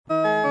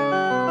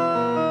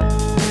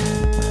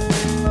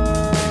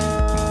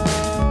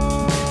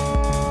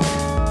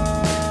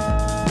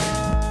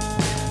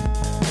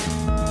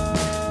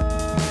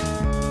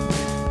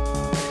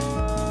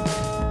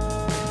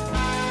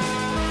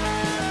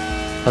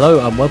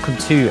Hello and welcome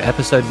to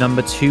episode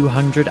number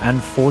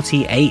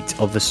 248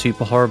 of the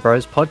Super Horror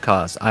Bros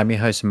podcast. I'm your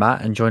host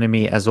Matt, and joining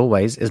me as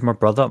always is my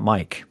brother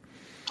Mike.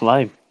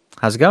 Hello.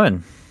 How's it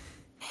going?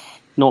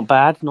 Not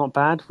bad, not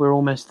bad. We're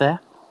almost there.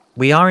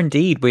 We are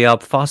indeed. We are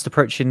fast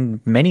approaching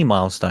many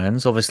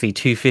milestones. Obviously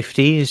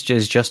 250 is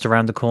just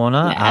around the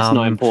corner. Yeah, that's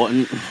not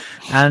important.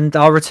 And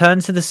our return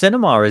to the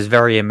cinema is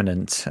very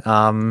imminent.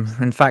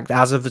 In fact,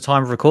 as of the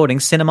time of recording,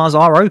 cinemas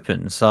are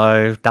open.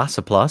 So that's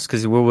a plus,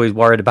 because we're always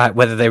worried about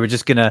whether they were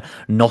just going to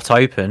not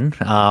open.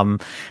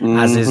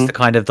 As is the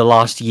kind of the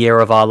last year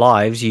of our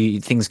lives.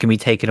 Things can be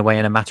taken away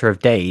in a matter of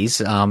days.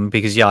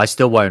 Because, I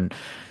still won't,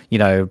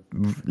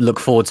 look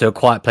forward to A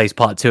Quiet Place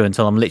Part 2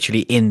 until I'm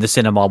literally in the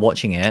cinema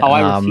watching it.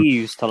 I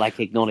refuse to,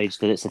 acknowledge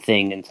that it's a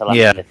thing until I'm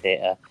in the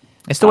theatre.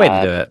 It's the way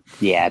to do it.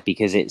 Yeah,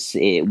 because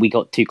we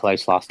got too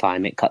close last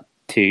time. It cut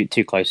too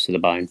close to the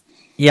bone.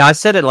 Yeah, I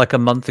said it like a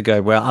month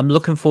ago where I'm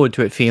looking forward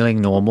to it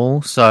feeling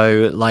normal.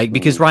 So,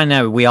 because right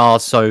now we are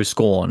so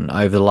scorned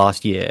over the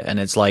last year, and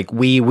it's like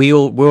we're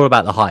all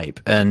about the hype,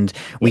 and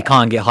we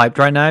can't get hyped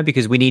right now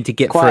because we need to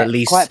get for at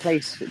least...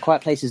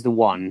 Quiet Place is the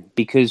one,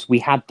 because we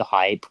had the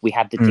hype, we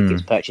had the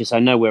tickets purchased. I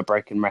know we're a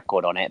broken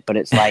record on it, but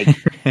it's like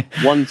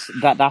once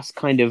that's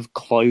kind of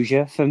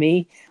closure for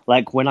me.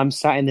 Like when I'm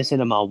sat in the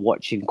cinema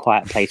watching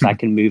Quiet Place, I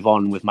can move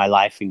on with my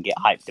life and get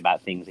hyped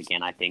about things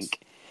again, I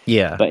think.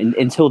 Yeah. But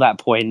until that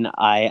point,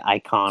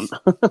 I can't.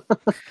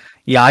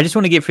 Yeah, I just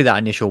want to get through that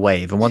initial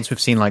wave. And once we've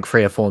seen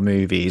 3 or 4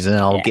 movies, and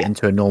I'll get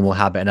into a normal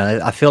habit. And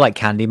I feel like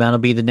Candyman will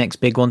be the next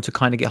big one to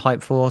kind of get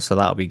hyped for. So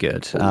that'll be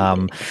good.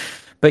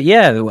 But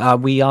yeah,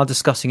 we are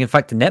discussing, in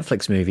fact, a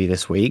Netflix movie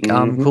this week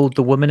called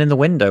The Woman in the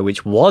Window,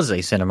 which was a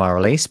cinema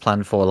release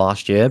planned for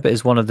last year, but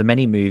is one of the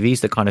many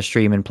movies that kind of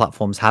streaming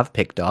platforms have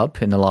picked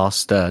up in the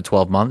last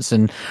 12 months.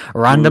 And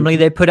randomly,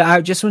 they put it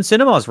out just when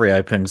cinemas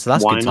reopened. So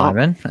that's good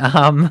timing.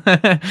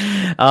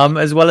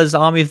 As well as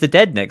Army of the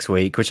Dead next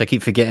week, which I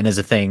keep forgetting is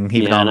a thing,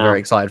 even though I'm very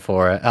excited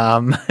for it.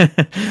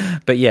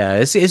 But yeah,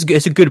 it's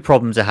a good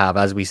problem to have.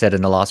 As we said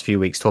in the last few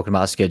weeks, talking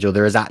about our schedule,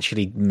 there is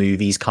actually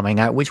movies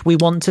coming out which we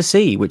want to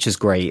see, which is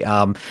great.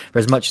 For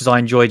as much as I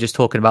enjoy just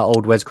talking about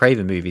old Wes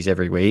Craven movies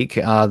every week,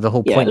 the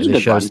whole point of the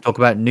show is to talk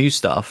about new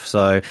stuff.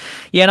 So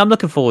yeah, and I'm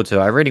looking forward to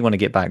it. I really want to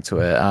get back to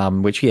it,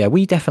 which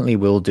we definitely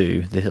will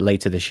do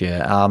later this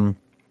year.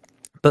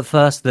 But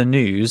first, the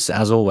news,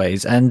 as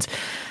always. And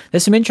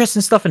there's some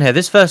interesting stuff in here.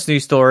 This first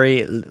news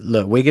story,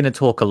 look, we're going to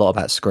talk a lot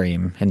about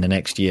Scream in the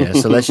next year.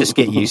 So let's just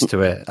get used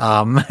to it.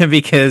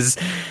 Because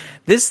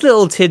this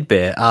little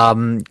tidbit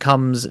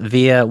comes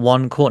via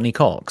one Courtney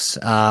Cox,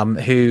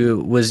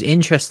 who was,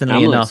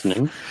 interestingly enough,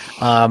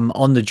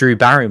 on the Drew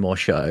Barrymore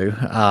show,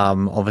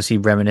 obviously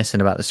reminiscent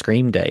about the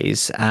Scream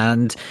days.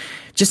 And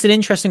just an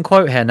interesting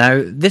quote here.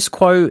 Now, this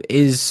quote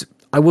is...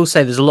 I will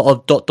say there's a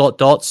lot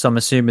of ... So I'm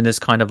assuming there's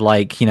kind of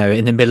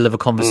in the middle of a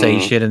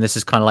conversation, and this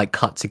is kind of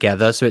cut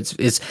together. So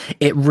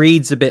it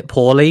reads a bit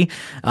poorly.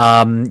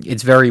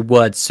 It's very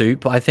word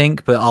soup, I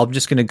think, but I'm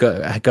just going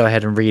to go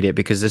ahead and read it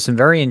because there's some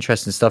very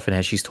interesting stuff in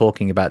here. She's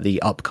talking about the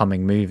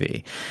upcoming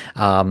movie.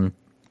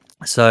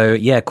 So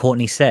yeah,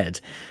 Courtney said,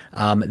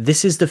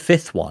 this is the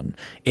 5th one.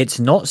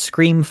 It's not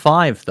Scream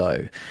 5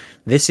 though.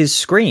 This is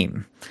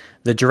Scream.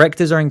 The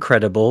directors are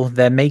incredible.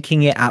 They're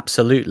making it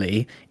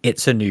absolutely.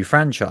 It's a new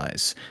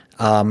franchise.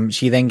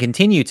 She then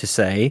continued to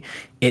say,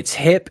 it's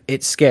hip,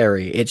 it's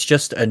scary. It's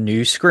just a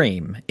new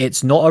Scream.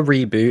 It's not a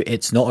reboot.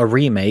 It's not a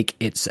remake.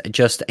 It's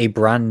just a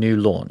brand new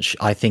launch.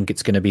 I think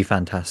it's going to be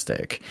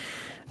fantastic.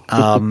 So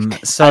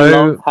I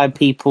love how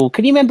people...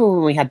 Can you remember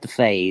when we had the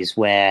phase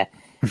where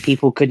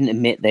people couldn't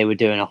admit they were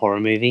doing a horror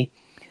movie?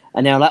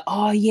 And they're like,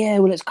 oh, yeah,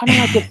 well, it's kind of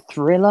like a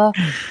thriller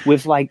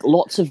with,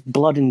 lots of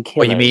blood and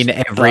killers. What, you mean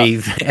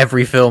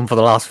every film for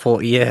the last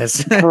 40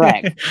 years?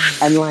 Correct.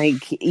 And,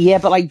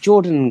 but,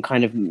 Jordan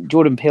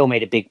Peele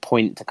made a big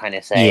point to kind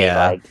of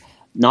say,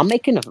 no, I'm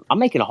making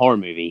a horror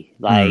movie.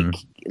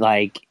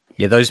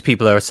 Yeah, those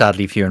people are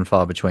sadly few and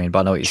far between, but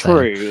I know what you're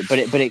saying. True, but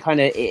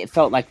it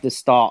felt like the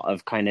start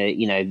of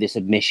this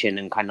admission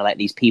and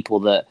these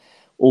people that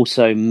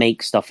also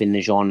make stuff in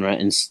the genre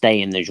and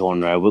stay in the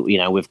genre.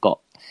 We've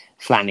got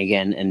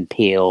Flanagan and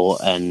Peele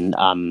and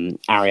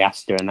Ari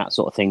Aster and that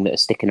sort of thing that are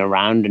sticking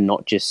around and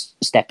not just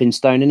stepping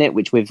stone in it,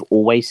 which we've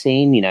always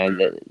seen,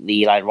 the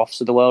Eli Roths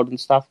of the world and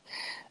stuff.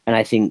 And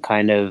I think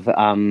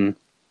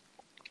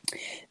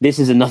this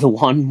is another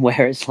one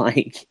where it's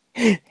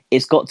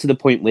it's got to the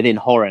point within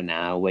horror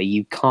now where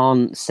you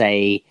can't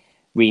say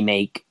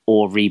remake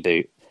or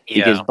reboot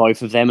because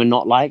both of them are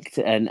not liked.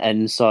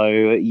 And so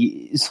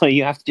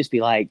you have to just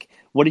be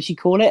what did she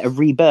call it? A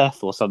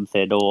rebirth or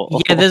something?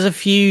 Or yeah, there's a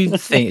few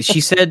things.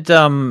 She said,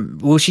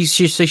 she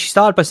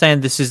started by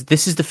saying this is the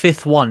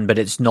 5th one, but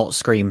it's not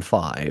Scream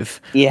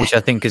 5, which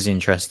I think is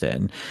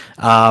interesting.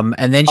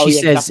 And then she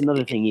says, that's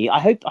another thing. I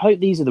hope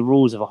these are the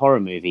rules of a horror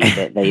movie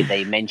that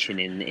they mention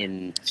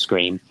in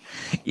Scream.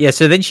 Yeah,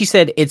 so then she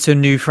said it's a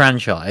new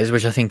franchise,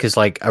 which I think is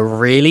a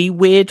really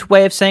weird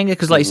way of saying it,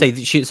 because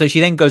you say, she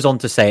then goes on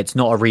to say it's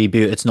not a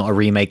reboot, it's not a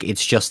remake,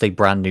 it's just a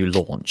brand new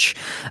launch.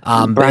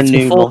 Brand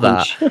new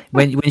launch.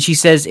 when she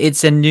says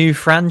it's a new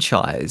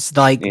franchise,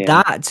 like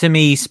that to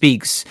me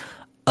speaks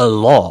a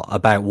lot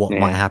about what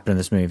might happen in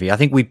this movie. I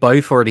think we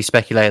both already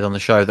speculated on the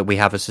show that we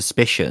have a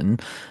suspicion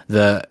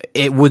that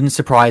it wouldn't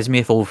surprise me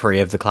if all three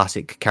of the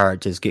classic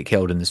characters get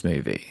killed in this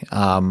movie.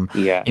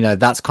 You know,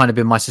 that's kind of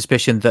been my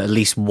suspicion, that at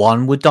least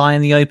one would die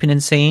in the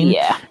opening scene.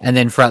 Yeah. And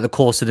then throughout the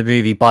course of the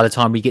movie, by the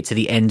time we get to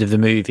the end of the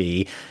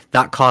movie,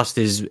 that cast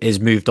is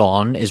moved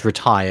on, is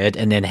retired,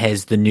 and then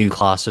has the new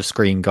class of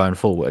Scream going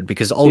forward.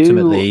 Because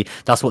ultimately,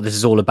 that's what this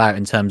is all about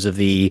in terms of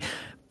the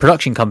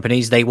production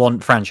companies. They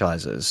want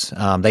franchises,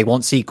 they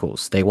want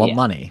sequels, they want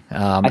money,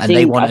 and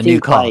they want a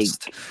new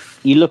cast. Like,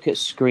 you look at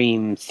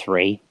Scream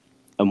 3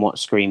 and what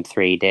Scream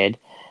 3 did.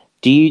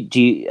 Do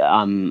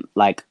you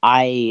like,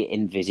 I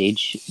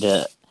envisage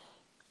that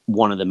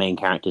one of the main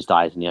characters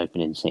dies in the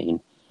opening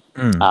scene.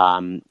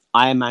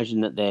 I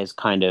imagine that there's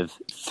kind of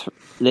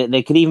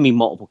there could even be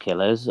multiple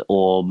killers,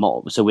 or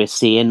so we're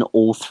seeing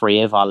all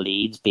three of our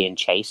leads being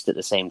chased at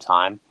the same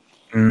time.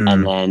 And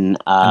then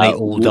and they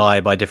all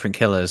die by different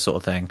killers, sort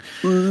of thing.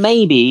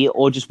 Maybe,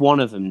 or just one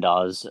of them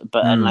does,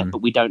 but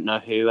but we don't know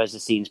who as the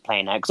scene's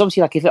playing out. Because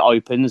obviously, like, if it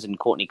opens and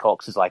Courtney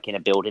Cox is like in a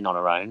building on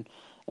her own,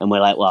 and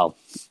we're like, well,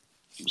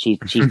 she's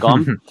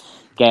gone,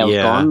 Gail's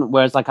gone.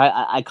 Whereas, like,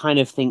 I kind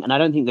of think, and I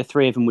don't think the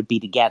three of them would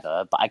be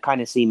together, but I kind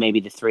of see maybe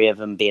the three of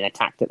them being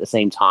attacked at the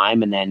same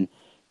time, and then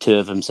two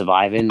of them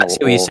surviving. I see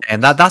what you're saying.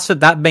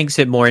 That makes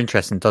it more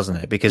interesting, doesn't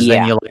it? Because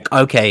then you're like,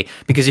 okay,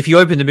 because if you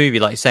open the movie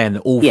like saying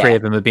that all three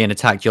of them are being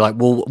attacked, you're like,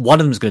 well,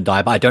 one of them's going to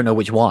die, but I don't know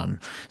which one.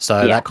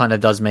 So that kind of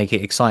does make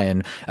it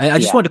exciting. And I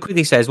just wanted to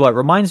quickly say as well, it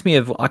reminds me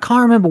of, I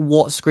can't remember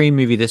what Scream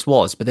movie this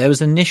was, but there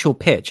was an initial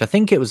pitch, I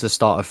think it was the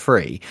start of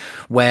 3,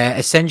 where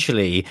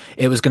essentially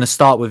it was going to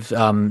start with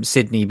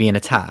Sydney being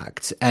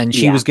attacked, and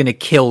she was going to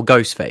kill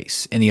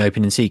Ghostface in the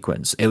opening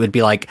sequence. It would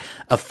be like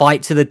a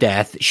fight to the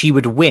death. She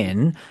would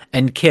win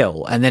and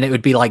kill, and then it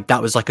would be like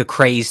that was like a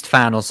crazed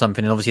fan or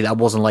something, and obviously that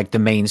wasn't like the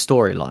main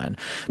storyline.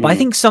 But I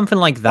think something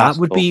like that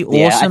would be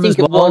awesome as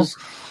well.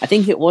 I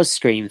think it was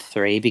Scream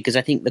 3, because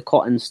I think the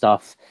Cotton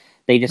stuff,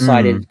 they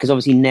decided, because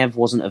obviously Nev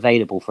wasn't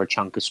available for a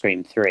chunk of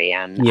Scream 3,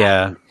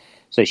 and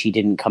so she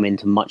didn't come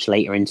into much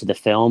later into the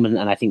film, and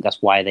I think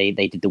that's why they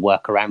did the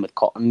workaround with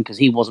Cotton, because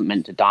he wasn't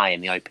meant to die in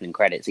the opening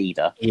credits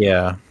either.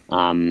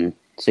 But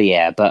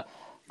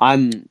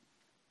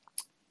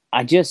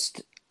I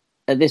just,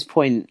 at this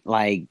point,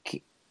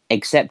 like,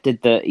 accepted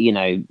that, you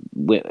know,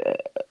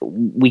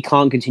 we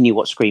can't continue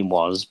what Scream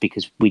was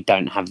because we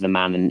don't have the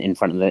man in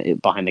front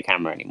of behind the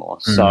camera anymore.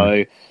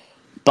 So,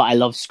 but I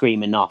love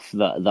Scream enough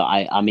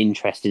that I'm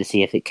interested to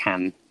see if it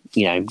can,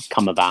 you know,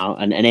 come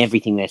about, and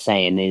everything they're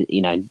saying,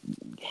 you know,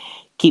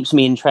 keeps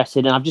me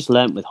interested. And I've just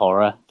learnt with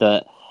horror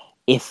that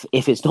if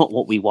it's not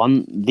what we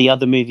want, the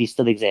other movies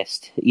still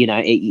exist. You know,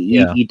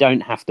 you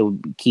don't have to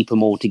keep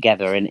them all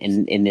together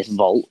in this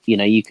vault. You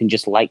know, you can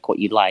just like what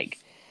you like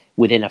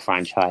within a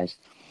franchise.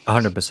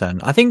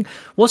 100%. I think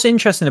what's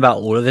interesting about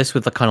all of this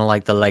with the kind of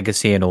like the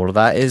legacy and all of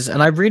that is,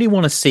 and I really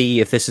want to see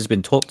if this has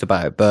been talked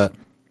about, but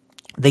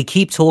they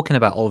keep talking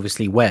about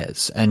obviously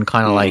Wes and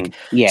kind of like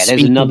there's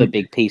another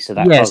big piece of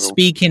that puzzle.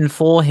 Speaking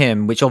for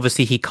him, which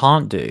obviously he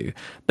can't do,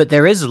 but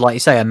there is, like you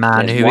say, a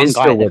man who is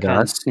still with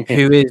us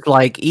who is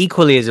like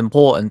equally as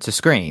important to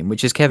Scream,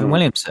 which is Kevin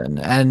Williamson.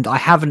 And I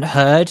haven't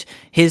heard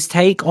his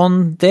take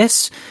on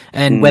this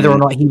and whether or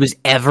not he was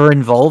ever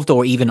involved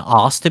or even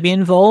asked to be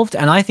involved.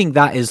 And I think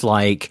that is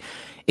like,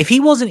 if he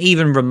wasn't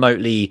even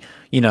remotely,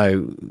 you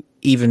know,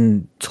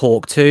 even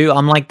talk to,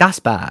 I'm like, that's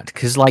bad,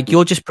 because like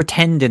you're just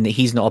pretending that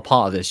he's not a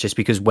part of this just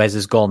because Wes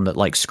is gone, that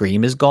like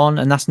Scream is gone,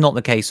 and that's not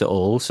the case at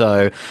all.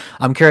 So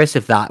I'm curious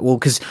if that will,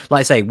 because like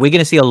I say, we're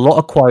going to see a lot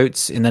of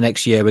quotes in the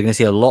next year, we're going to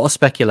see a lot of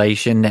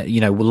speculation, you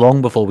know,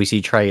 long before we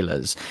see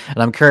trailers, and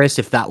I'm curious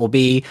if that will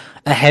be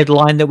a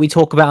headline that we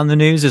talk about in the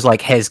news, is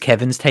like, here's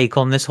Kevin's take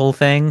on this whole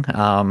thing.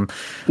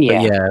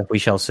 But we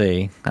shall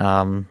see.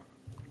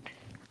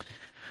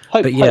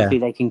 Hopefully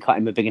they can cut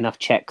him a big enough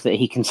check that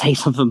he can say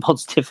something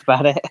positive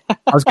about it.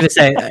 I was going to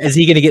say, is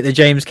he going to get the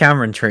James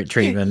Cameron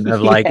treatment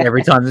of like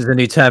every time there's a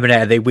new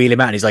Terminator, they wheel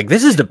him out and he's like,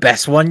 this is the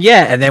best one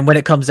yet. And then when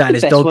it comes out in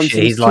his dog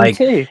shit, he's like,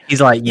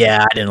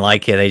 yeah, I didn't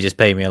like it. They just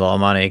paid me a lot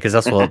of money, because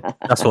that's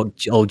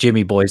what old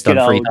Jimmy Boy's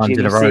done 3 times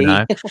in a row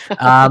now.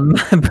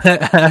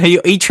 But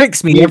he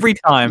tricks me every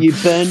time. You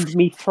burned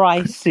me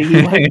thrice, so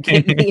you won't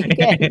get me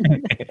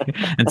again.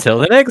 Until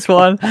the next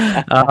one.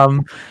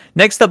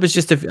 Next up is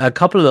just a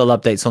couple of little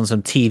updates on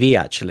some TV,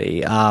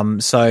 actually.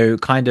 So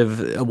kind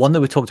of one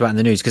that we talked about in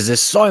the news, because there's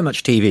so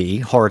much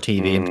TV, horror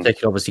TV in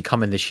particular, obviously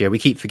coming this year. We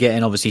keep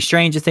forgetting, obviously,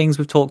 Stranger Things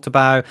we've talked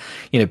about,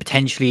 you know,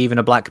 potentially even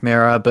a Black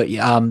Mirror. But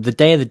the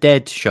Day of the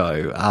Dead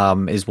show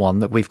is one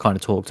that we've kind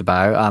of talked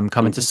about,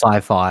 coming to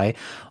Sci-Fi.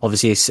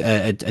 Obviously, it's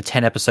a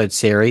 10-episode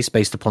series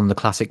based upon the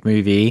classic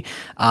movie.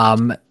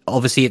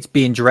 Obviously, it's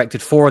being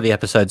directed, 4 of the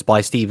episodes,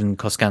 by Steven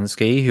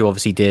Kostanski, who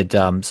obviously did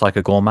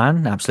Psycho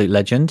Goreman, absolute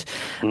legend.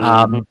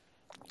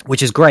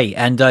 Which is great.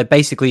 And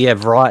basically,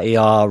 Variety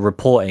are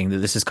reporting that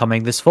this is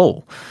coming this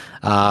fall.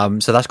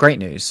 So that's great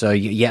news. So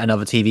yet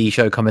another TV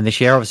show coming this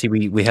year.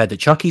 Obviously, we heard that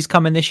Chucky's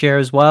coming this year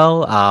as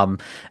well.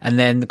 And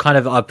then kind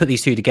of I put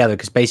these two together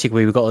because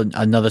basically we've got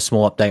another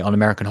small update on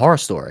American Horror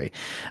Story.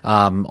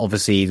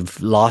 Obviously,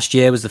 last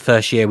year was the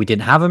first year we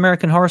didn't have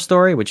American Horror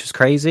Story, which was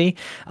crazy.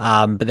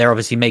 But they're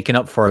obviously making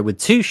up for it with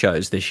two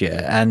shows this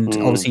year. And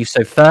obviously,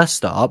 so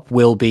first up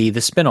will be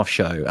the spin-off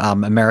show,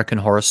 American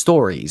Horror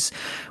Stories,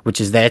 which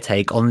is their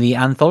take on the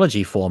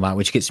anthology format,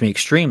 which gets me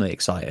extremely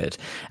excited.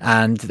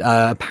 And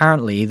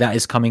apparently that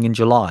is coming in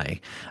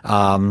July.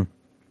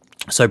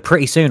 So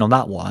pretty soon on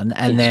that one.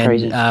 And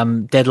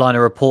then Deadline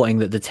are reporting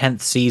that the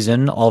 10th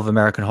season of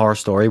American Horror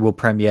Story will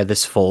premiere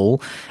this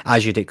fall,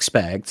 as you'd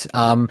expect.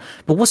 But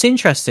what's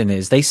interesting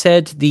is they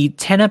said the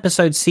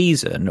 10-episode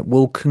season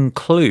will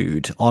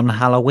conclude on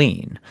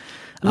Halloween.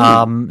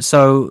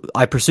 So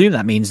I presume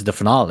that means the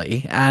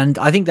finale. And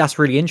I think that's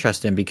really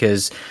interesting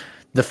because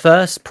the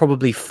first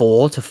probably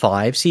 4 to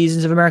 5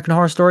 seasons of American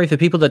Horror Story, for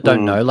people that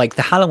don't know, like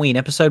the Halloween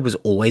episode was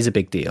always a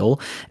big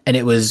deal, and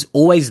it was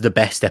always the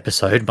best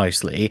episode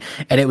mostly,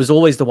 and it was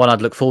always the one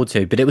I'd look forward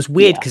to. But it was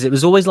weird because it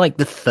was always like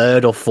the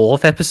 3rd or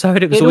 4th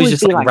episode. It was always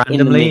just like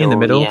randomly in the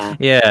middle.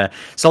 Yeah.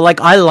 So like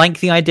I like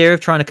the idea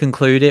of trying to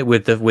conclude it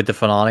with the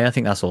finale. I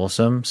think that's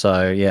awesome.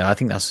 So yeah, I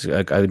think that's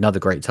another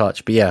great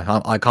touch. But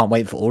yeah, I can't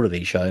wait for all of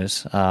these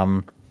shows.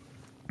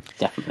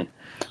 Definitely.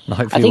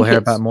 Hopefully we'll hear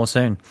about more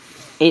soon.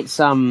 It's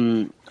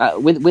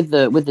with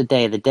the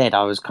Day of the Dead,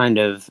 I was kind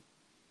of,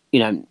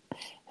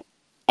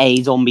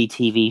 a zombie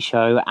TV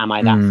show. Am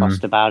I that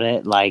fussed about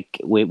it?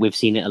 Like we've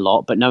seen it a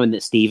lot, but knowing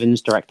that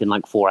Steven's directing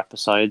like 4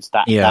 episodes,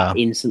 that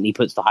instantly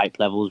puts the hype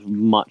levels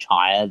much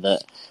higher.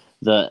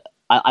 That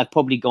I've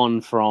probably gone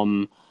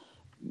from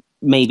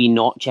maybe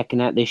not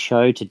checking out this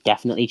show to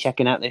definitely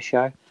checking out this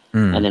show,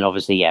 and then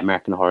obviously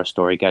American Horror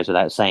Story goes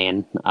without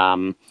saying.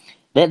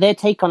 Their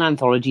take on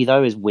anthology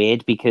though is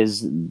weird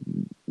because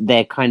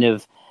they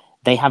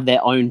have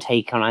their own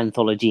take on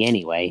anthology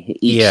anyway.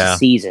 Each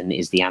season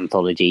is the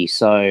anthology,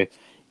 so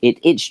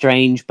it's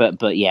strange.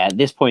 But yeah, at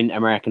this point,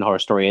 American Horror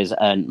Story has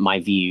earned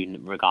my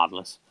view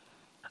regardless.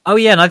 Oh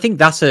yeah, and I think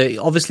that's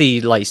obviously,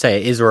 like you say,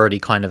 it is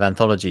already kind of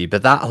anthology,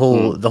 but that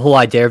the whole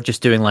idea of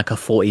just doing like a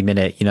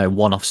 40-minute,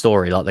 one-off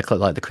story like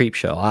the Creep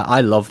Show,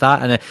 I love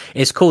that, and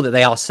it's cool that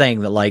they are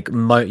saying that like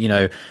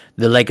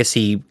the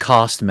legacy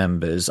cast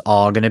members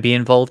are going to be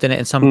involved in it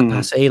in some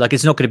capacity. Like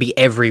it's not going to be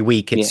every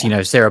week. It's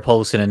Sarah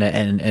Paulson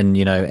and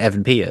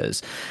Evan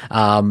Peters,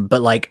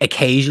 but like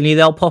occasionally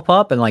they'll pop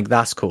up, and like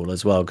that's cool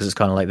as well because it's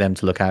kind of like them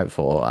to look out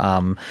for.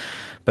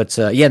 But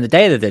the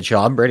Day of the Dead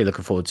show, I'm really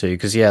looking forward to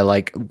because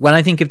like when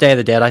I think of Day of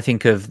the Dead, I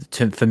think of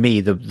for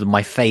me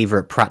my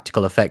favorite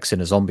practical effects in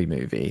a zombie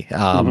movie.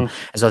 And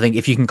so I think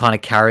if you can kind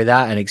of carry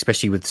that, and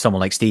especially with someone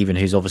like Steven,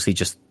 who's obviously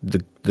just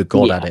the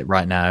god at it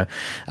right now.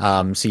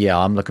 So yeah,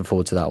 I'm looking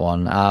forward to that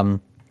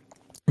one.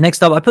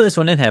 Next up, I put this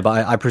one in here,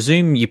 but I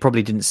presume you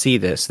probably didn't see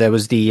this. There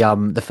was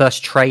the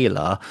first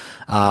trailer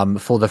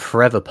for the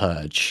Forever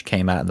Purge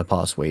came out in the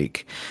past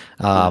week.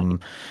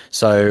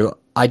 So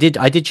I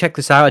did check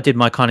this out. I did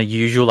my kind of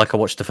usual, like I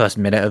watched the first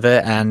minute of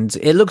it, and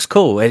it looks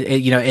cool.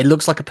 It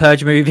looks like a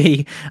Purge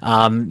movie.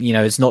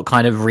 It's not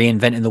kind of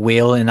reinventing the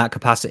wheel in that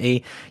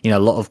capacity. A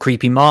lot of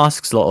creepy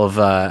masks, a lot of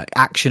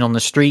action on the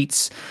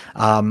streets.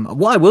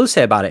 What I will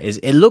say about it is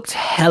it looked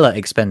hella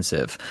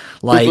expensive.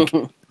 Like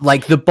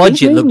like the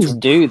budget looked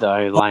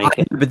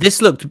but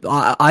this looked,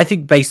 I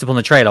think based upon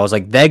the trailer, I was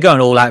like, they're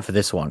going all out for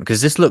this one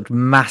because this looked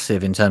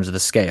massive in terms of the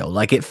scale.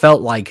 Like it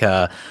felt like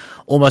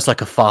almost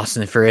like a Fast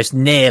and the Furious,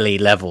 nearly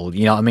level,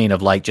 you know what I mean,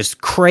 of like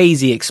just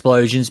crazy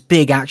explosions,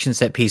 big action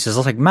set pieces. I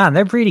was like, man,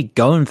 they're really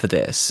going for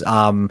this.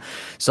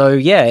 So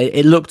yeah,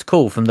 it looked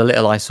cool from the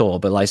little I saw,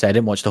 but like I said, I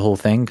didn't watch the whole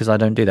thing because I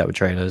don't do that with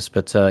trailers.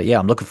 But yeah,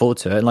 I'm looking forward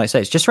to it. And like I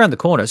say, it's just around the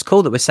corner. It's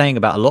cool that we're saying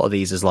about a lot of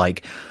these as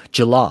like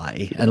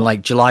July, and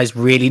like July's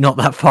really not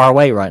that far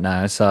away right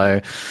now.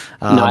 So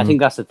no, I think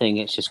that's the thing.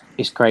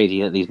 It's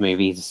crazy that these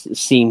movies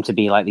seem to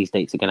be like these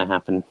dates are going to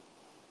happen.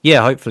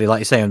 Yeah, hopefully, like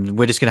you say,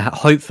 we're just going to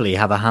hopefully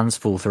have a hands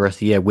full for the rest of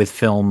the year with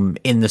film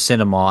in the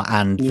cinema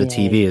and the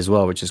TV as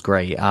well, which is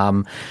great.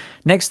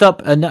 Next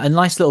up, a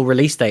nice little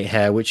release date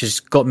here, which has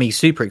got me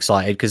super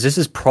excited because this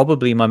is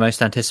probably my most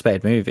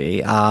anticipated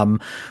movie,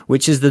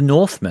 which is The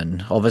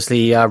Northman.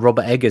 Obviously,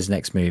 Robert Eggers'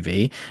 next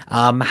movie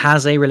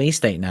has a release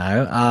date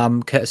now,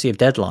 courtesy of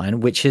Deadline,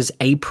 which is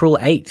April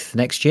 8th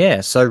next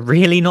year. So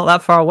really not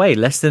that far away,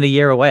 less than a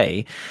year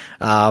away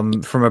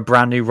from a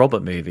brand new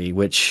Robert movie,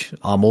 which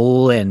I'm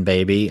all in,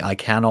 baby. I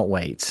cannot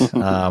wait.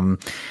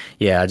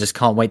 I just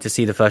can't wait to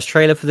see the first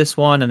trailer for this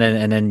one, and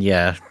then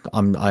yeah,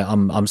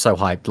 I'm so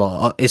hyped.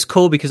 Like, it's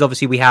cool because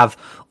obviously we have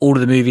all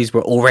of the movies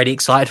we're already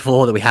excited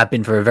for that we have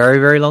been for a very,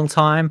 very long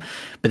time,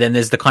 but then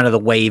there's the kind of the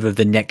wave of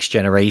the next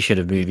generation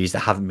of movies that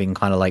haven't been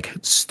kind of like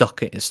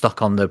stuck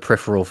on the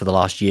peripheral for the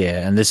last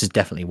year, and this is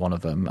definitely one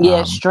of them.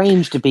 Yeah, it's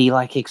strange to be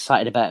like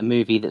excited about a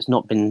movie that's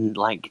not been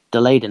like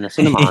delayed in the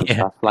cinema and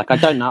stuff. Like I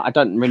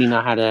don't really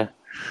know how to.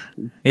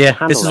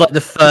 Yeah, this is like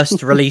the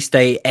first release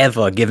date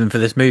ever given for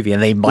this movie,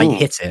 and they might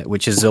hit it,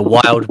 which is a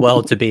wild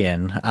world to be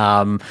in.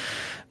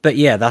 But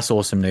yeah, that's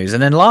awesome news.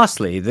 And then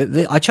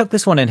lastly, I chucked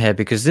this one in here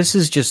because this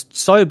is just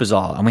so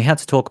bizarre, and we had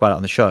to talk about it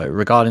on the show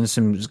regarding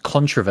some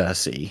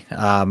controversy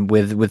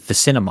with the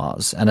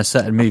cinemas and a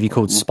certain movie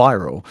called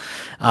Spiral.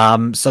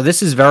 So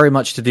this is very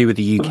much to do with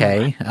the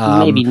UK.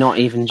 Maybe not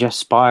even just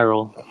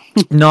Spiral.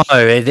 No,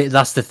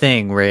 that's the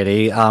thing,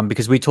 really,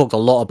 because we talked a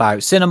lot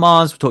about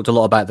cinemas, we talked a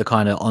lot about the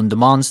kind of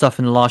on-demand stuff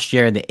in the last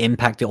year and the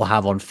impact it will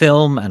have on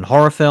film and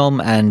horror film,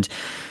 and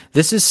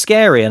this is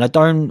scary, and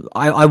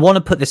I want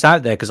to put this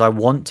out there because I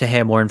want to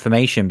hear more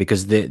information,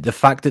 because the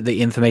fact that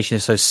the information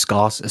is so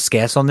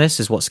scarce on this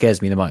is what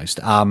scares me the most.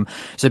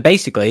 So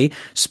basically,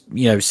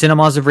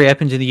 cinemas have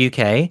reopened in the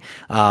UK.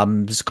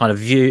 There's kind of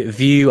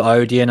View,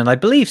 Odeon, and I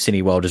believe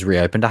Cineworld has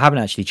reopened. I haven't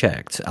actually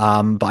checked.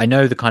 But I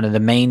know the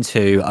main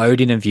two,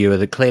 Odeon and View,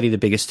 are clearly the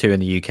biggest two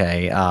in the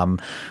UK.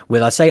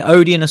 With, I'd say,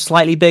 Odeon are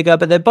slightly bigger,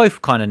 but they're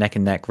both kind of neck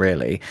and neck,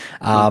 really.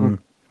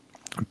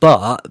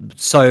 But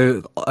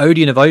so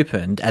Odeon have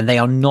opened and they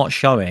are not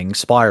showing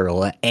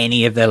Spiral at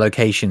any of their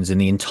locations in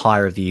the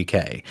entire of the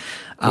UK.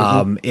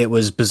 It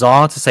was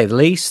bizarre to say the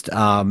least,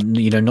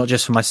 not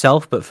just for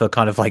myself, but for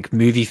kind of like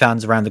movie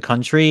fans around the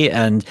country,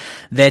 and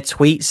their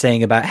tweet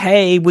saying about,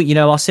 hey,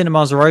 our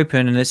cinemas are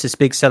open and it's this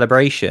big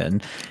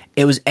celebration.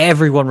 It was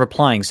everyone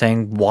replying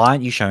saying, why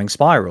aren't you showing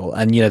Spiral?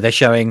 And, they're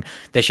showing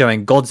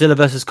Godzilla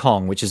versus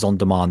Kong, which is on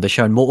demand. They're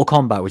showing Mortal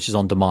Kombat, which is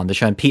on demand. They're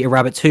showing Peter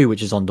Rabbit 2,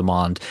 which is on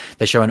demand.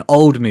 They're showing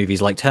old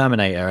movies like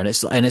Terminator. And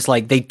it's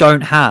like they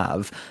don't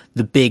have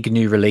the big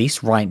new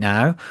release right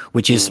now,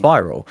 which is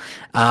Spiral.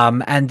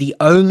 And the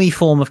only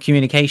form of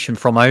communication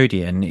from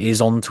Odeon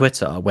is on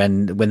Twitter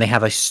when they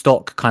have a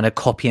stock kind of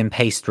copy and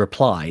paste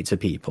reply to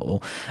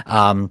people.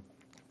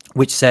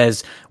 Which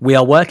says, we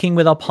are working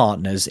with our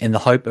partners in the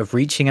hope of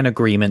reaching an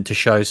agreement to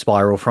show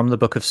Spiral from the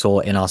Book of Saw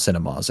in our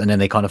cinemas. And then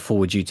they kind of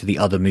forward you to the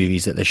other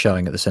movies that they're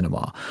showing at the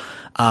cinema.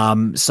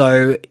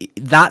 So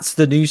that's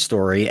the news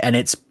story, and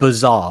it's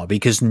bizarre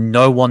because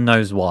no one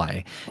knows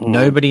why.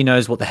 Nobody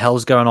knows what the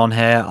hell's going on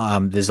here.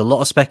 There's a lot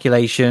of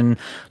speculation,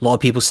 a lot of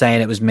people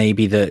saying it was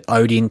maybe that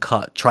Odeon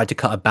tried to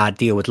cut a bad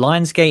deal with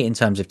Lionsgate in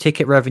terms of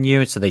ticket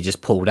revenue, so they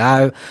just pulled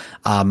out.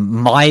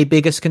 My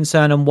biggest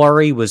concern and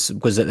worry was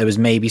that there was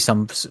maybe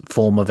some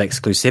form of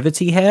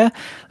exclusivity here,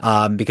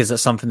 because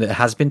that's something that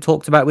has been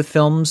talked about with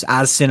films.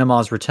 As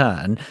cinemas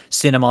return,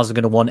 cinemas are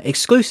going to want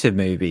exclusive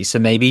movies, so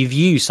maybe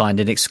View signed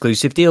an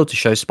exclusive deal to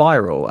show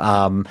Spiral.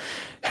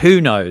 Who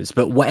knows?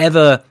 But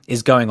whatever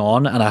is going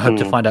on, and I hope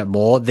to find out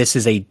more, this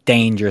is a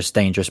dangerous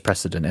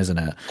precedent, isn't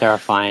it?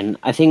 Terrifying.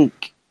 I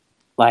think,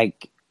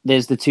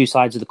 there's the two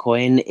sides of the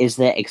coin. Is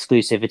there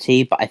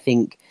exclusivity? But I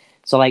think,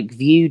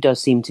 View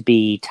does seem to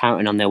be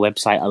touting on their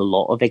website a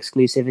lot of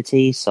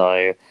exclusivity.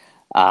 So,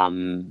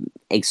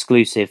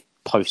 exclusive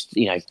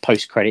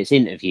post credits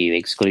interview,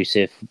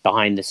 exclusive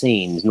behind the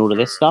scenes, and all of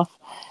this stuff.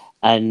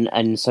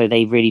 And so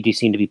they really do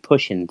seem to be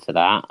pushing for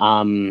that.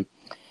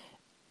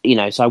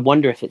 So I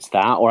wonder if it's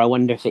that, or I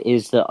wonder if it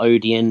is that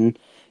Odeon,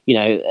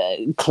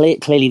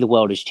 clearly the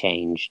world has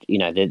changed.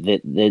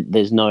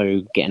 There's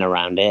no getting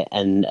around it.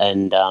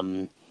 And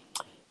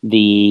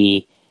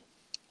the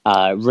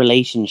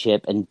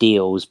relationship and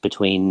deals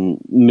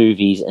between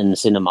movies and the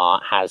cinema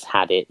has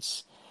had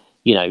its,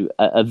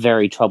 a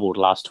very troubled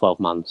last 12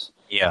 months.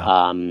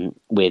 Yeah.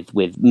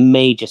 With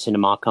major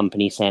cinema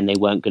companies saying they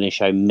weren't going to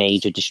show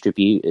major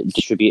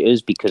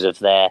distributors because of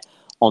their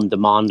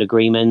on-demand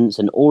agreements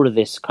and all of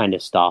this kind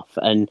of stuff.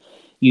 And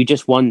you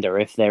just wonder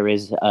if there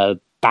is a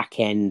back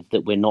end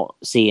that we're not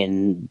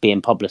seeing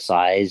being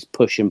publicized,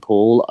 push and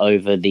pull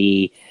over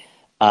the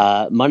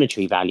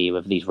monetary value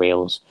of these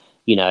reels.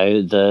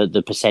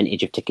 The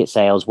percentage of ticket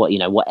sales,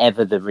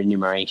 whatever the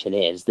remuneration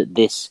is,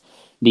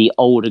 the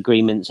old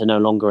agreements are no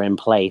longer in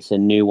place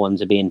and new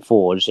ones are being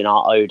forged. And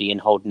are Odeon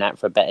holding out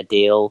for a better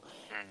deal?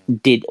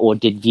 Did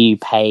View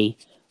pay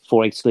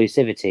for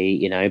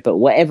exclusivity? But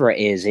whatever it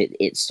is,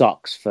 it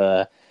sucks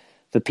for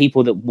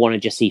people that want to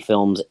just see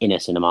films in a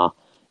cinema,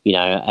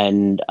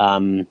 and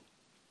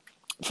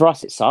for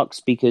us it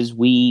sucks because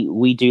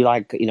we do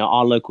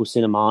our local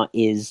cinema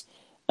is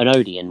an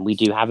Odeon. We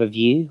do have a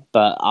View,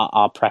 but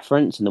our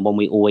preference and the one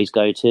we always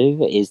go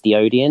to is the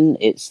Odeon.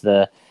 It's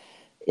a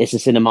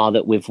cinema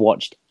that we've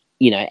watched,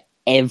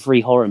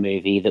 every horror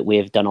movie that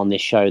we've done on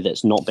this show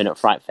that's not been at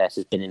Fright Fest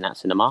has been in that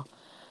cinema.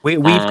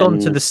 We've gone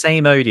to the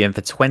same Odeon for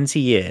 20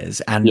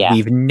 years, and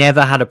we've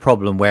never had a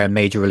problem where a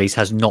major release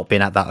has not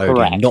been at that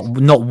Odeon.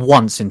 Not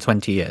once in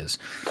 20 years.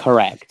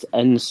 Correct.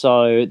 And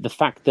so the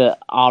fact that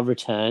our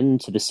return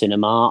to the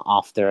cinema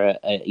after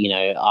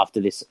after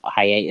this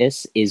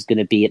hiatus is going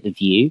to be at the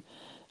View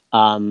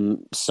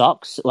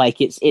sucks.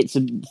 It's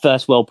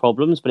first world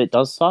problems, but it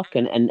does suck.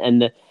 And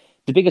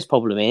the biggest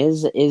problem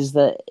is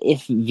that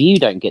if View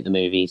don't get the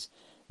movies,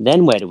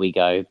 then where do we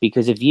go?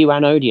 Because if View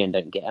and Odeon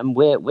don't get them,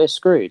 we're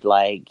screwed.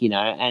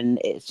 And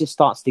it just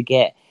starts to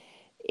get,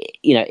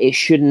 it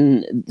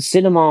shouldn't.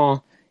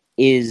 Cinema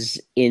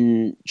is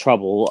in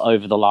trouble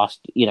over the last.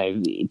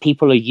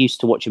 People are used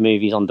to watching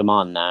movies on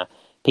demand now.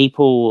 There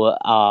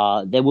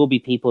will be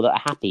people that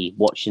are happy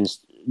watching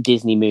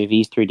Disney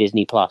movies through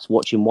Disney Plus,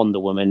 watching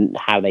Wonder Woman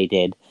how they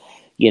did.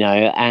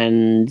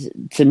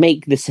 and to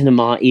make the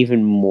cinema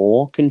even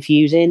more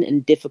confusing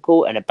and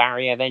difficult and a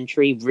barrier of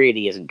entry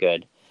really isn't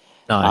good.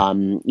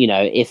 No.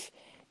 If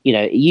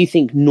you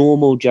think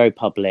normal Joe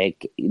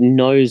Public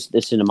knows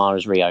the cinema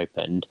is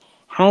reopened,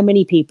 how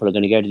many people are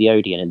going to go to the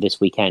Odeon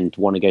this weekend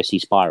to want to go see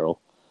Spiral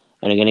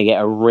and are going to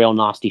get a real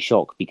nasty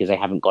shock because they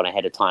haven't gone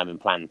ahead of time and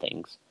planned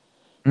things?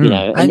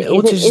 And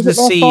also is it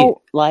their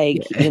fault?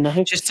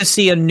 Just to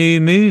see a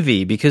new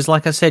movie, because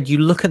like I said, you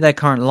look at their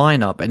current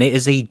lineup and it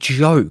is a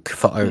joke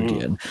for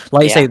Odeon.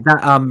 Like you say,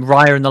 that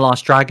Raya and the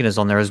Last Dragon is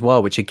on there as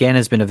well, which again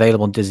has been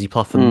available on Disney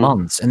Plus for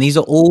months, and these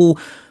are all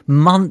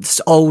months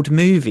old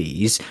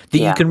movies that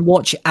you can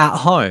watch at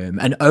home,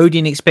 and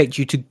Odeon expect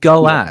you to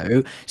go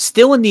out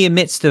still in the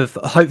midst of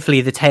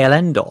hopefully the tail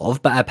end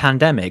of but a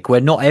pandemic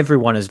where not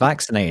everyone is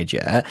vaccinated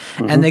yet,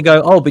 and they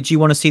go, oh, but do you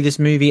want to see this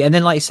movie? And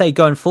then, like you say,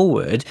 going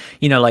forward,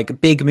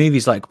 like big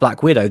movies like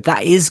Black Widow,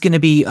 that is going to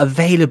be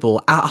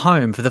available at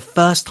home for the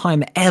first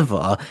time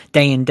ever,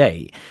 day and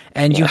date.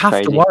 And you have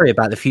to worry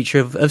about the future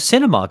of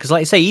cinema. Because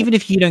like I say, even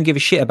if you don't give a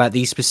shit about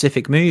these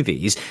specific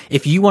movies,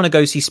 if you want to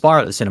go see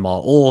Spiral at the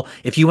cinema, or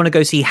if you want to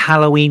go see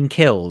Halloween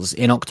Kills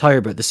in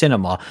October at the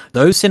cinema,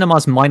 those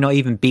cinemas might not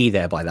even be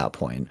there by that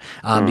point,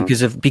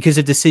 because of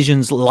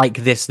decisions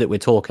like this that we're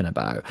talking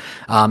about.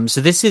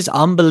 So this is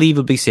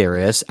unbelievably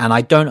serious, and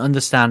I don't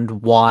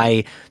understand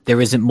why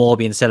there isn't more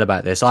being said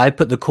about this. I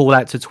put the call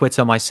out to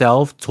Twitter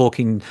myself,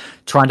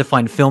 trying to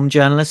find film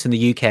journalists in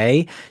the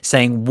UK,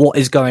 saying, what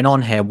is going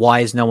on here? Why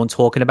is no one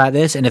talking about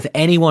this? And if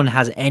anyone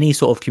has any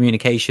sort of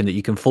communication that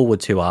you can forward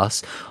to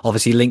us,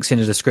 obviously links in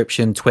the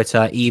description,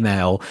 Twitter,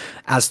 email,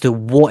 as to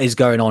what is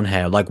going on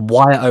here. Like,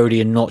 why are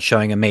Odeon not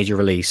showing a major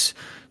release?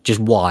 Just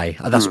why?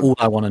 That's all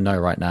I want to know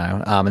right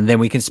now. And then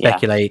we can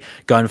speculate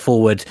going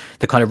forward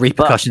the kind of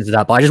repercussions of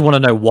that. But I just want to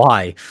know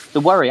why.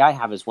 The worry I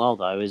have as well,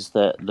 though, is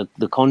that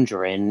the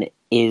Conjuring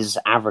is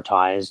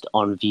advertised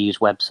on View's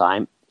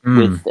website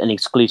with an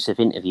exclusive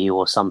interview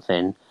or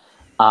something.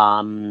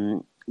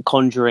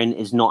 Conjuring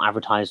is not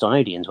advertised on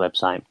Odeon's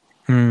website.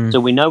 So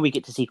we know we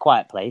get to see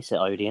Quiet Place at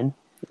Odeon,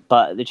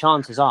 but the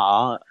chances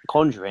are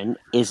Conjuring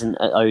isn't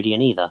at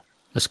Odeon either.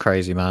 That's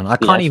crazy, man. I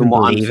can't even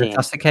believe if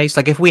that's the case.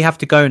 Like, if we have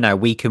to go now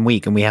week and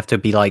week and we have to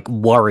be like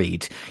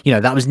worried,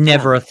 that was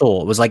never a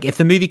thought. It was like, if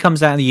the movie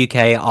comes out in the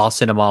UK, our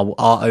cinema,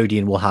 our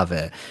Odeon will have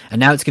it. And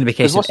now it's going to be a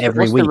case of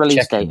every week. What's the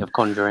release date of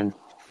Conjuring?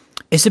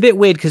 It's a bit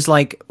weird because,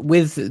 like,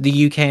 with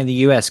the UK and the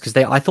US, because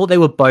I thought they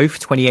were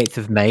both 28th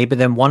of May, but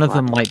then one of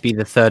them might be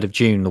the 3rd of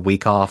June, the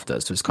week after.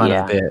 So it's kind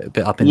of a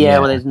bit up in the air. Yeah,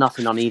 well, there's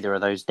nothing on either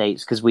of those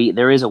dates because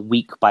there is a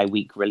week by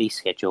week release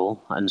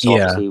schedule, and so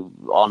obviously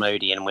on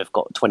Odeon we've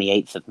got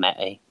 28th of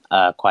May,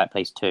 Quiet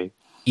Place 2.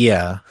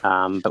 Yeah.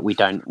 But we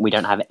don't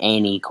have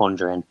any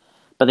Conjuring.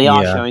 But they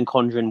are showing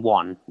Conjuring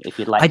 1, if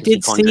you'd like to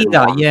see Conjuring see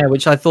that, 1.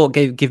 which I thought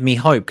give me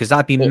hope, because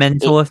that'd be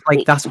mental if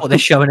that's what they're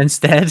showing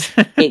instead.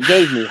 It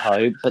gave me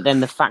hope, but then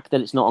the fact that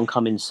it's not on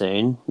coming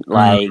soon,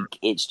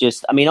 it's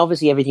just, I mean,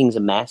 obviously everything's a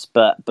mess,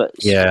 but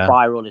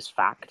Spiral is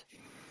fact.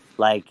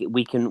 Like,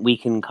 we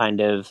can kind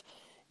of,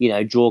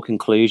 draw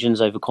conclusions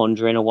over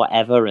Conjuring or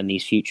whatever and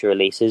these future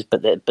releases,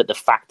 but the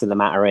fact of the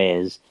matter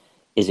is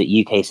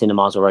that UK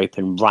cinemas are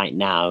open right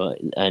now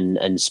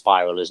and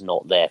Spiral is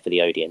not there for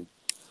the Odeon.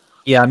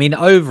 Yeah, I mean,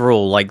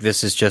 overall, like,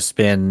 this has just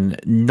been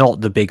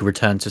not the big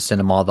return to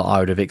cinema that I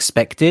would have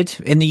expected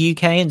in the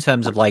UK in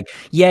terms of, like,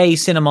 yay,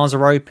 cinemas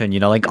are open.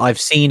 Like, I've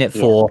seen it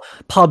for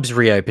pubs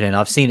reopening.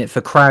 I've seen it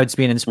for crowds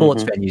being in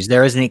sports venues.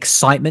 There is an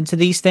excitement to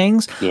these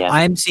things. Yeah.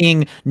 I am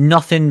seeing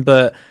nothing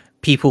but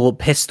people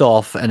pissed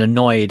off and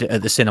annoyed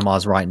at the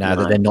cinemas right now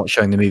that they're not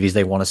showing the movies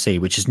they want to see,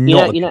 which is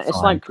not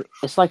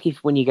it's like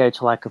if when you go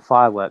to, like, a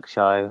fireworks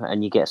show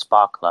and you get a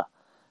sparkler.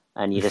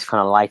 And you just kind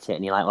of light it,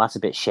 and you're like, well, that's a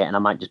bit shit, and I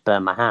might just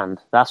burn my hand.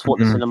 That's what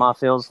the cinema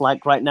feels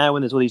like right now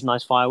when there's all these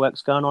nice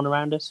fireworks going on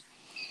around us.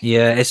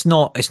 Yeah, it's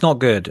not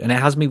good, and it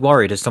has me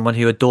worried as someone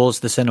who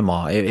adores the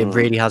cinema. It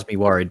really has me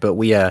worried. But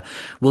we'll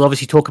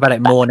obviously talk about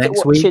it more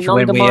next week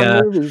when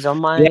we movies on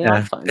my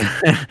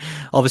iPhone.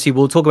 Obviously,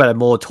 we'll talk about it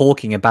more,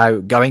 talking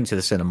about going to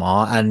the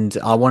cinema, and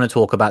I want to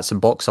talk about some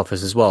box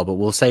office as well. But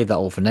we'll save that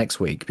all for next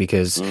week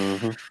because.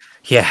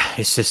 Yeah,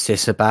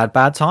 it's a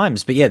bad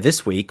times. But yeah,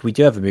 this week we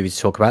do have a movie to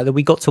talk about that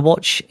we got to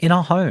watch in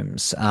our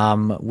homes,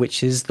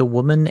 which is The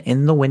Woman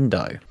in the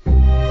Window.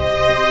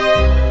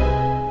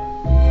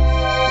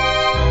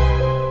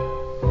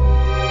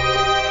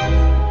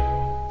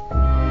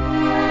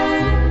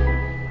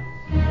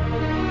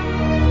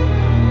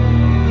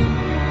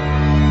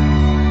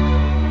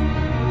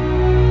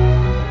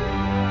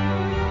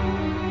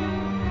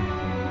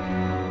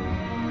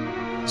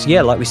 So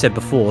yeah, like we said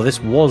before,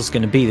 this was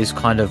going to be this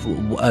kind of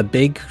a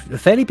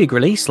fairly big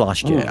release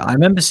last year. I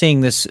remember seeing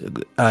this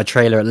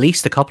trailer at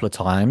least a couple of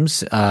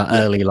times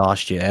early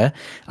last year,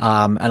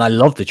 and I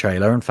loved the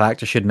trailer. In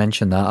fact, I should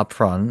mention that up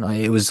front.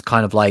 It was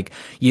kind of like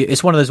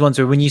it's one of those ones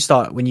where when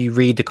you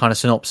read the kind of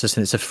synopsis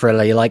and it's a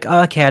thriller, you're like,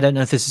 oh, okay, I don't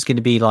know if this is going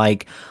to be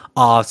like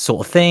our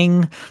sort of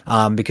thing,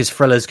 because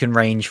thrillers can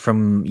range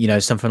from, you know,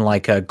 something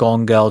like a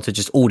Gone Girl to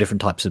just all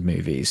different types of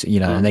movies, you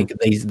know, and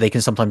they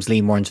can sometimes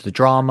lean more into the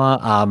drama.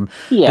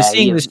 But Yeah,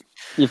 seeing this,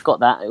 you've got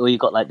that, or you've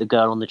got like the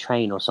girl on the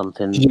train or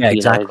something. yeah, You know,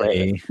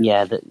 exactly.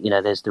 that you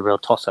know, there's the real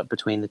toss up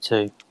between the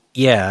two.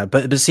 Yeah,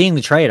 but seeing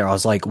the trailer, I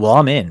was like, well,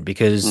 I'm in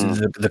because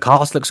the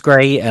cast looks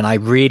great, and I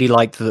really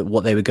liked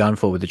what they were going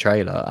for with the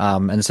trailer.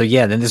 And so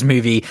yeah, then this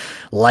movie,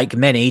 like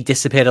many,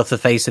 disappeared off the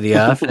face of the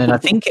earth. And then I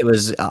think it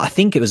was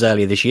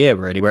earlier this year,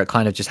 really, where it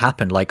kind of just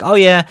happened. Like, oh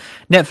yeah,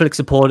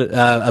 Netflix bought it,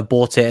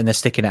 and they're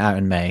sticking it out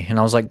in May. And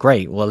I was like,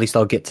 great. Well, at least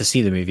I'll get to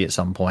see the movie at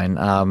some point.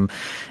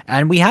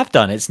 And we have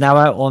done. It's now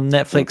out on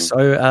Netflix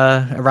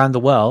around the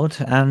world.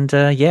 And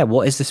yeah,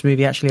 what is this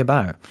movie actually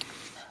about?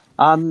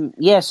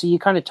 Yeah, so you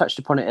kind of touched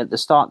upon it at the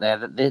start there,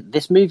 that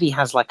this movie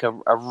has like a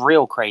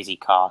real crazy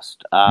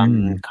cast.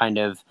 Kind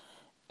of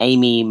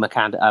Amy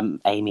Adams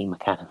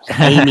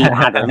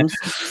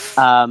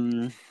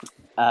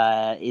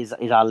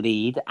is our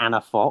lead,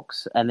 Anna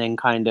Fox, and then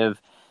kind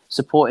of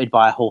supported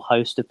by a whole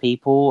host of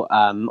people.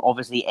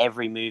 Obviously,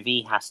 every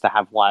movie has to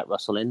have Wyatt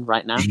Russell in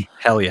right now.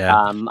 Hell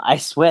yeah! I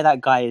swear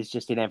that guy is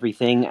just in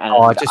everything, and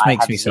it just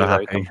makes me so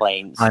happy.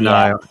 Complaints. I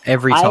know,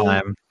 every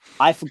time.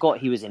 I forgot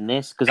he was in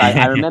this because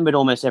I remembered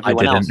almost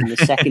everyone else, and the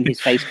second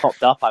his face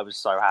popped up, I was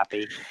so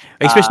happy.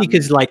 Especially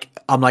because, like,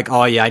 I'm like,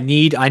 oh yeah, I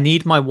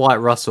need my Wyatt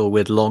Russell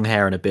with long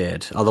hair and a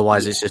beard.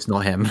 Otherwise, it's just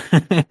not him.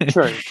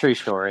 True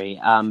story.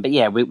 But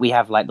yeah, we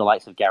have like the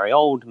likes of Gary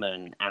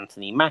Oldman,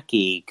 Anthony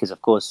Mackie, because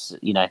of course,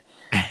 you know,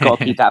 got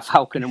to keep that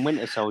Falcon and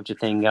Winter Soldier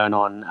thing going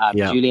on.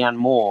 Julianne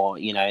Moore,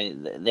 you know,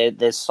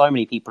 there's so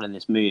many people in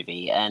this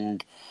movie,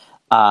 and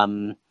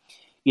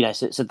you know,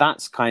 so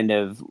that's kind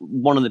of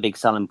one of the big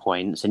selling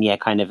points. And yeah,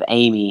 kind of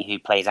Amy, who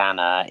plays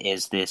Anna,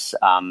 is this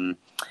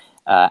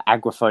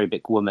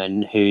agoraphobic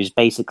woman who's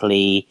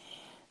basically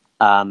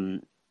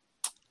living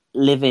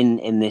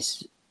in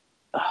this.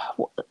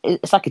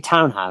 It's like a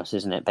townhouse,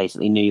 isn't it?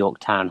 Basically, New York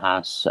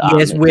townhouse. Yeah,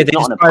 it's weird. It's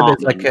not an apartment.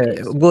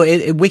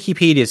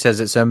 Wikipedia says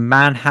it's a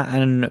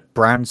Manhattan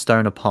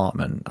brownstone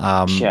apartment.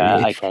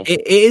 Okay.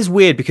 It is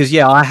weird because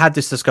I had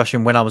this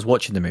discussion when I was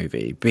watching the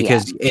movie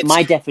because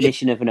my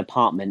definition of an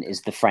apartment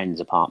is the Friends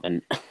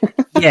apartment.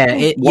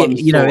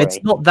 You know,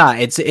 it's not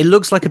that. It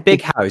looks like a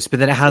big house, but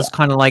then it has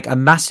kind of like a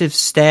massive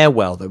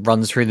stairwell that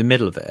runs through the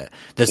middle of it.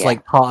 That's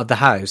like part of the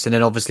house, and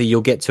then obviously you'll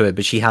get to it.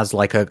 But she has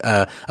like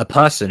a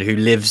person who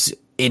lives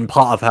in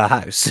part of her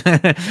house,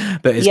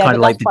 but it's kind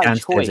of like the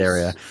downstairs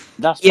area.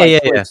 That's by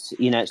choice.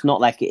 You know, it's not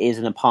like it is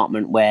an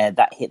apartment where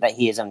that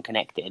he is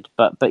unconnected.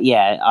 But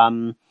yeah,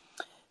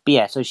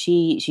 so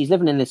she's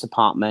living in this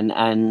apartment,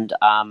 and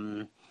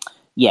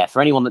yeah,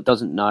 for anyone that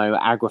doesn't know,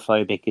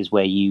 agoraphobic is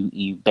where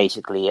you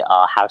basically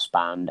are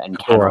housebound and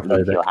cannot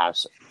leave your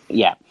house.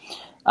 Yeah,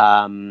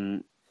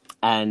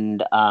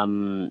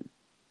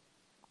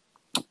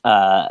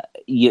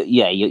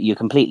 you're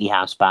completely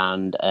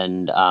housebound,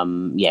 and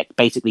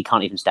basically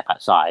can't even step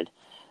outside.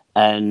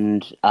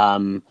 And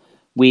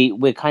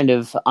we're kind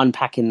of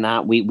unpacking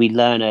that. We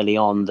learn early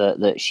on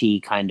that she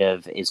kind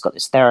of is got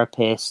this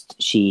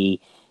therapist. She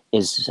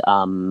is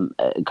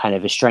kind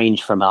of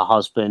estranged from her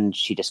husband.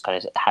 She just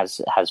kind of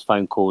has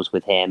phone calls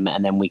with him,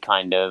 and then we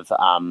kind of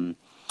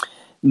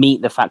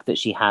meet the fact that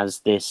she has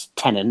this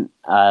tenant,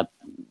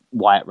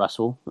 Wyatt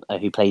Russell,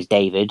 who plays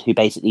David, who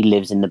basically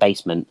lives in the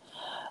basement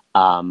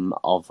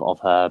of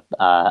her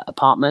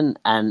apartment,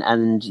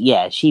 and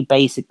yeah, she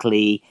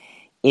basically,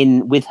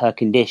 with her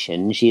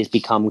condition, she has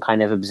become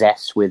kind of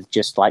obsessed with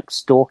just like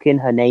stalking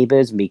her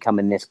neighbors and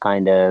becoming this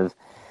kind of,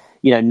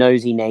 you know,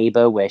 nosy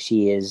neighbor where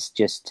she is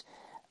just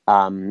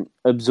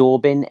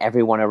absorbing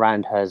everyone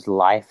around her's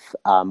life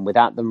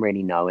without them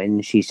really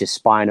knowing. She's just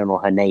spying on all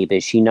her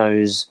neighbors. She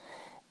knows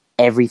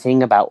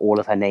everything about all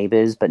of her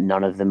neighbors, but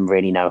none of them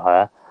really know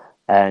her.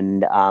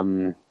 And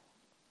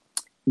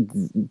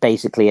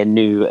basically a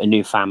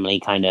new family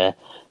kind of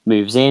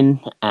moves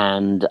in,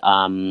 and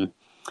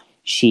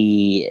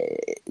she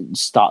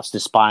starts to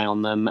spy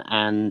on them.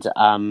 And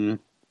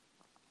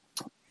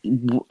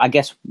I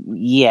guess,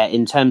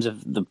 in terms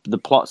of the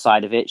plot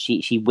side of it,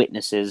 she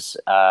witnesses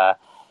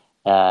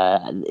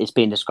it's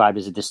being described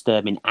as a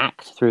disturbing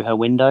act through her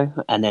window,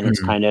 and then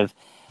it's kind of,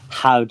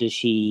 how does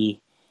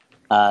she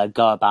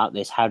go about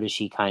this? How does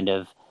she kind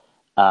of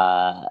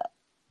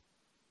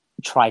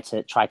try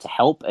to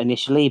help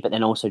initially, but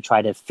then also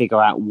try to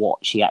figure out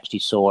what she actually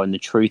saw and the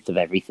truth of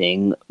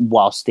everything,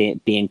 whilst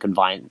being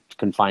confined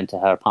to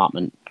her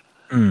apartment.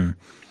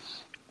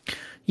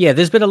 Yeah,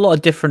 there's been a lot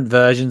of different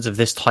versions of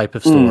this type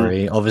of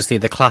story. Obviously,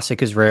 the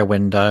classic is Rear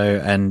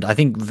Window, and I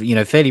think, you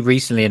know, fairly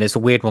recently, and it's a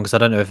weird one because I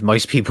don't know if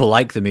most people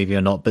like the movie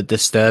or not, but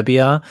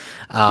Disturbia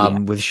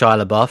with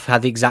Shia LaBeouf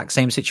had the exact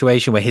same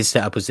situation where his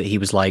setup was that he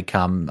was like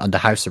under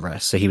house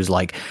arrest. So he was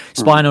like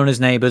spying on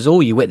his neighbors. Oh,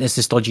 you witness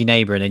this dodgy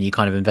neighbor, and then you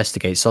kind of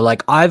investigate. So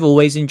like, I've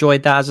always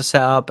enjoyed that as a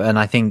setup, and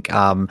I think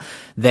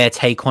their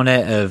take on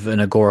it of an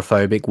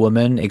agoraphobic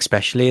woman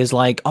especially is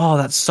like, oh,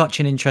 that's such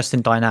an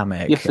interesting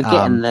dynamic. You're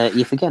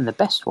forgetting the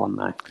best one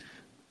though.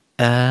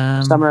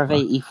 Summer of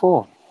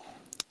 '84.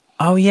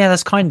 Oh yeah,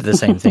 that's kind of the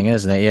same thing,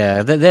 isn't it?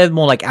 Yeah, they're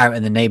more like out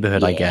in the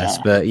neighborhood, I guess.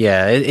 Yeah. But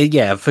yeah,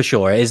 yeah, for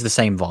sure, it is the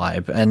same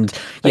vibe. And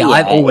But yeah,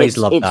 I've yeah, always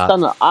loved it's that.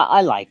 done.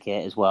 I like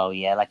it as well.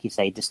 Yeah, like you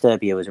say,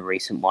 Disturbia was a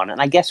recent one,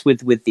 and I guess with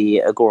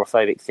the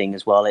agoraphobic thing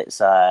as well, it's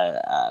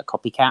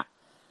Copycat.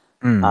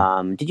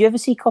 Mm. Did you ever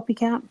see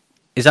Copycat?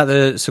 Is that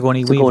the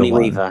Sigourney Weaver Sigourney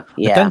one? Weaver. I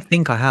Yeah, don't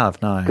think I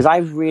have. No. because I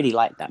really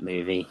liked that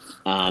movie.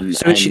 So And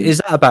is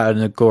that about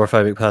an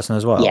agoraphobic person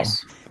as well?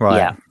 yes, Right.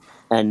 yeah,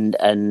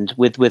 and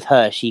with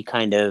her, she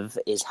kind of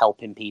is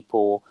helping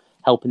people,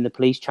 helping the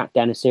police track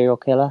down a serial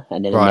killer,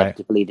 and then Right.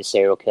 inevitably the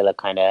serial killer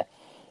kind of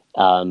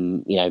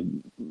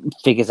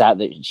figures out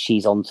that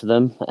she's onto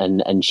them,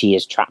 and she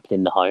is trapped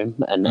in the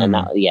home, and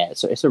that, yeah,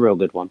 so it's a real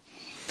good one.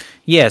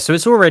 Yeah, so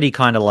it's already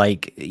kind of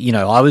like,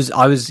 I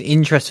was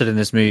interested in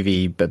this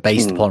movie, but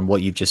based upon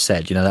what you've just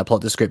said, that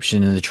plot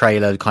description in the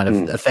trailer kind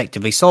of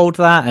effectively sold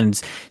that, and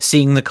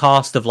seeing the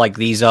cast of like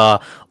these are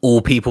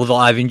all people that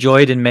I've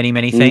enjoyed in many,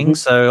 many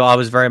things. So I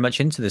was very much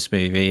into this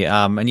movie.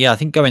 And yeah, I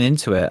think going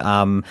into it,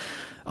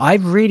 I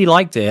really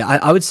liked it.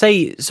 I would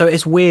say, so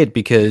it's weird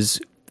because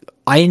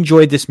I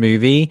enjoyed this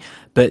movie,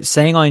 but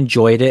saying I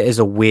enjoyed it is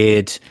a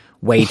weird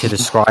way to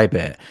describe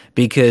it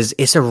because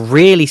it's a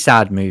really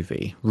sad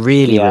movie,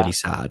 really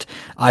sad.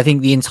 I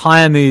think the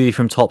entire movie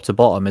from top to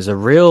bottom is a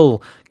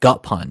real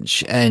gut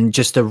punch and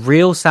just a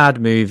real sad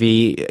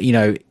movie,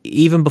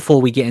 even before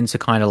we get into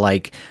kind of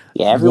like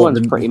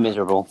everyone's pretty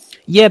miserable.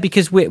 Yeah,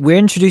 because we're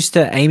introduced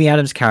to Amy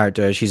Adams'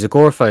 character. She's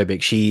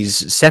agoraphobic.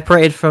 She's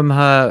separated from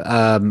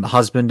her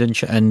husband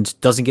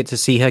and doesn't get to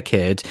see her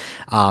kid.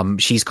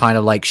 She's kind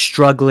of like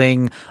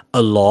struggling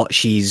a lot.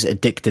 She's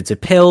addicted to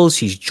pills.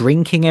 She's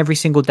drinking every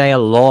single day a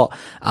lot.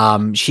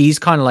 She's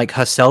kind of like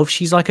herself.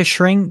 She's like a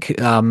shrink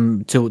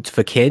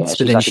for kids,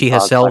 but then like she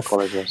herself,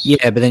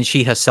 but then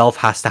she herself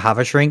has to have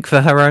a shrink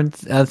for her own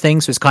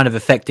thing. So it's kind of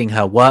affecting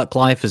her work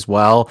life as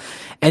well.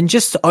 And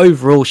just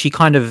overall, she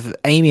kind of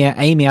Amy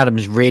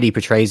Adams really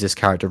portrays this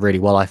character really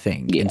well, I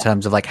think, in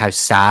terms of like how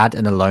sad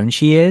and alone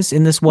she is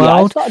in this world.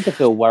 Yeah, I started to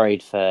feel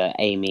worried for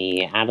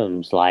Amy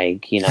Adams.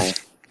 Like,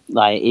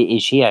 like,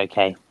 is she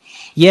okay?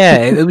 Yeah,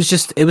 it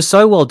was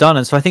so well done,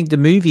 and so I think the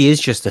movie is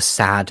just a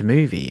sad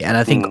movie, and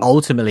I think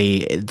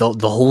ultimately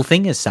the whole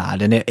thing is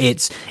sad, and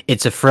it's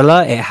a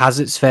thriller. It has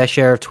its fair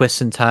share of twists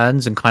and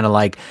turns, and kind of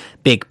like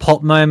big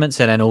pop moments,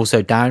 and then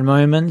also down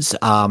moments.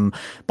 But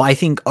I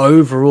think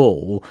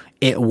overall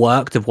it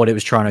worked of what it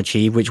was trying to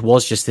achieve, which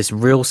was just this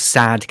real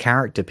sad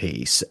character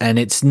piece. And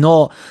it's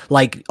not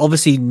like,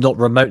 obviously not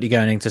remotely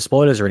going into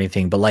spoilers or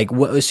anything, but like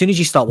as soon as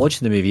you start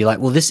watching the movie, you're like,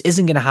 well, this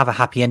isn't going to have a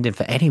happy ending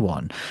for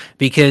anyone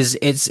because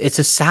it's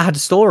a sad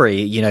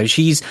story.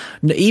 She's,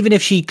 even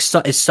if she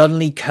is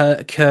suddenly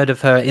cured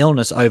of her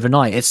illness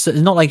overnight, it's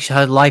not like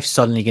her life's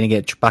suddenly going to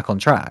get back on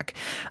track.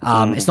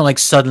 It's not like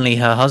suddenly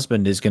her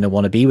husband is going to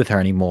want to be with her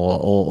anymore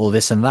or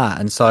this and that.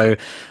 And so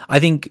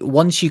I think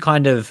once you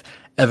kind of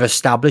have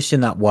established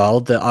in that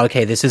world that,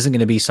 okay, this isn't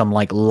going to be some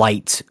like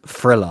light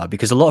thriller,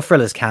 because a lot of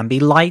thrillers can be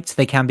light.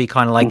 They can be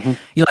kind of like,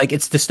 like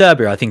it's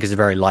Disturbia, I think, is a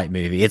very light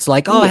movie. It's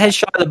like, here's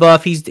Shia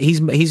LaBeouf,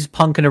 he's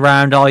punking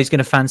around, he's going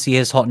to fancy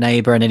his hot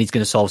neighbor, and then he's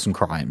going to solve some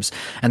crimes.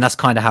 And that's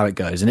kind of how it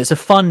goes. And it's a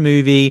fun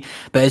movie,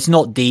 but it's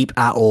not deep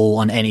at all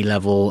on any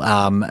level.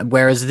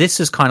 Whereas this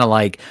is kind of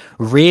like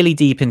really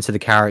deep into the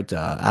character.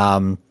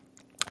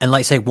 And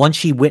like I say, once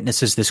she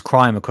witnesses this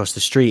crime across the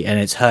street and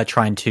it's her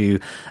trying to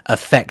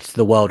affect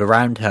the world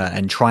around her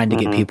and trying to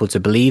get people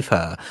to believe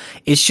her,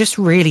 it's just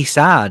really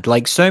sad.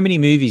 Like so many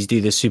movies do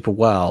this super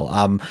well.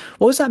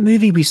 What was that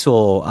movie we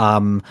saw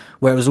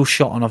where it was all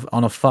shot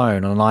on a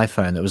phone, on an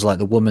iPhone, that was like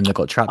the woman that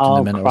got trapped in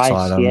the mental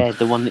asylum? Yeah,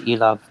 the one that you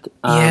loved.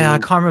 Yeah, I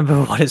can't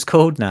remember what it's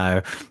called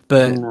now.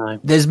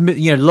 But there's,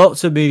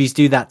 lots of movies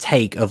do that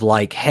take of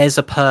like, here's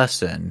a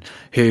person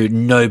who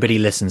nobody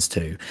listens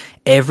to.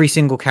 Every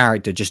single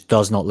character just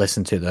does not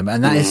listen to them.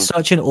 And that is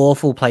such an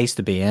awful place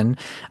to be in.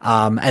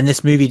 And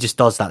this movie just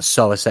does that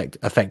so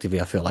effectively,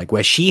 I feel like,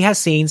 where she has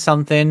seen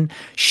something,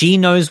 she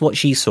knows what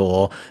she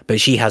saw, but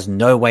she has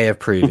no way of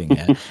proving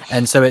it.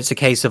 And so it's a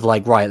case of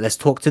like, right, let's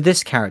talk to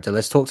this character,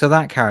 let's talk to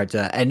that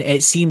character. And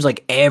it seems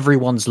like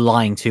everyone's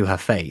lying to her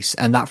face.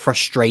 And that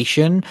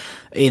frustration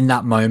in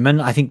that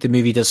moment, I think the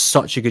movie does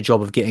such a good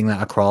job of getting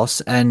that across.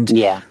 And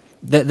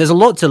there's a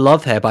lot to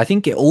love here, but I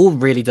think it all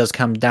really does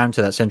come down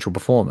to that central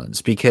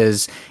performance,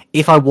 because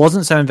if I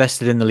wasn't so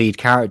invested in the lead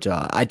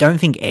character, I don't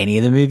think any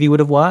of the movie would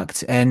have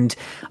worked. And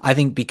I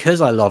think because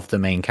I loved the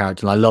main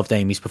character and I loved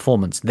Amy's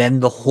performance, then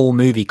the whole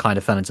movie kind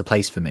of fell into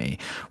place for me,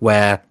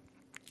 where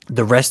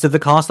the rest of the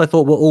cast I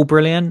thought were all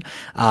brilliant.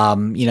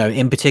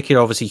 In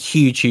particular, obviously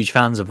huge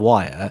fans of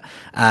Wyatt,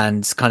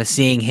 and kind of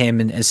seeing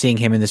him in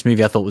this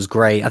movie I thought was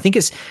great. I think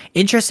it's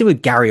interesting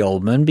with Gary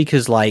Oldman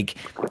because like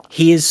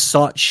he is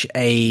such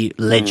a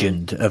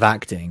legend of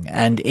acting,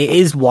 and it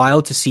is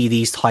wild to see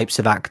these types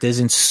of actors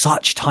in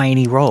such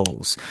tiny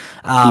roles.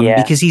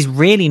 Because he's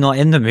really not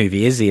in the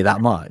movie, is he, that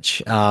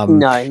much?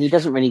 No, he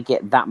doesn't really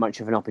get that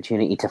much of an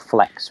opportunity to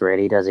flex,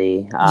 really, does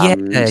he?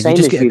 Same as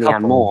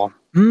Julianne Moore.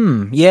 Yeah,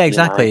 You know,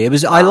 exactly. It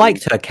was. I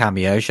liked her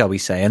cameo, shall we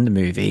say, in the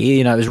movie.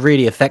 You know, it was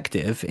really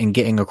effective in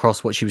getting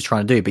across what she was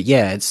trying to do. But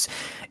yeah,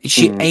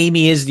 mm,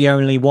 Amy is the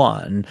only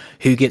one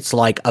who gets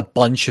like a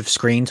bunch of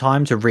screen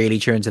time to really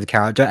chew into the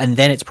character, and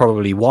then it's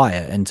probably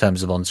Wyatt in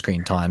terms of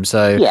on-screen time.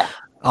 So yeah.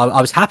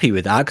 I was happy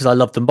with that because I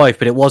loved them both,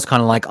 but it was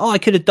kind of like, oh, I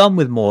could have done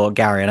with more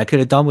Gary and I could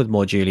have done with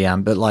more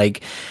Julianne. But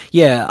like,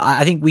 yeah,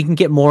 I think we can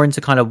get more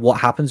into kind of what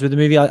happens with the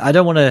movie. I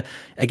don't want to,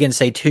 again,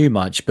 say too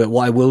much, but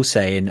what I will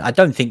say, and I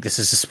don't think this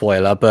is a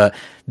spoiler, but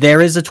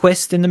there is a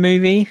twist in the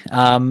movie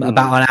Mm,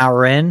 about an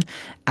hour in.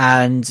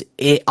 And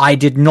I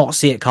did not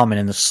see it coming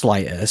in the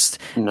slightest.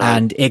 no.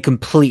 And it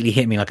completely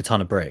hit me like a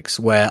ton of bricks,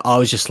 where I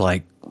was just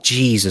like,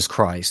 Jesus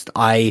Christ.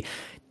 I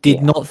did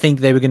Yeah. not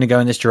think they were going to go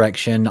in this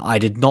direction. I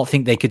did not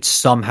think they could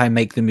somehow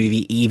make the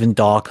movie even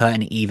darker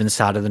and even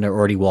sadder than it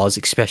already was,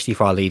 especially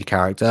for our lead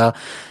character.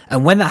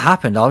 And when that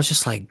happened, I was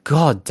just like,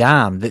 God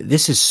damn,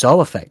 this is so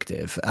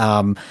effective.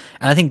 And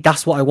I think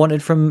that's what I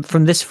wanted from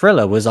this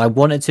thriller was I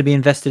wanted to be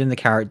invested in the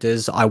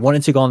characters. I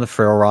wanted to go on the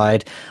thrill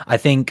ride. I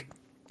think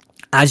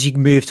as you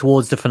move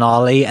towards the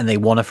finale and they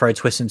want to throw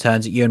twists and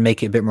turns at you and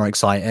make it a bit more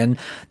exciting,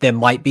 there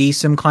might be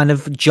some kind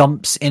of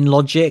jumps in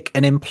logic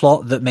and in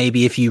plot that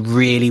maybe if you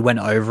really went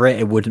over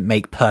it, it wouldn't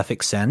make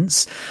perfect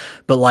sense.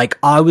 But like,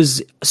 I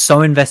was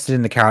so invested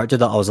in the character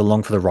that I was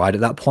along for the ride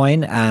at that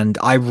point, and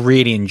I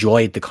really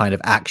enjoyed the kind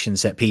of action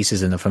set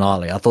pieces in the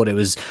finale. I thought it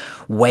was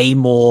way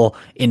more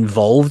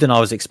involved than I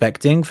was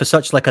expecting for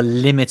such like a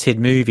limited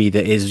movie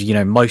that is, you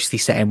know, mostly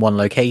set in one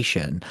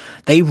location.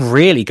 They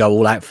really go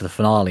all out for the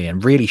finale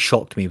and really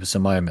shocked me with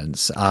some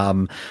moments.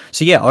 So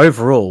yeah,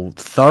 overall,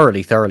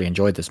 thoroughly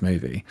enjoyed this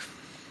movie.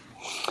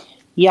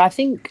 Yeah, I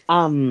think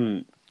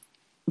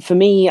for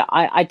me,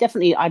 I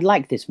definitely I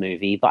like this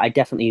movie, but I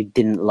definitely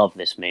didn't love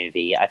this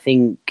movie. I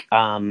think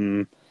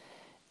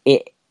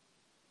it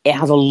it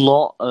has a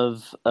lot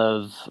of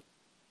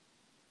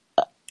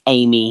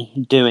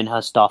Amy doing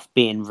her stuff,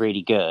 being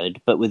really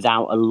good, but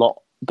without a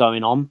lot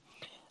going on,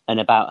 and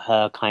about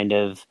her kind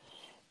of,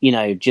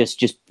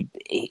 just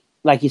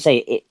like you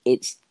say,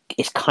 it's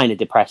kind of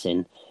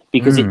depressing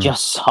because it Mm,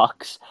 just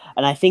sucks.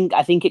 And I think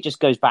it just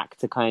goes back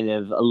to kind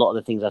of a lot of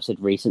the things I've said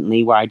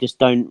recently, where I just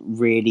don't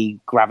really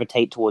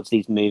gravitate towards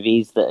these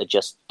movies that are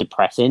just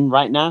depressing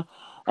right now.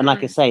 And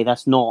like I say,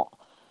 that's not.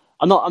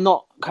 I'm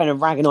not kind of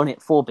ragging on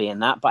it for being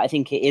that, but I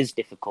think it is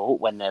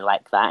difficult when they're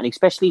like that, and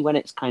especially when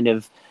it's kind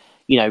of,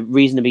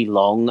 reasonably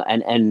long,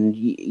 and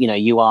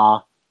you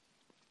are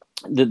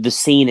the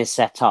scene is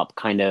set up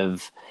kind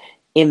of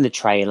in the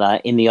trailer,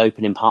 in the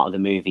opening part of the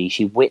movie.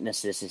 She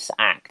witnesses this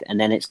act, and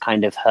then it's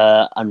kind of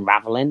her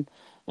unraveling,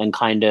 and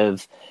kind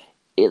of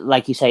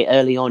like you say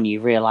early on,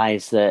 you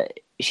realize that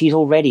she's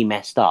already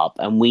messed up,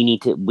 and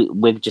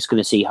we're just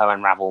going to see her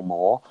unravel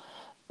more.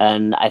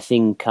 And I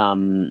think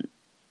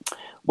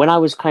when I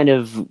was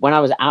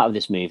out of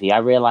this movie, I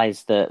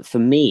realized that for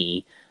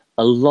me,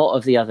 a lot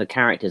of the other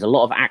characters, a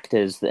lot of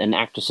actors and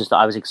actresses that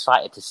I was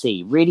excited to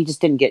see, really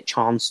just didn't get a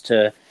chance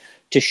to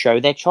show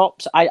their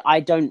chops. I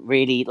don't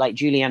really like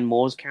Julianne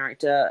Moore's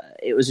character.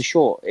 It was a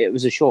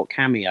short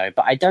cameo,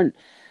 but I didn't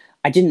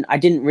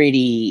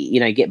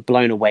really, get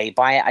blown away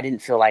by it. I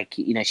didn't feel like,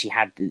 she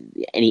had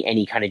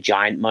any kind of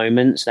giant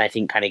moments. And I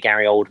think kind of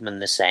Gary Oldman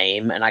the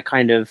same. And I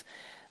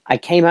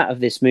came out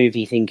of this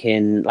movie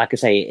thinking, like I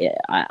say,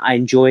 I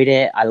enjoyed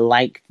it. I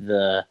liked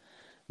the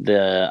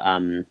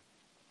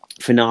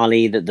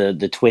finale, that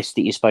the twist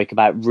that you spoke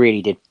about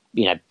really did,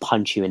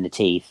 punch you in the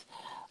teeth.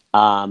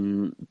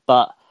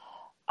 But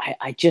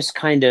I just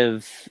kind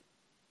of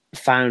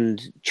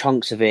found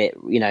chunks of it,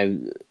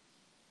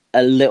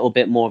 a little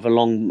bit more of a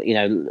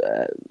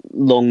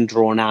long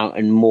drawn out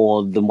and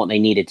more than what they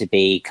needed to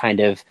be.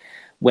 Kind of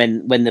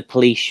when the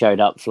police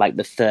showed up for like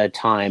the third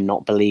time,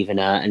 not believing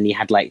her, and you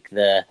had like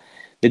the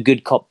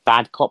good cop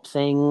bad cop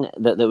thing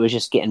that was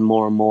just getting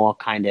more and more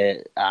kind of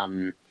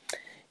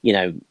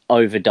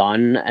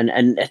overdone,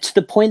 and to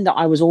the point that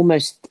I was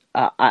almost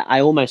I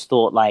almost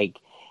thought like,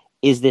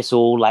 is this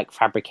all like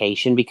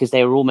fabrication, because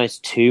they were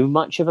almost too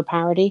much of a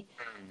parody,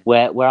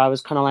 where I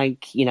was kind of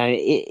like,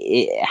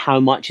 how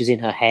much is in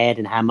her head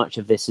and how much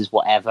of this is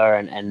whatever,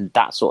 and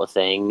that sort of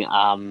thing,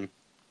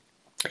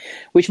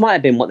 which might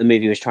have been what the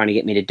movie was trying to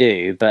get me to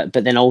do, but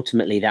then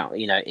ultimately that,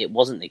 it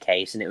wasn't the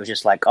case, and it was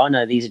just like, oh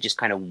no, these are just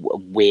kind of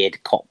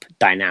weird cop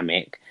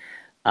dynamic.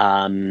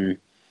 And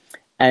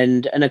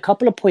a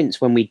couple of points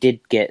when we did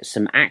get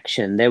some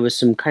action, there was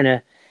some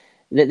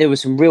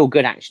real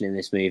good action in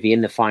this movie.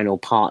 In the final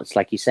parts,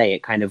 like you say,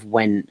 it kind of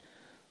went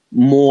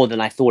more than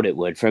I thought it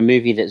would for a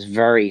movie that's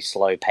very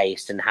slow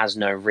paced and has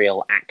no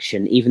real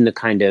action. Even the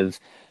kind of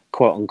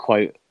quote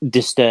unquote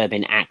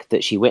disturbing act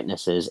that she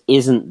witnesses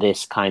isn't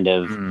this kind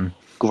of mm.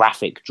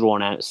 graphic,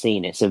 drawn out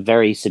scene. It's a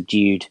very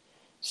subdued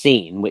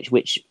scene,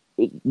 which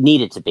it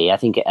needed to be. I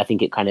think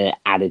it kind of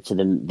added to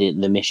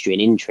the mystery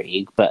and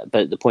intrigue. But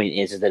the point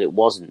is that it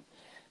wasn't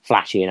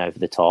flashy and over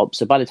the top.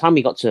 So by the time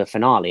we got to the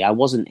finale, I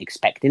wasn't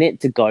expecting it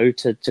to go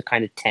to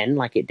kind of 10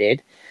 like it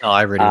did. No,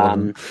 I really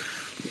wasn't.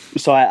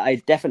 So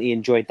I definitely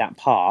enjoyed that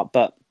part,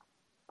 but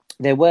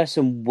there were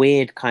some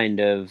weird kind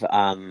of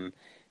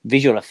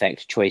visual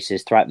effect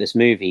choices throughout this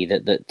movie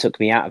that took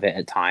me out of it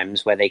at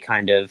times, where they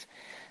kind of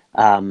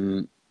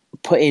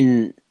put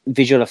in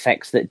visual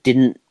effects that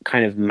didn't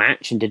kind of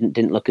match and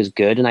didn't look as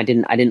good, and I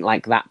didn't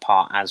like that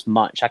part as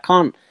much. I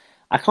can't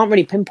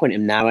really pinpoint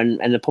him now,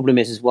 and the problem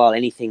is as well,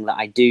 anything that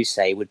I do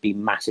say would be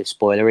massive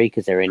spoilery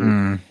because they're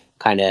in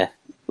kind of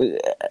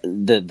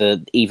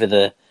the either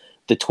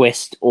the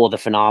twist or the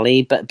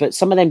finale, but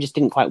some of them just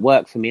didn't quite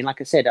work for me. And like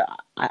I said,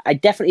 I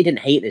definitely didn't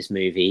hate this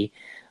movie.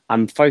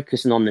 I'm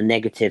focusing on the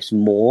negatives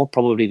more,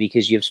 probably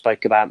because you've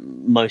spoke about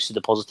most of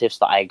the positives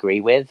that I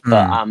agree with.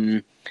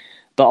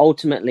 But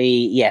ultimately,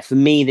 yeah, for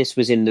me, this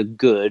was in the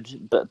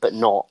good, but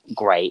not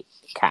great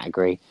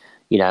category.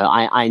 You know,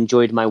 I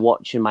enjoyed my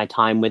watch and my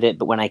time with it,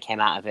 but when I came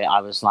out of it,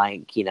 I was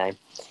like, you know,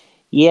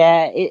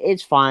 yeah,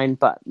 it's fine,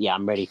 but yeah,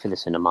 I'm ready for the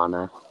cinema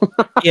now.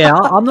 Yeah,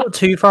 I'm not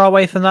too far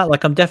away from that.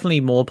 Like, I'm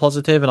definitely more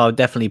positive, and I would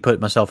definitely put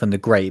myself in the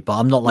great, but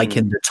I'm not like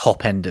in the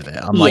top end of it.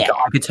 I'm like,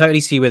 I could totally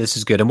see where this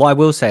is good. And what I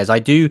will say is, I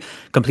do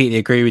completely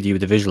agree with you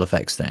with the visual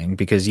effects thing,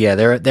 because yeah,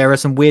 there are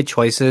some weird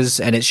choices,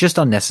 and it's just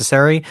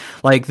unnecessary.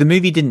 Like, the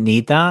movie didn't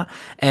need that,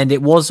 and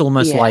it was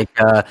almost like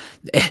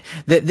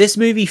this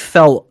movie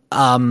felt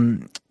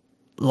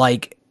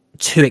like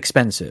too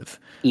expensive.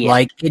 Yeah.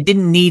 Like, it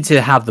didn't need to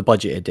have the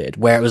budget it did,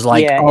 where it was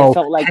like, it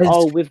felt like,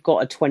 we've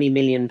got a £20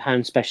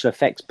 million special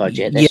effects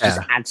budget. Let's just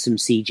add some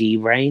CG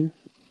rain.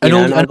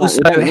 And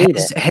also,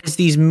 has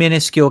these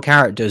minuscule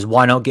characters.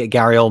 Why not get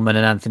Gary Oldman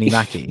and Anthony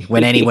Mackie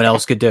when anyone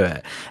else could do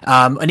it?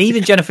 And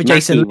even Jennifer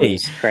Jason Leigh,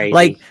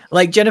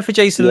 like Jennifer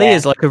Jason Leigh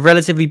is like a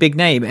relatively big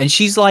name, and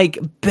she's like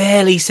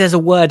barely says a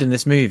word in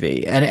this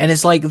movie. And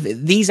it's like,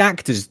 these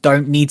actors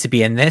don't need to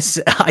be in this.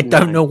 I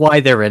don't know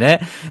why they're in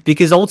it,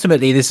 because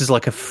ultimately this is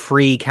like a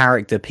free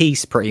character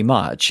piece pretty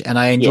much. And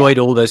I enjoyed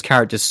all those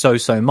characters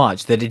so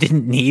much that it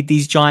didn't need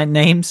these giant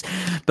names.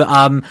 But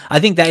I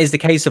think that is the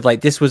case of,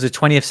 like, this was a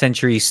 20th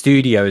Century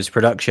Studios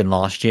production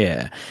last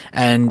year,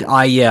 and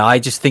I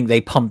just think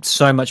they pumped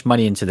so much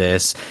money into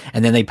this,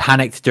 and then they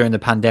panicked during the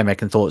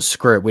pandemic and thought,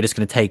 screw it, we're just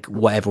going to take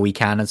whatever we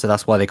can, and so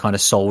that's why they kind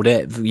of sold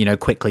it, you know,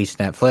 quickly to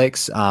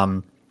Netflix.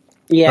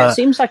 It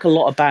seems like a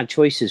lot of bad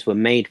choices were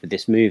made with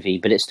this movie,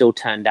 but it still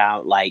turned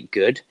out like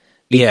good,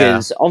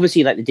 because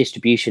obviously, like, the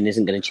distribution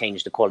isn't going to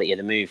change the quality of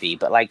the movie,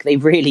 but like, they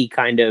really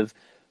kind of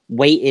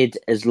waited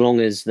as long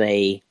as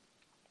they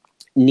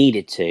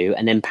needed to,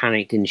 and then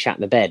panicked and shat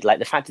the bed. Like,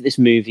 the fact that this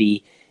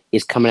movie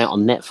is coming out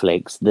on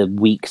Netflix the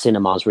week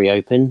cinemas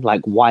reopen,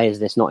 like, why is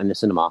this not in the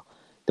cinema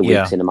the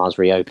week cinemas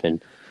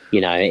reopen? You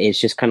know, it's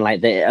just kind of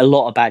like a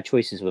lot of bad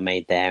choices were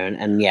made there,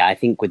 and I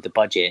think with the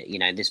budget, you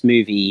know, this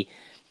movie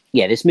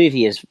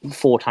is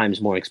 4 times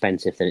more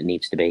expensive than it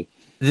needs to be.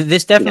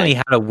 This definitely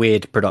had a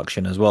weird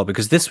production as well,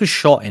 because this was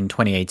shot in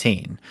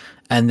 2018,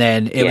 and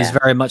then it was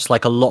very much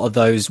like a lot of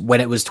those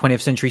when it was 20th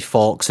Century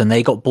Fox and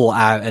they got bought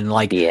out, and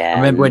like, I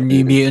remember when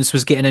New Mutants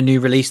was getting a new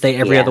release date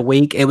every other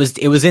week. It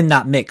was in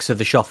that mix of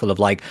the shuffle of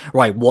like,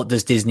 right, what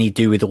does Disney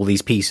do with all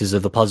these pieces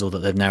of the puzzle that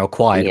they've now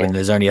acquired when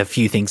there's only a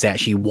few things they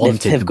actually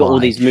wanted. They've got all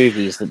these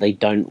movies that they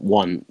don't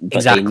want,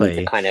 but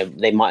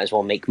they might as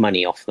well make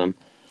money off them.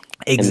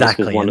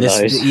 Exactly. And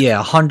this,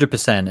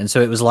 100%. And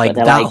so it was like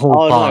that, like, whole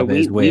part of it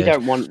is weird. We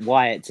don't want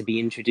Wyatt to be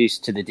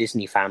introduced to the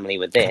Disney family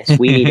with this.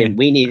 We need him.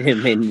 We need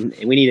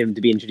him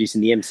to be introduced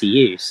in the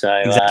MCU. So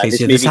exactly.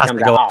 So this has to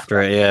go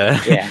after it. Yeah.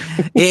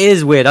 It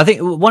is weird. I think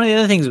one of the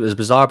other things that was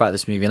bizarre about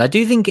this movie, and I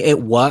do think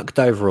it worked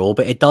overall,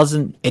 but it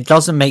doesn't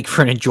make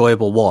for an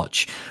enjoyable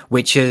watch,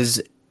 which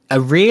is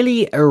a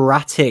really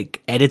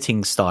erratic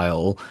editing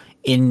style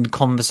in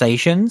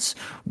conversations,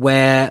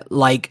 where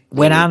like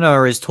when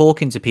Anna is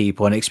talking to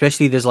people, and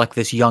especially there's like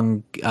this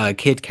young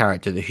kid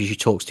character who she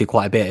talks to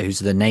quite a bit, who's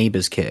the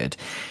neighbor's kid,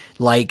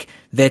 like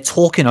they're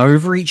talking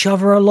over each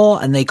other a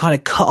lot, and they kind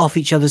of cut off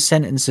each other's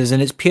sentences,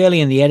 and it's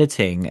purely in the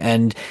editing,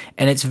 and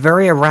it's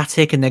very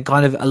erratic, and they're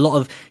kind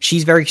of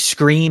she's very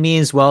screamy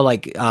as well,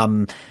 like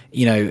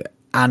you know,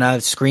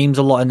 Anna screams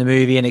a lot in the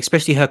movie, and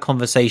especially her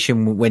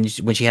conversation when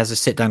she has a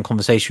sit-down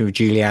conversation with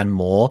Julianne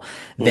Moore.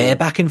 Their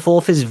back and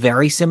forth is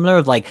very similar,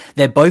 of like,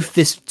 they're both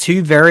this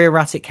two very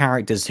erratic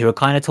characters who are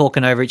kind of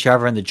talking over each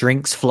other, and the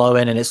drinks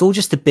flowing, and it's all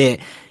just a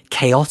bit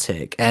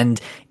chaotic. And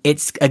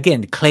it's,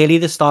 again, clearly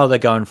the style they're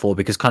going for,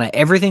 because kind of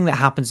everything that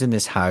happens in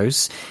this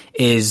house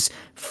is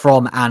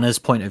from Anna's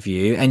point of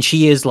view, and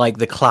she is like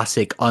the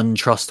classic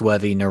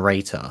untrustworthy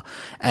narrator.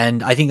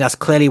 And I think that's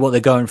clearly what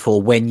they're going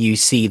for when you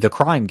see the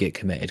crime get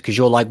committed, because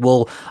you're like,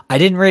 well, I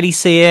didn't really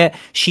see it,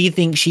 she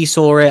thinks she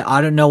saw it,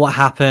 I don't know what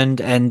happened,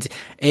 and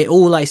it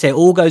all, like I say,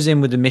 all goes in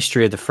with the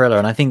mystery of the thriller.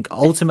 And I think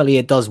ultimately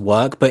it does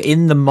work, but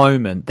in the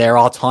moment there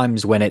are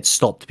times when it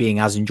stopped being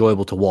as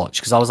enjoyable to watch,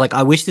 because I was like,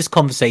 I wish this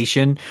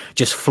conversation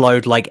just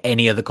flowed like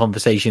any other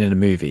conversation in a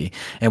movie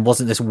and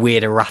wasn't this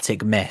weird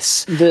erratic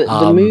mess.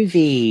 The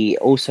movie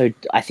also,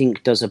 I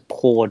think, does a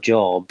poor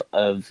job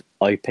of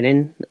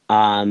opening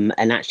and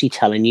actually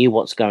telling you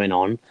what's going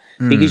on,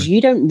 because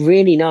you don't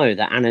really know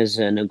that Anna's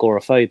an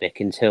agoraphobic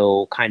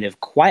until kind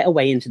of quite a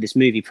way into this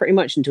movie, pretty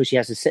much until she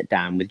has a sit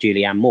down with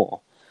Julianne Moore.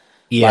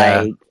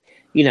 Like,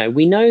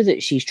 we know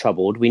that she's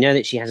troubled. We know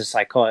that she has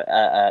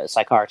a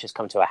psychiatrist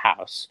come to her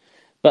house,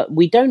 but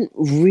we don't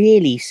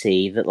really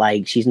see that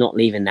like she's not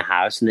leaving the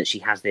house and that she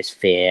has this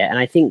fear. And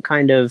I think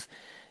kind of,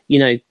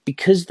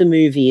 because the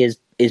movie is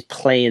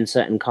playing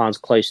certain cards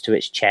close to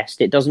its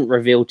chest, it doesn't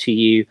reveal to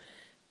you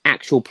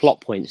actual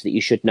plot points that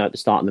you should know at the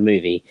start of the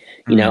movie.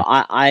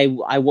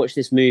 I watched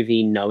this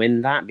movie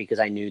knowing that because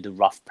I knew the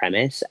rough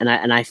premise, and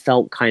I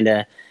felt kind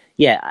of,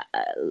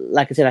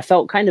 like I said, I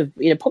felt kind of,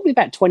 probably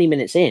about 20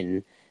 minutes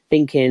in,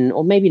 thinking,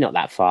 or maybe not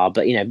that far,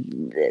 but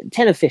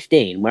 10 or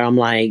 15, where I'm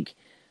like,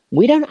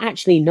 we don't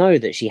actually know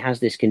that she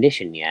has this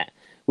condition yet,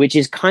 which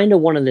is kind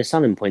of one of the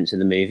selling points of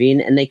the movie,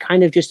 and they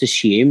kind of just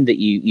assume that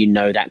you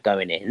know that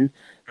going in,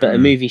 but a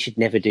movie should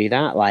never do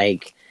that.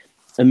 Like,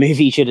 a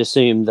movie should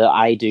assume that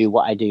I do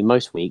what I do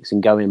most weeks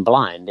and go in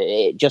blind.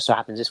 It just so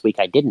happens this week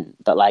I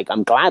didn't, but like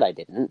I'm glad I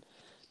didn't,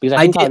 because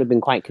I think I would have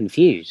been quite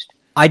confused.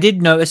 I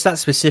did notice that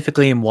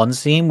specifically in one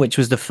scene, which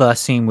was the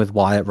first scene with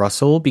Wyatt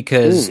Russell,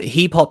 because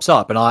he pops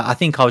up, and I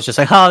think I was just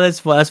like, "Oh, that's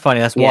funny,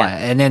 that's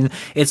Wyatt." And then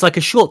it's like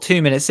a short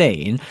 2-minute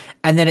scene,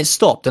 and then it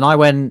stopped, and I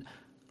went,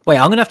 "Wait,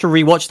 I'm gonna have to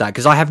rewatch that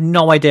because I have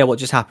no idea what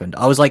just happened."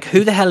 I was like,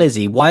 "Who the hell is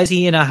he? Why is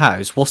he in our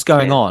house? What's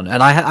going on?"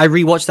 And I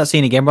rewatched that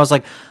scene again, where I was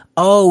like,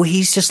 "Oh,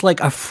 he's just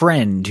like a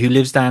friend who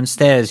lives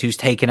downstairs who's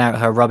taken out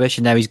her rubbish,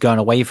 and now he's going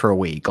away for a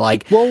week."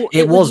 Like, well,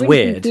 it was really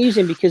weird,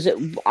 confusing, because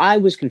I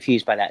was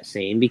confused by that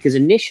scene, because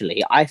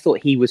initially I thought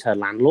he was her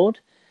landlord.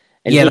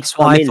 And that's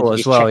what I thought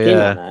as well.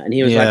 And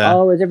he was like,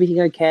 "Oh, is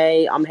everything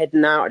okay? I'm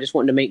heading out. I just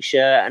wanted to make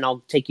sure, and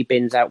I'll take your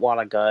bins out while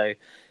I go.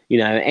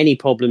 Any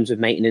problems with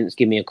maintenance,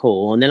 give me a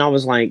call." And then I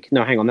was like,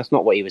 no, hang on, that's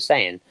not what he was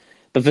saying.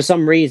 But for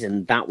some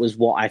reason, that was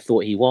what I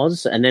thought he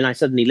was. And then I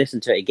suddenly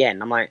listened to it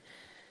again. I'm like,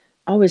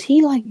 oh, is she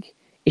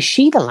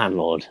the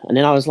landlord? And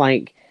then I was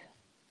like,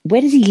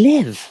 where does he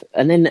live?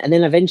 And then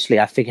eventually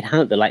I figured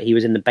out that like he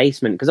was in the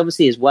basement, because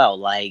obviously as well,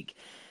 like,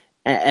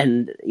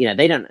 and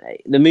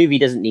the movie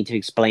doesn't need to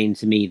explain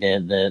to me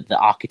the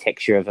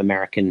architecture of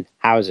American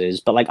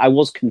houses, but like I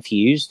was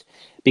confused,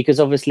 because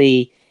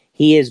obviously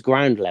he is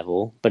ground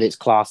level, but it's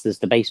classed as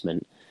the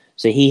basement.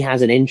 So he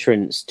has an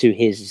entrance to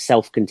his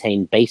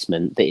self-contained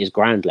basement that is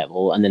ground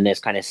level, and then there's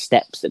kind of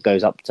steps that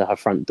goes up to her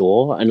front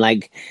door. And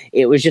like,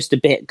 it was just a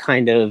bit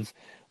kind of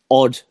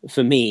odd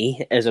for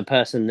me as a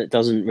person that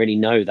doesn't really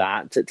know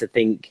that to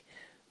think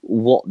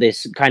what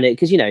this kind of,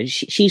 because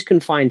she's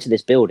confined to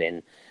this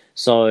building,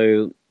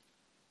 so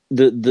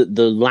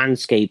the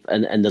landscape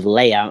and the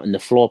layout and the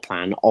floor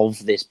plan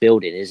of this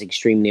building is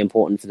extremely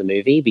important for the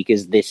movie,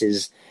 because this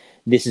is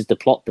the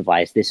plot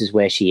device. This is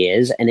where she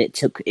is. And it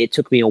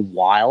took me a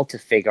while to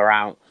figure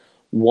out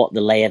what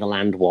the lay of the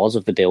land was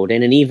of the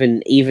building. And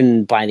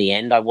even by the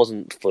end, I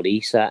wasn't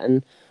fully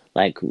certain,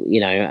 like,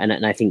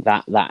 and I think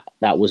that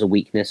was a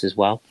weakness as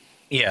well.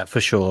 Yeah,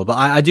 for sure. But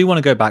I do want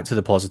to go back to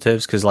the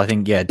positives, because I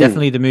think,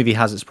 definitely the movie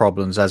has its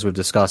problems, as we've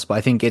discussed. But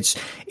I think its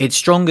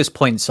strongest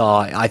points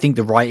are, I think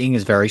the writing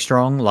is very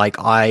strong. Like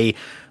I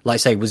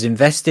say, was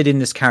invested in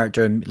this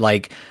character,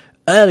 like,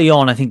 early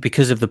on, I think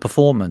because of the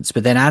performance,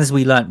 but then as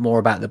we learnt more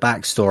about the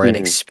backstory, and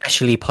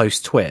especially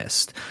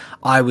post-twist,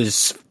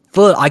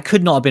 I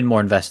could not have been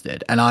more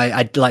invested. And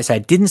I like I say, I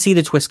didn't see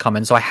the twist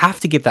coming, so I have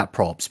to give that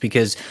props,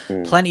 because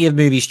plenty of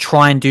movies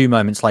try and do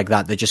moments like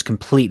that just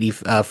completely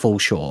fall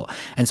short.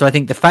 And so I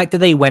think the fact that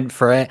they went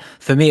for it,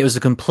 for me, it was a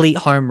complete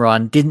home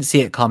run. Didn't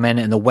see it coming,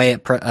 and the way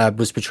it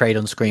was portrayed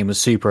on screen was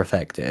super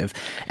effective.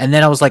 And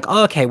then I was like,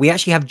 oh, okay, we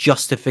actually have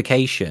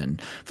justification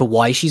for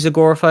why she's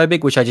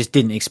agoraphobic, which I just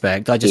didn't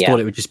expect. I just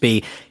thought it would just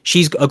be,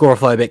 she's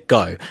agoraphobic,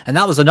 go. And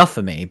that was enough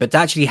for me. But to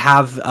actually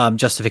have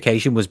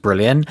justification was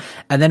brilliant.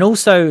 And then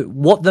also,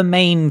 what the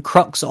main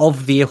crux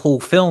of the whole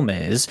film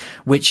is,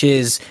 which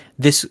is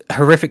this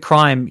horrific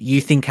crime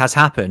you think has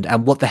happened,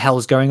 and what the hell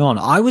is going on.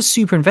 I was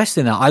super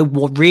invested in that. I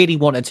really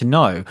wanted to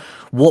know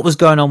what was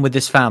going on with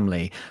this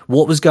family,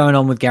 what was going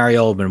on with Gary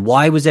Oldman,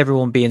 why was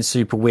everyone being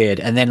super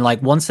weird. And then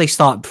like once they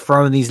start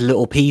throwing these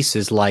little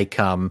pieces, like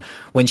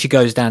when she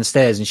goes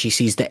downstairs and she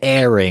sees the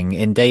airing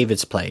in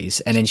David's place,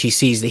 and then she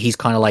sees that he's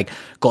kind of like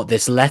got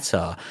this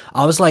letter,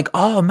 I was like,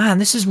 oh man,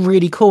 this is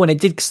really cool. And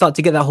it did start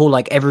to get that whole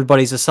like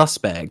everybody's a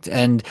suspect,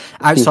 and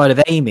outside of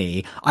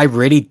Amy, I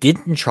really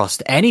didn't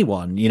trust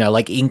anyone,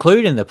 like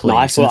including the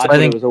police. No, I thought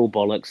it was all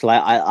bollocks.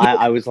 Like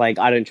I was like,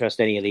 I don't trust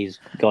any of these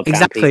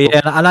goddamn people.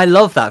 And I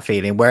love that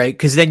feeling where,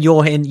 because then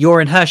you're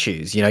in her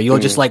shoes, you're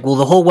just like, well,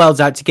 the whole world's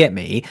out to get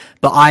me,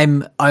 but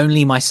I'm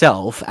only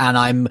myself, and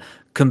I'm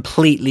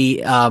completely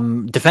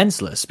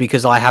defenseless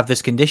because I have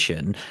this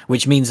condition,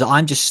 which means that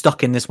I'm just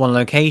stuck in this one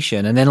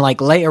location. And then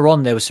like later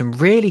on, there were some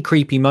really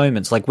creepy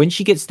moments, like when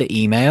she gets the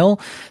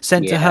email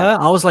sent to her,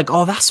 I was like,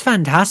 oh, that's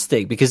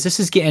fantastic, because this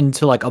is getting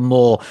to like a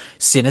more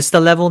sinister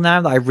level now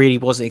that I really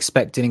wasn't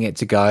expecting it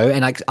to go.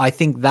 And I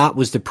think that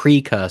was the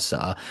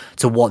precursor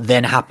to what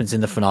then happens in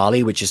the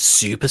finale, which is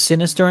super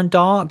sinister and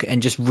dark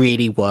and just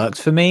really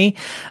worked for me.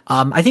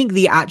 I think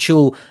the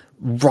actual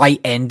right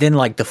ending,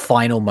 like the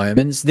final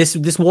moments. This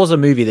was a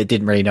movie that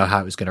didn't really know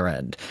how it was going to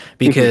end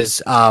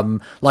because,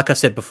 like I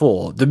said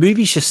before, the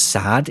movie's just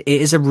sad.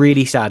 It is a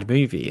really sad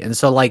movie, and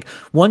so like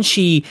once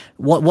you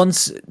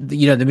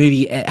know the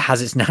movie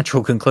has its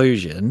natural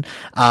conclusion,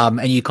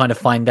 and you kind of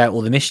find out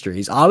all the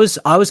mysteries. I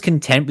was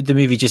content with the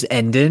movie just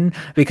ending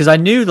because I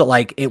knew that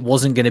like it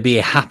wasn't going to be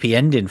a happy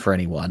ending for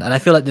anyone, and I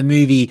feel like the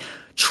movie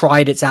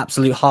tried its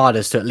absolute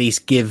hardest to at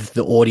least give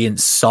the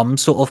audience some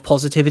sort of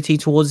positivity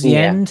towards the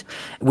end,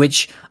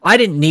 which I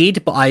didn't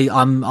need, but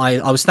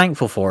I was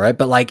thankful for it.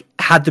 But like,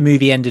 had the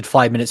movie ended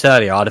 5 minutes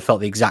earlier, I'd have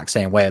felt the exact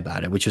same way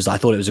about it, which was I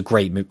thought it was a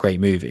great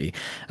movie.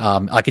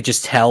 I could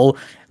just tell,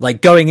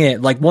 like going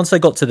in, like once I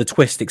got to the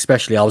twist,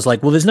 especially, I was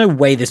like, well, there's no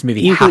way this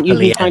movie you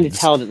happily can kind of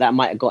tell that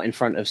might have got in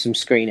front of some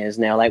screeners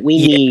now. Like, we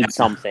need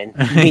something.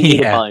 We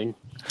need a bone.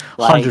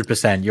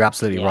 100%. You're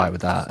absolutely right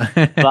with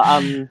that.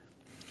 But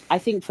I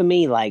think for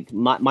me, like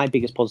my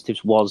biggest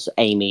positives was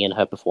Amy and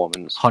her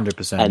performance,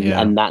 100%,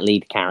 and that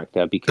lead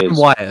character, because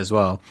Wyatt as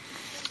well.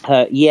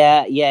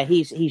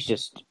 He's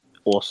just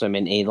awesome,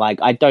 and he like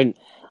I don't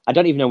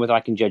even know whether I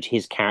can judge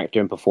his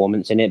character and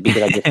performance in it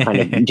because I just kind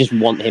of just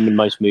want him in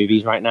most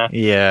movies right now.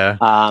 Yeah.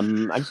 I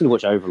just need to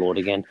watch Overlord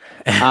again.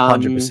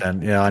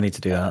 100%. Yeah, I need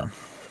to do that.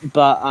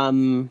 But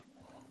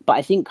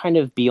I think kind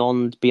of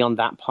beyond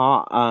that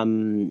part,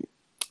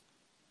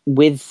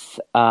 with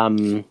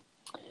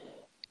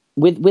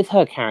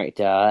her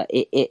character,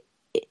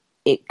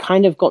 it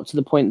kind of got to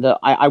the point that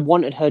I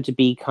wanted her to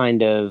be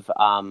kind of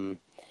an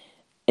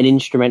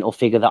instrumental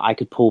figure that I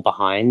could pull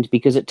behind,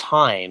 because at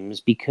times,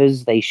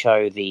 because they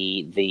show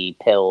the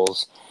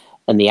pills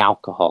and the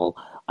alcohol,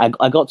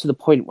 I got to the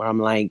point where I'm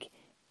like,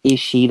 is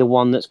she the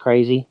one that's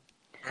crazy?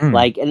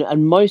 Like,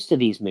 and most of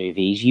these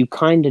movies, you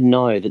kind of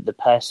know that the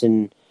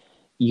person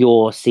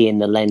you're seeing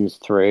the lens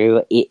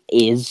through it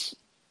is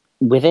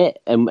with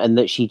it, and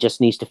that she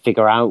just needs to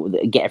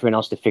get everyone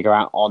else to figure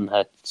out on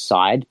her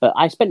side. But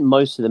I spent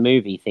most of the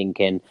movie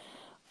thinking,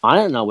 I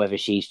don't know whether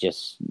she's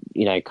just,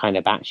 kind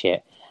of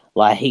batshit.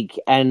 Like,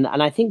 and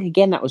I think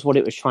again that was what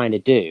it was trying to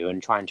do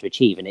and trying to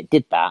achieve, and it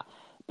did that.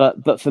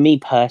 But for me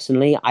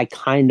personally, I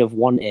kind of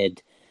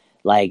wanted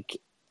like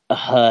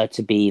her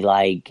to be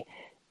like,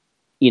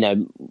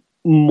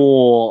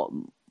 more,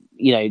 do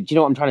you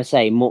know what I'm trying to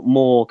say?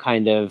 More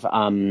kind of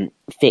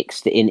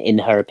fixed in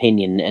her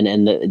opinion,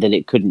 and that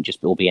it couldn't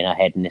just all be in her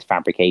head in this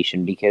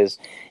fabrication, because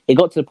it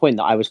got to the point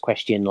that I was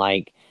questioning,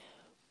 like,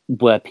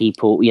 were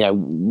people,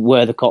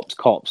 were the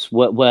cops,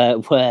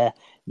 were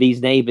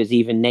these neighbors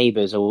even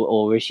neighbors,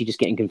 or is she just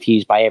getting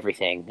confused by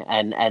everything?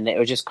 And it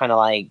was just kind of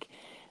like,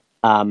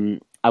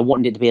 I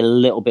wanted it to be a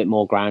little bit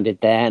more grounded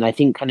there. And I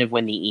think kind of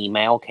when the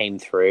email came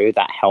through,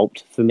 that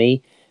helped for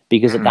me,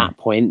 because at that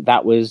point,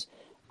 that was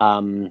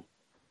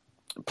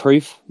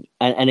proof.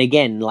 And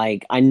again,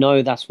 like, I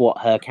know that's what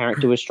her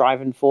character was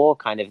striving for,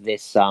 kind of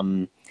this,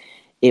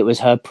 it was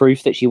her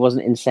proof that she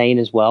wasn't insane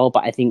as well.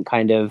 But I think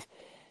kind of,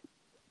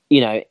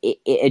 it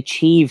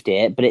achieved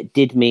it, but it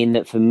did mean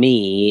that for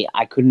me,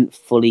 I couldn't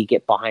fully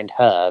get behind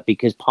her,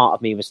 because part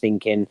of me was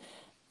thinking,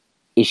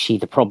 is she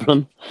the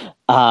problem?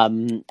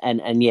 And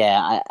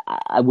yeah,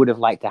 I would have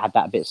liked to have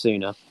that a bit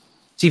sooner.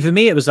 See, for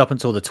me, it was up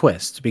until the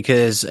twist,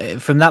 because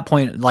from that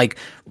point, like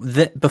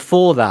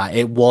before that,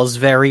 it was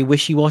very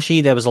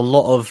wishy-washy. There was a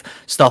lot of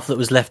stuff that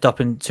was left up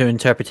to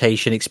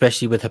interpretation,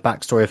 especially with her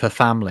backstory of her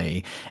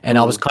family. And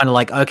I was kind of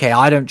like, okay,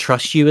 I don't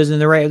trust you as a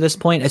narrator at this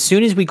point. As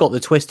soon as we got the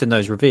twist and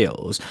those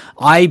reveals,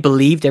 I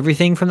believed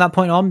everything from that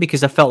point on,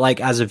 because I felt like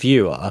as a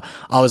viewer,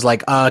 I was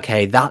like,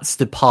 okay, that's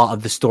the part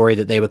of the story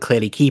that they were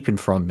clearly keeping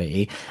from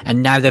me.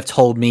 And now they've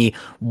told me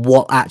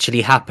what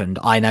actually happened.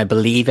 I now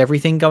believe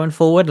everything going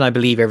forward, and I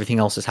believe everything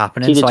else is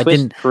happening. So I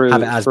didn't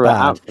have it as bad.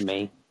 Out for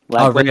me.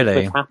 Like, when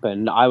it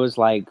happened, I was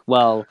like,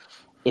 well,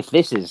 if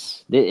this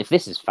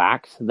is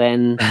fact,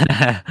 then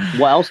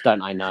what else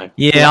don't I know?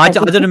 Yeah, I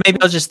don't know. Maybe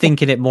I was just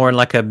thinking it more in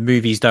like a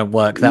movies don't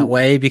work that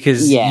way,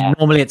 because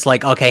normally it's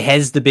like, okay,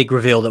 here's the big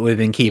reveal that we've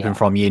been keeping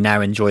from you. Now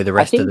enjoy the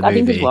rest of the movie. I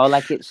think as well,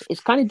 like it's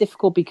kind of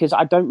difficult, because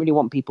I don't really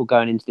want people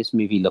going into this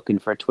movie looking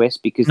for a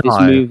twist, because this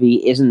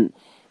movie isn't.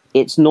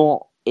 It's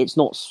not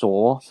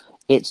Saw.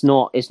 It's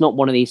not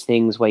one of these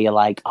things where you're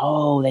like,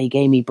 oh, they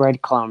gave me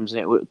breadcrumbs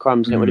and it would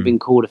have been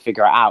cool to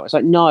figure it out. It's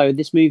like, no,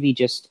 this movie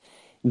just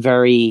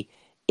it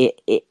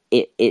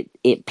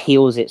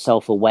peels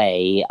itself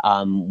away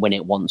when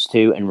it wants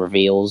to, and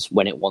reveals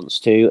when it wants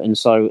to. And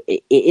so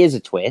it is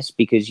a twist,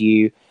 because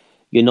you're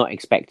not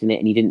expecting it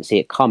and you didn't see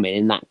it coming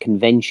in that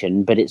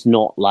convention, but it's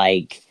not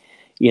like,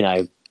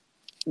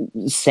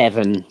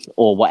 Seven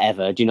or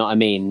whatever. Do you know what I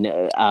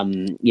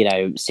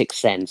mean? Sixth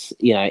Sense.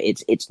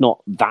 It's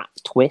not that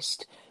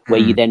twist where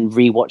you then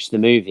rewatch the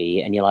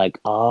movie and you're like,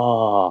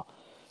 oh,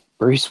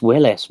 Bruce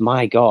Willis,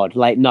 my God.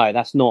 Like, no,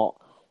 that's not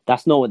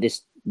what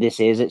this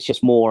is. It's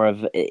just more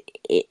of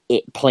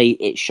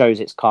it shows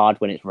its card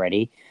when it's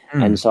ready.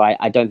 And so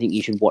I don't think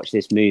you should watch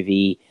this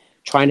movie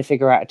trying to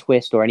figure out a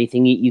twist or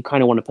anything. You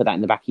kind of want to put that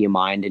in the back of your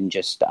mind and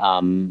just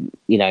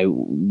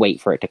wait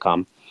for it to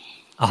come.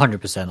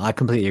 100%. I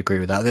completely agree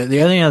with that.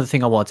 The only other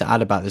thing I wanted to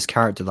add about this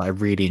character that I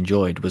really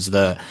enjoyed was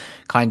the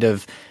kind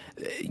of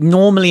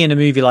normally in a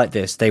movie like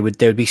this, there would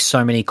be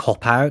so many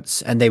cop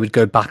outs and they would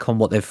go back on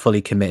what they've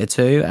fully committed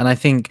to. And I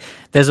think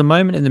there's a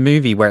moment in the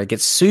movie where it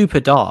gets super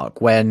dark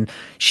when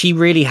she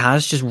really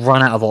has just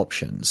run out of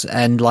options.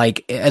 And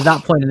like at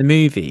that point in the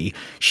movie,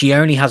 she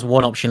only has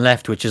one option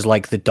left, which is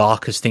like the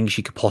darkest thing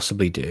she could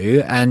possibly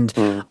do. And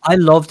I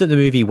loved that the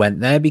movie went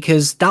there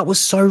because that was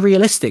so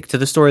realistic to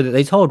the story that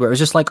they told, where it was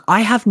just like,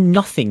 I have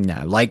nothing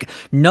now. Like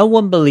no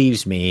one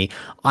believes me.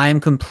 I am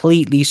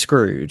completely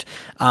screwed.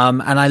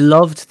 And I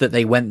loved that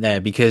they went there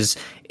because,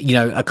 you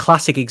know, a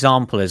classic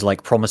example is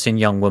like Promising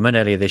Young Woman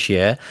earlier this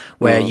year,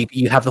 where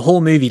you have the whole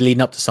movie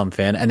leading up to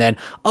something, and then,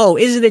 oh,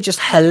 isn't it just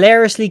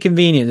hilariously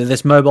convenient that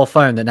this mobile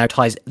phone that now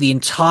ties the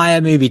entire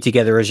movie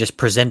together is just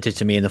presented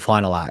to me in the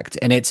final act?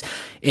 And it's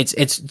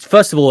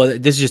first of all,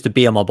 this is just a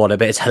bee on my body,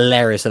 but it's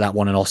hilarious that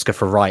won an Oscar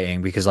for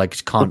writing, because I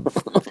just can't,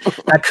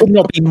 that could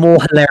not be more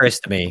hilarious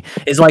to me.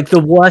 It's like the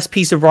worst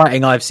piece of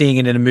writing I've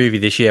seen in a movie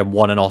this year and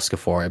won an Oscar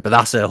for it, but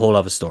that's a whole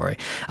other story.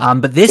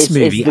 But this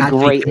movie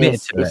actually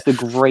committed to it. It's the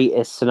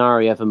greatest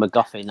scenario of a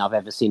MacGuffin I've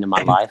ever seen in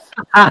my life.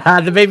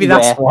 Maybe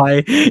that's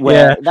why.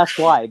 Yeah, that's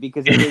why,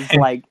 because it is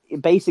like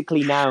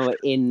basically now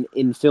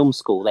in film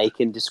school they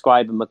can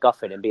describe a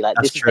MacGuffin and be like,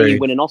 "This is how you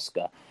win an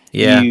Oscar."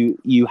 Yeah,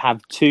 you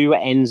have two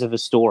ends of a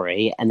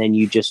story, and then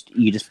you just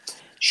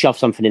shove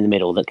something in the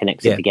middle that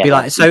connects it together. Be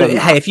like, so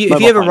hey, if you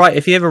ever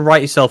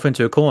write yourself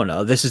into a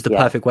corner, this is the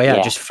perfect way out.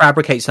 Yeah. Just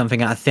fabricate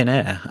something out of thin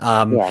air.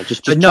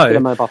 Just chuck it in a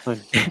mobile phone.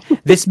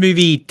 This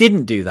movie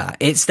didn't do that.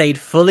 It stayed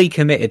fully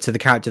committed to the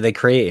character they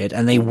created,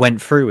 and they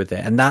went through with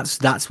it. And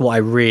that's what I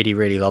really,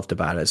 really loved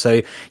about it.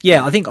 So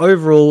yeah, I think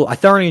overall, I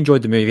thoroughly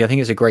enjoyed the movie. I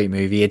think it's a great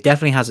movie. It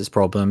definitely has its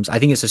problems. I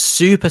think it's a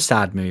super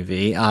sad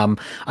movie.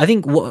 I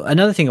think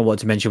another thing I wanted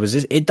to mention was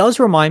it does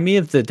remind me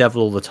of The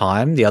Devil All the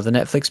Time, the other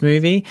Netflix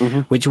movie,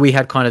 which we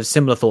had kind of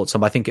similar thoughts on,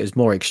 but I think it was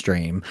more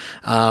extreme,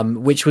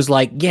 which was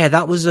like, yeah,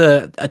 that was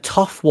a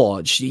tough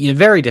watch, you know,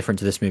 very different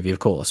to this movie, of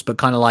course, but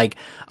kind of like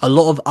a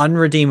lot of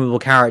unredeemable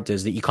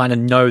characters that you kind of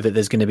know that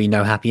there's going to be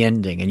no happy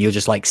ending, and you're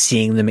just like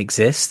seeing them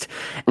exist.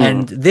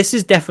 And this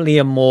is definitely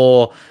a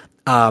more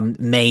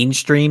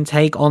mainstream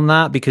take on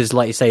that, because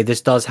like you say,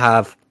 this does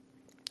have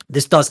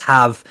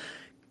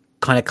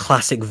kind of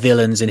classic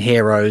villains and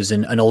heroes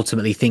and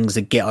ultimately things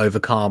that get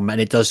overcome,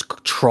 and it does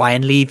try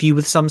and leave you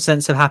with some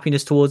sense of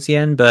happiness towards the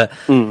end. But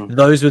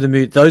those were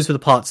the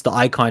parts that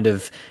I kind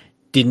of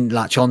didn't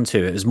latch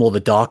onto. It was more the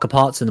darker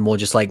parts and the more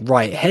just like,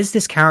 right, here's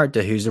this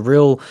character who's a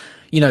real,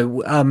 you know,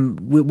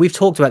 we've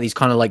talked about these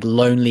kind of like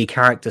lonely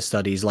character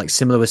studies, like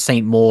similar with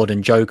Saint Maud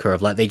and Joker,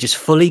 of like they just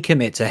fully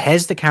commit to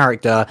here's the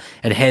character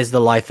and here's the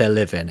life they're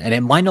living. And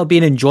it might not be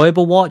an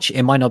enjoyable watch,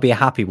 it might not be a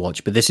happy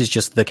watch, but this is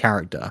just the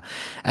character.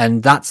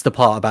 And that's the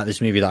part about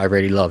this movie that I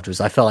really loved, was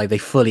I felt like they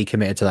fully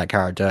committed to that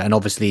character, and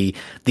obviously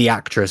the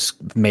actress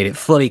made it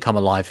fully come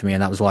alive for me,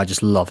 and that was why I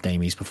just loved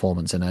Amy's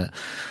performance in it.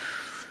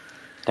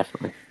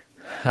 Definitely.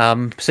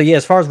 So yeah,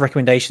 as far as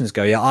recommendations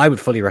go, yeah, I would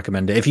fully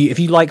recommend it. If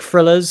you like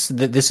thrillers,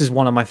 this is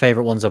one of my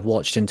favorite ones I've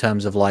watched, in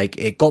terms of like,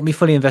 it got me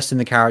fully invested in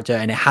the character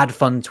and it had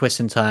fun twists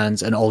and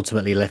turns and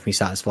ultimately left me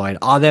satisfied.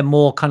 Are there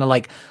more kind of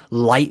like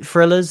light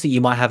thrillers that you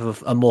might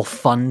have a more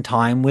fun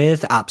time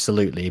with?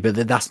 Absolutely.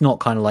 But that's not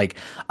kind of like,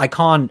 I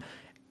can't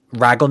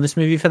rag on this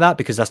movie for that,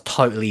 because that's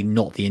totally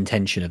not the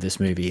intention of this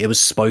movie. It was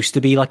supposed to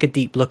be like a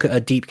deep look at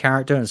a deep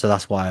character, and so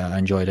that's why I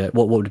enjoyed it.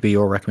 What would be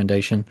your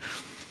recommendation?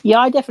 Yeah,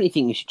 I definitely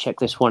think you should check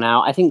this one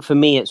out. I think for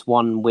me, it's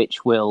one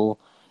which will,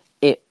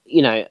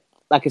 you know,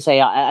 like I say,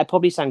 I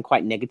probably sound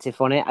quite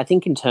negative on it. I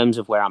think in terms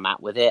of where I'm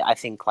at with it, I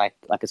think like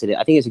I said,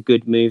 I think it's a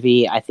good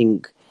movie. I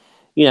think,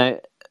 you know,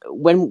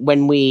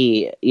 when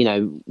we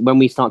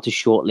start to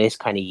shortlist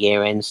kind of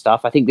year end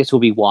stuff, I think this will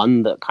be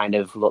one that kind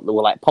of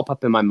will like pop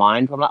up in my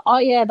mind. I'm like, oh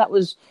yeah, that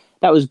was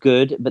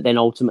good, but then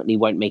ultimately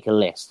won't make a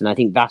list. And I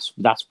think that's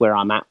where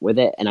I'm at with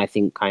it. And I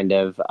think kind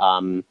of,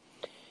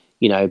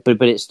 you know,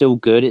 but it's still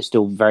good. It's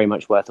still very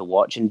much worth a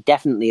watch, and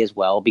definitely as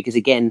well, because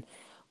again,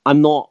 I'm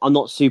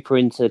not super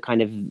into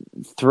kind of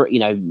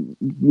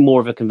more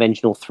of a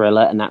conventional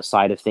thriller and that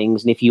side of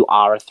things. And if you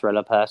are a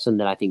thriller person,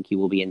 then I think you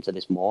will be into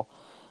this more.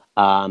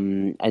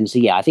 And so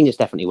yeah, I think it's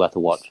definitely worth a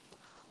watch.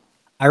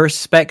 I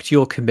respect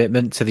your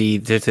commitment to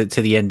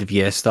the end of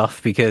year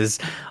stuff, because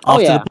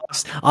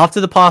after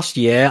the past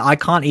year, I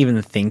can't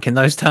even think in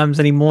those terms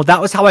anymore.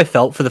 That was how I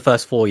felt for the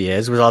first 4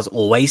 years, was I was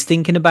always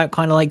thinking about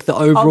kind of like the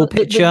overall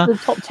picture. The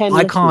top 10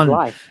 I can't.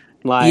 Life.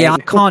 I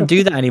can't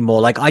do that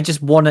anymore. Like, I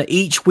just want to,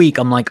 each week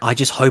I'm like, I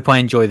just hope I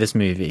enjoy this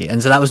movie.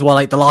 And so that was why,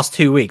 like, the last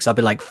 2 weeks I've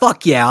been like,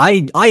 fuck yeah,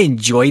 I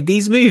enjoyed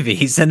these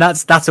movies, and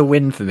that's a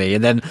win for me.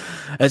 And then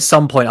at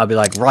some point I'll be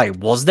like, right,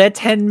 was there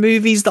 10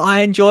 movies that I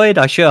enjoyed?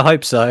 I sure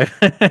hope so.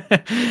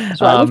 That's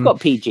right, we've got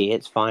PG,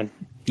 it's fine.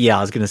 Yeah,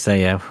 I was going to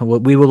say, yeah,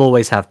 we will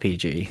always have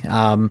PG.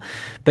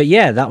 But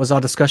yeah, that was our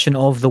discussion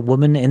of The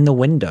Woman in the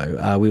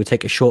Window. We will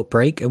take a short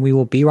break and we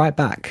will be right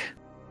back.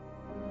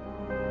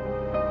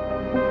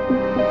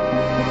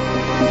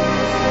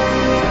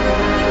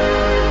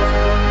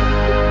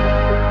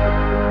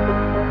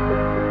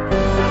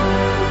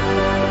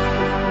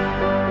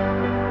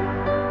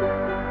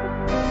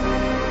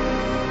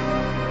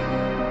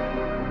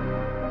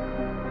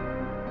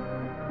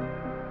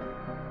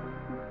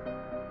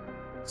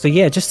 So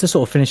yeah, just to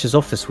sort of finish us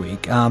off this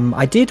week,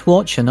 I did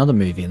watch another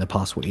movie in the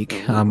past week,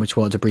 which I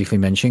wanted to briefly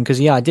mention because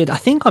yeah, I did. I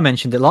think I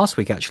mentioned it last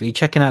week actually,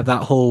 checking out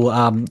that whole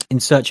In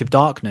Search of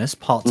Darkness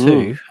Part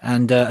Two,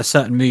 and a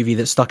certain movie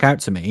that stuck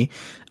out to me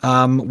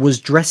was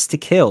Dressed to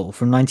Kill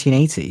from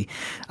 1980,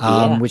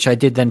 which I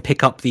did then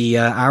pick up the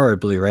Arrow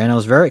Blu-ray, and I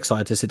was very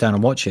excited to sit down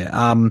and watch it.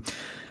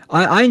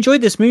 I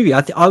enjoyed this movie.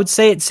 I would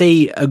say it's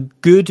a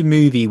good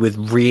movie with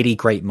really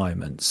great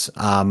moments.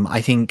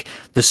 I think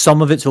the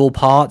sum of its all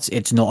parts,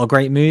 it's not a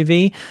great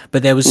movie,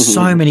 but there was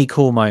so many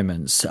cool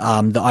moments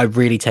that I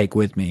really take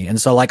with me. And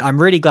so, like,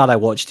 I'm really glad I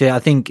watched it. I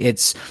think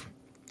it's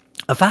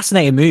a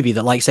fascinating movie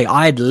that, like, say,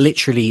 I had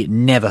literally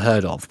never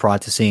heard of prior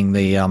to seeing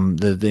the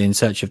In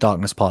Search of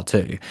Darkness Part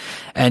 2.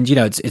 And, you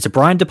know, it's a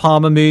Brian De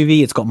Palma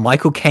movie. It's got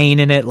Michael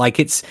Caine in it. Like,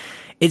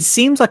 it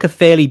seems like a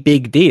fairly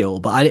big deal,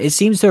 but it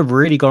seems to have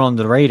really gone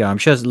under the radar. I'm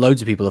sure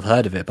loads of people have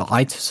heard of it, but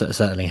I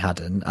certainly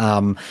hadn't.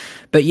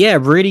 But yeah,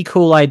 really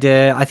cool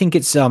idea. I think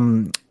it's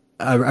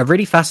a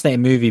really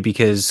fascinating movie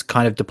because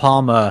kind of De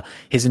Palma,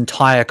 his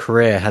entire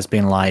career has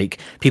been like,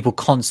 people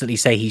constantly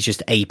say he's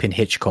just aping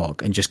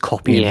Hitchcock and just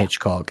copying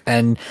Hitchcock.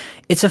 And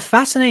it's a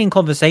fascinating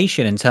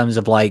conversation in terms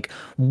of like,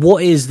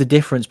 what is the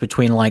difference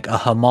between like a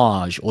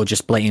homage or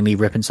just blatantly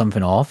ripping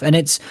something off? And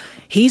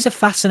he's a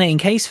fascinating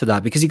case for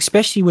that because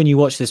especially when you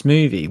watch this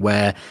movie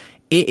where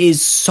it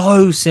is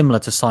so similar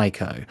to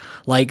Psycho.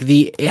 Like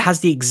it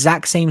has the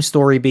exact same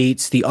story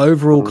beats. The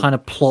overall kind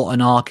of plot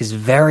and arc is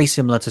very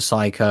similar to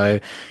Psycho.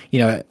 You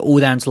know, all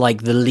down to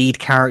like the lead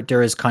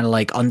character is kind of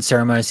like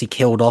unceremoniously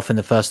killed off in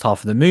the first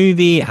half of the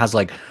movie. It has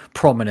like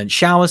prominent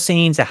shower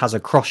scenes. It has a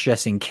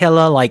cross-dressing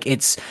killer. Like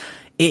it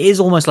is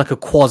almost like a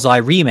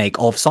quasi remake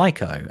of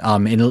Psycho,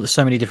 in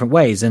so many different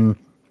ways. And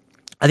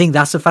I think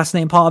that's the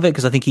fascinating part of it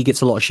because I think he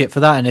gets a lot of shit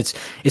for that, and it's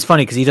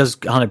funny because he does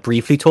kind of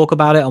briefly talk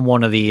about it on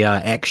one of the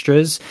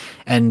extras,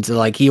 and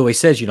like he always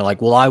says, you know,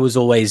 like, well, I was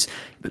always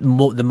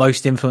the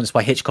most influenced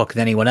by Hitchcock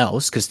than anyone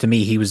else because to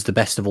me he was the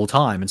best of all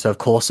time, and so of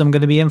course I'm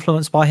going to be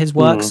influenced by his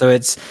work. So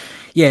it's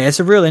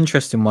a real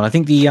interesting one. I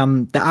think the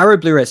Arrow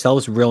Blu-ray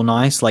itself is real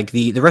nice. Like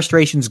the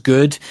restoration's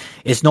good.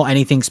 It's not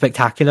anything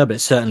spectacular, but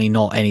it's certainly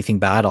not anything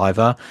bad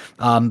either.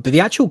 But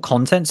the actual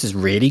contents is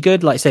really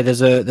good. Like I say,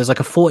 there's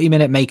like a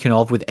 40-minute making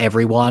of with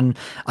everyone.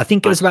 I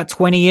think it was about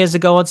 20 years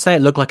ago, I'd say.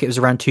 It looked like it was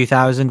around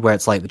 2000, where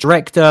it's like the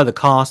director, the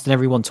cast, and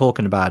everyone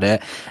talking about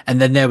it. And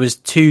then there was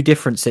 2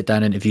 different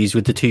sit-down interviews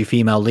with the 2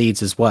 female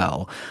leads as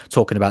well,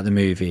 talking about the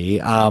movie.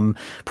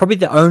 Probably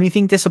the only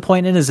thing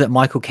disappointing is that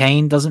Michael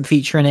Caine doesn't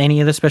feature in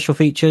any of the special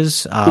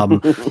features.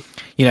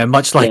 You know,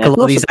 much like a lot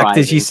of these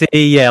actors you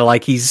see,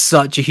 like he's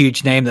such a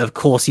huge name that of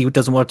course he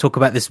doesn't want to talk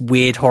about this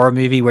weird horror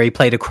movie where he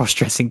played a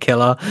cross-dressing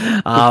killer.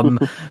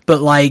 But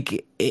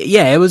like,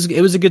 yeah, it was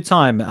a good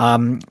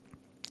time.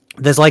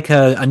 There's like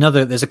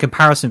there's a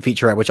comparison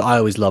featurette which I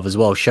always love as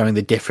well, showing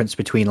the difference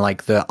between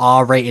like the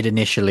R-rated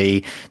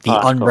initially, the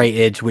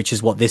unrated, cool, which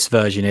is what this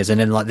version is, and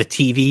then like the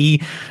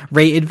TV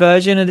rated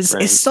version. And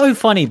it's so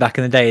funny back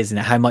in the day, isn't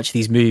it, how much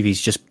these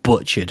movies just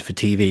butchered for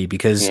TV,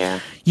 because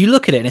you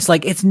look at it and it's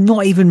like, it's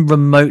not even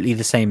remotely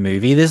the same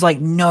movie. There's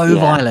like no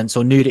violence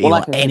or nudity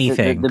or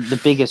anything.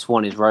 The biggest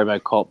one is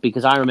RoboCop,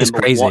 because I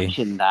remember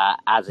watching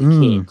that as a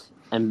kid.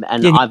 And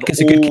I've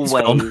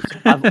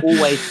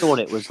always thought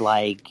it was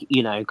like,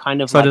 you know,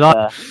 kind of so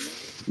like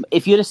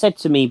if you'd have said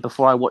to me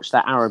before I watched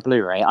that Arrow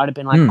Blu-ray, I'd have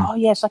been like, oh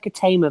yeah, it's like a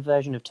tamer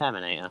version of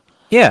Terminator.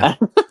 Yeah.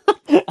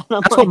 That's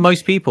like, what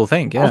most people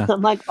think, yeah.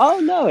 I'm like, oh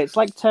no, it's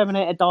like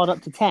Terminator dialed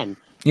up to 10.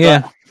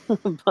 Yeah.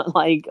 But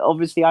like,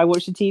 obviously I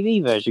watch the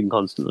TV version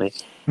constantly.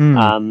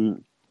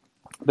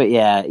 But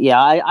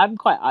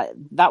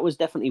that was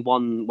definitely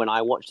one when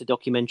I watched the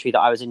documentary that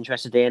I was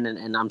interested in,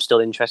 and I'm still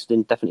interested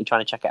in definitely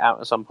trying to check it out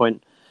at some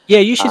point. Yeah,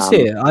 you should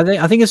see it.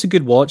 I think it's a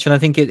good watch, and I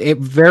think it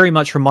very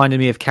much reminded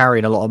me of Carrie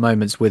in a lot of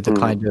moments with the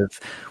kind of,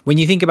 when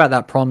you think about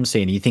that prom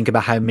scene, you think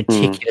about how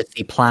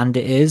meticulously planned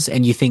it is,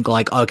 and you think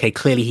like, okay,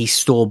 clearly he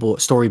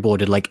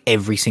storyboarded like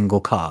every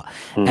single cut.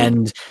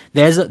 And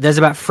there's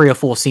about 3 or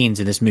 4 scenes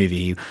in this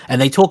movie,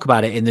 and they talk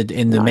about it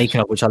in the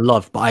making of, which I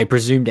love, but I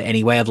presumed it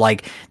anyway, of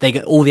like, they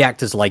get all the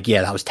actors are like,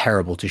 yeah, that was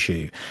terrible to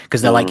shoot,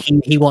 because they're like,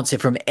 he wants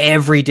it from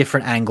every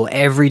different angle,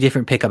 every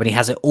different pickup, and he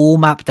has it all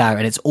mapped out,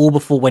 and it's all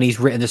before when he's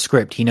written the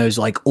script. He knows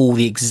like all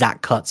the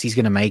exact cuts he's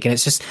going to make, and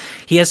it's just,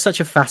 he has such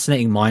a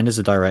fascinating mind as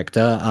a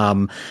director.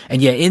 And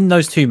yeah, in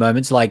those 2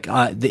 moments, like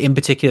in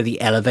particular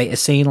the elevator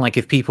scene, like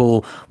if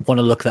people want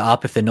to look that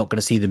up if they're not going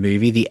to see the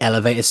movie, the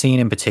elevator scene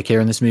in particular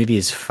in this movie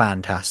is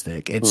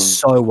fantastic. It's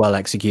so well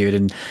executed,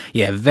 and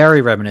yeah,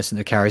 very reminiscent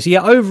of Carrie. So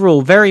yeah,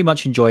 overall very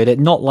much enjoyed it.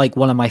 Not like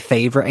one of my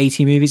favorite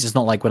 80 movies. It's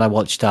not like when I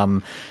watched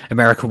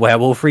American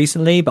Werewolf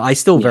recently, but I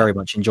still very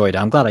much enjoyed it.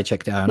 I'm glad I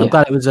checked it out, and I'm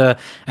glad it was an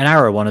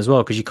Arrow one as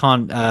well, because you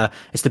can't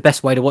it's the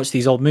best way to watch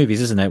these old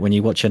movies, isn't it, when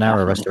you watch an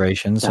Arrow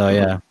restoration? So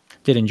yeah,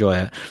 did enjoy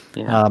it.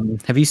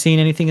 Have you seen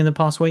anything in the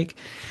past week?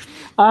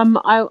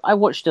 I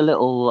watched a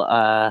little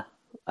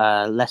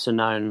lesser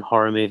known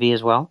horror movie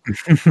as well.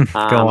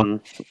 Go on.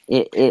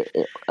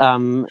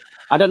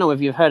 I don't know if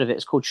you've heard of it.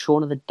 It's called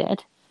Shaun of the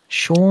Dead.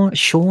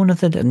 Shaun of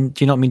the Dead.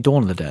 Do you not mean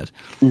Dawn of the Dead?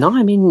 No,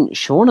 I mean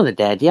Shaun of the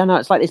Dead. Yeah, no,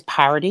 it's like this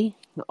parody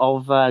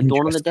of Dawn of the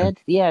Interesting. Dead.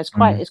 Yeah,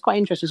 Mm. it's quite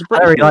interesting. It's a I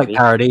don't British really like movie.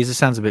 parodies. It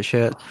sounds a bit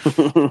shit.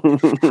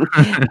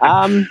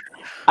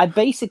 I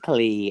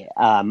basically,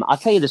 I'll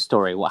tell you the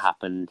story. What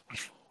happened?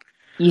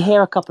 You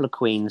hear a couple of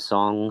Queen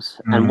songs,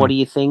 and what do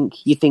you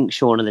think? You think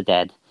Shaun of the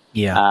Dead.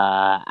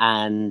 Yeah.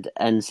 And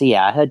so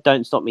yeah, I heard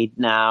 "Don't Stop Me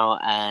Now"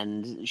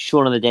 and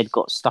Shaun of the Dead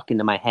got stuck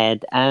into my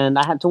head, and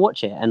I had to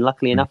watch it. And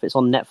luckily enough, it's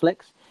on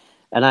Netflix,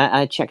 and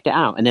I checked it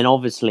out. And then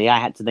obviously, I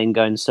had to then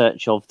go in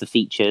search of the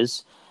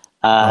features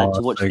to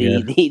watch So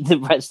the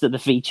rest of the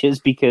features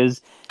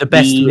because the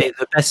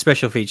best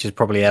special features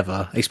probably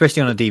ever,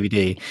 especially on a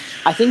DVD.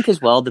 I think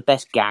as well the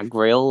best gag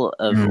reel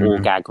of all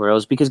gag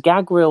reels, because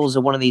gag reels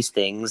are one of these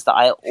things that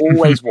I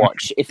always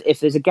watch.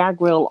 If there's a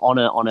gag reel on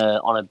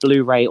a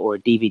Blu-ray or a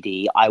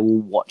DVD, I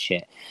will watch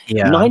it.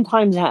 Yeah. 9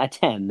 times out of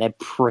 10, they're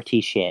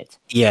pretty shit.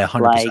 Yeah,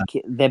 100%.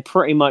 Like they're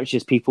pretty much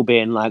just people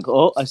being like,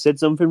 "Oh, I said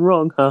something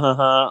wrong," ha ha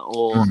ha,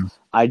 or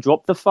 "I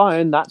dropped the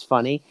phone." That's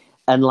funny.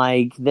 And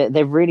like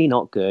they're really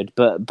not good,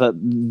 but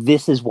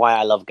this is why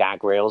I love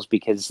gag reels,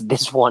 because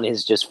this one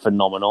is just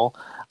phenomenal.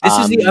 This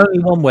is the only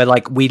one where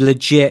like we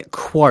legit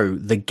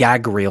quote the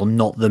gag reel,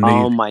 not the movie.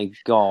 Oh my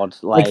god!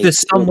 Like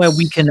there's somewhere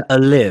we can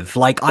live.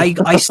 Like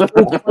I still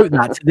quote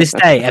that to this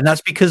day, and that's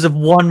because of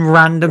one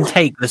random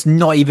take that's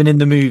not even in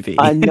the movie.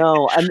 I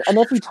know, and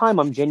every time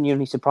I'm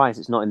genuinely surprised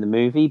it's not in the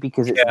movie,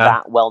 because it's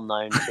that well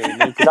known to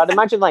me. Because I'd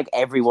imagine like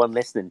everyone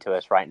listening to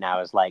us right now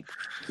is like,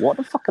 "What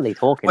the fuck are they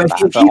talking about?"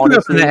 If you grew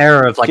up in the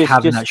era of like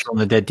having that Shaun of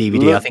the Dead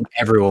DVD, I think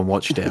everyone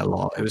watched it a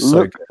lot. It was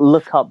so good.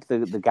 Look up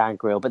the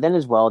gag reel, but then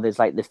as well, there's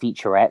like the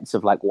featurettes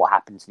of like what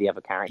happened to the other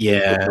characters,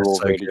 which are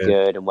all really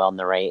good and well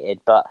narrated.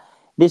 But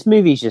this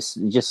movie's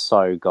just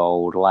so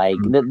gold. Like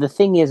the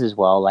thing is as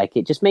well, like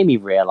it just made me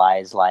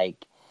realize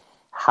like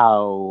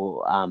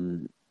how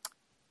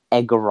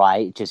Edgar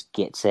Wright just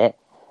gets it,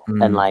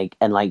 and like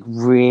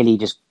really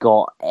just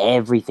got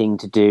everything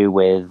to do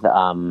with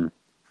the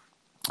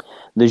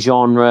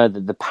genre,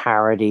 the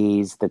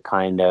parodies, the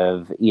kind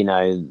of, you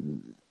know,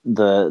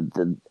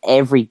 the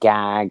every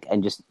gag,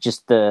 and just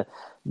the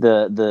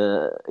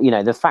you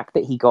know, the fact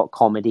that he got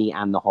comedy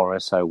and the horror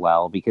so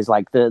well, because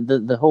like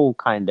the whole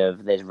kind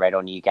of "there's red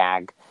on you"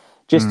 gag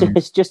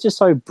it's just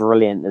so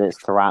brilliant that it's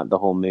throughout the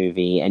whole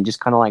movie, and just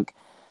kind of like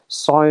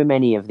so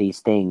many of these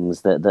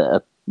things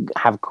that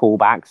have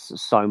callbacks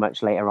so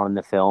much later on in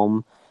the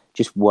film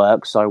just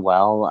work so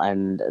well.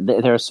 And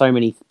there are so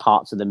many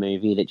parts of the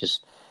movie that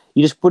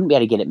you just wouldn't be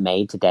able to get it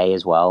made today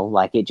as well.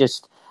 Like it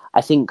just,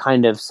 I think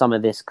kind of some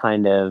of this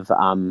kind of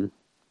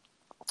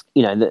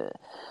you know,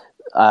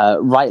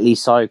 rightly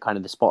so, kind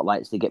of the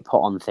spotlights that get put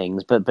on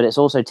things, but it's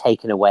also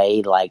taken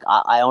away. Like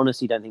I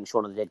honestly don't think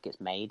Shaun of the Dead gets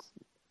made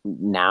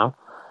now,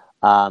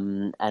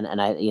 and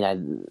I, you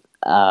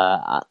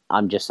know,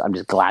 I'm just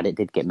glad it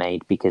did get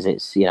made, because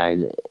it's, you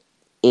know,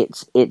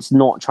 it's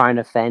not trying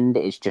to offend,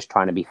 it's just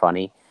trying to be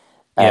funny.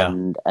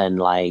 And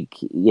like,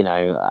 you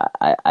know,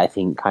 I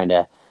think kind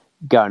of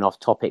going off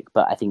topic,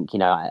 but I think, you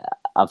know,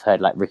 I've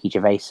heard like Ricky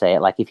Gervais say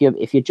it, like if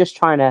you're just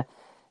trying to,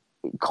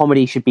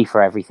 comedy should be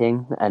for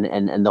everything,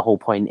 and the whole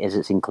point is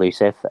it's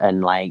inclusive,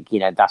 and like, you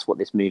know, that's what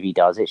this movie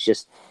does.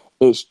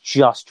 It's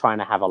just trying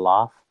to have a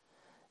laugh,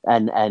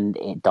 and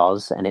it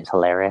does, and it's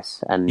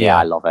hilarious, and yeah,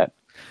 I love it.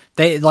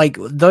 They like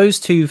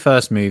those two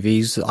first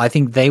movies, I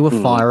think they were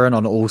firing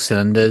on all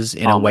cylinders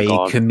in a way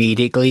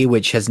comedically,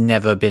 which has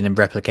never been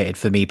replicated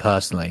for me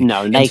personally.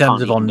 No, they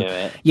can't even do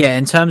it. Yeah,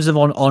 in terms of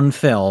on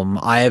film,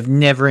 I have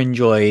never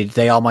enjoyed.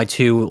 They are my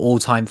two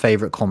all-time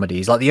favorite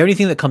comedies. Like the only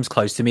thing that comes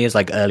close to me is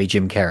like early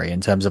Jim Carrey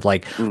in terms of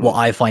like what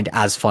I find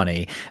as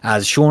funny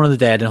as Shaun of the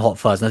Dead and Hot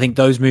Fuzz. And I think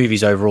those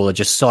movies overall are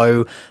just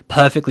so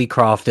perfectly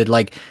crafted.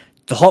 Like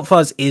the Hot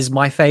Fuzz is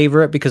my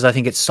favorite because I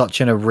think it's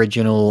such an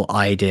original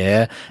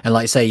idea. And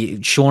like say,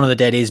 Shaun of the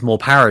Dead is more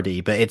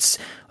parody, but it's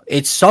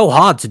so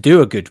hard to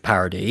do a good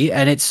parody,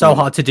 and it's so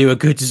hard to do a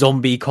good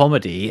zombie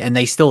comedy, and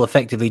they still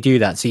effectively do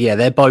that. So yeah,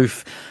 they're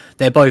both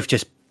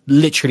just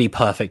literally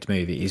perfect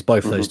movies,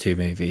 both of those two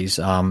movies.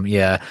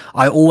 Yeah,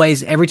 I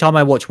always, every time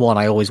I watch one,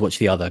 I always watch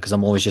the other because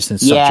I'm always just in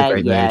such a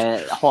great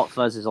mood. Hot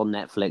Fuzz is on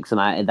Netflix,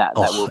 and that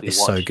will be it's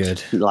watched. So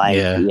good. Like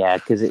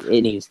because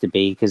it needs to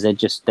be, because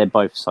they're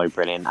both so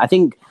brilliant. I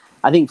think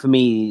for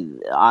me,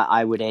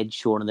 I would edge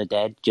Shaun of the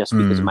Dead just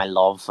because of my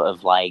love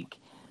of like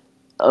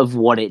of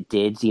what it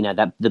did. You know,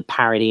 that the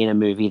parody in a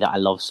movie that I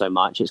love so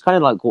much. It's kind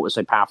of like what was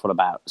so powerful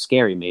about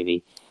Scary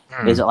Movie.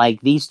 Is that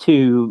like these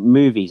two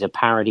movies are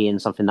parodying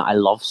something that I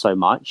love so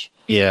much?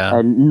 Yeah.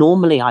 And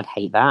normally I'd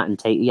hate that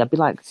and I'd be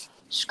like,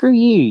 screw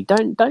you,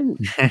 don't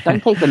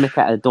take the mick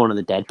out of Dawn of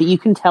the Dead. But you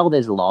can tell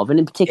there's love, and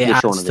in particular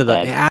Shaun of the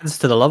Dead. It adds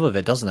to the love of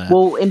it, doesn't it?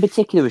 Well, in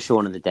particular with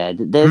Shaun of the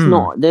Dead, there's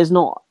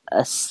not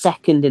a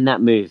second in that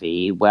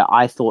movie where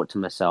I thought to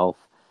myself,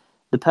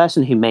 the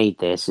person who made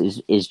this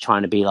is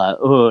trying to be like,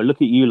 oh, look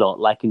at you lot,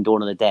 like in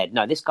Dawn of the Dead.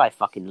 No, this guy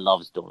fucking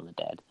loves Dawn of the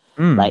Dead.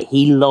 Like,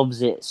 he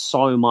loves it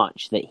so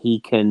much that he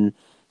can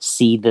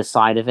see the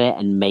side of it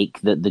and make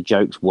the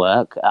jokes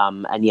work.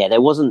 And yeah,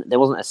 there wasn't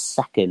a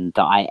second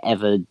that I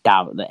ever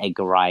doubt that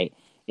Edgar Wright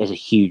is a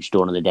huge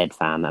Dawn of the Dead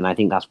fan, and I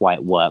think that's why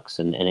it works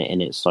and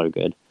it's so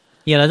good.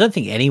 Yeah, and I don't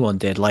think anyone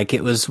did. Like,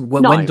 it was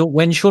No.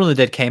 when Shaun of the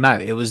Dead came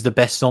out, it was the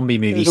best zombie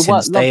movie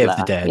since Day of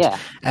the Dead. Yeah.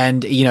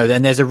 And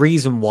and there's a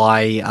reason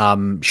why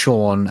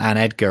Shaun and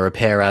Edgar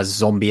appear as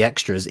zombie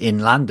extras in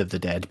Land of the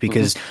Dead,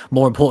 because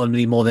more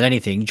importantly, more than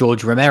anything,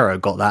 George Romero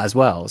got that as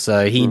well.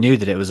 So he knew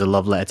that it was a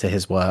love letter to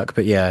his work.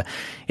 But yeah,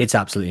 it's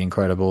absolutely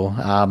incredible.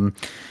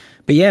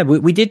 But yeah,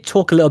 we did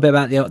talk a little bit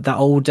about that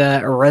old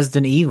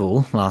Resident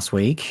Evil last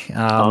week.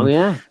 Oh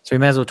yeah. So we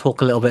may as well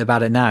talk a little bit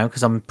about it now,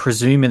 because I'm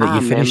presuming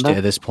that you finished it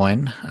at this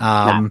point.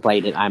 I haven't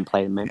played it. I haven't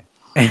played it, man.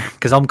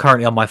 Because I'm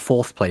currently on my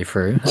 4th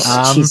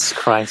playthrough. Jesus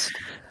Christ.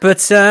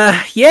 But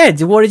yeah,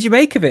 what did you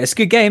make of it? It's a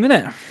good game,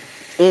 isn't it?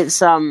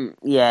 It's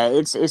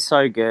it's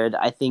so good.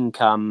 I think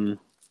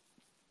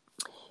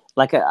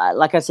like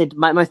I said,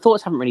 my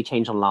thoughts haven't really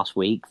changed on last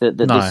week.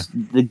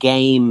 The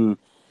game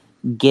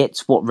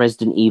gets what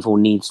Resident Evil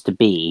needs to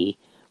be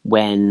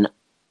when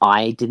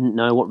I didn't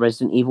know what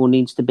Resident Evil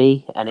needs to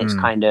be. And it's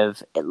kind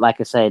of,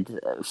 like I said,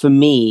 for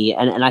me,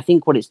 and I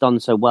think what it's done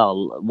so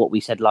well, what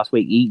we said last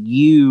week,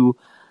 you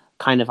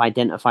kind of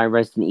identify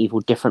Resident Evil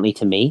differently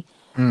to me,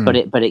 but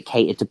it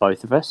catered to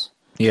both of us.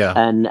 Yeah.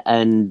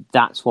 And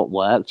that's what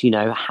worked,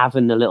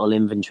 having the little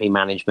inventory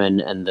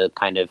management and the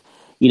kind of,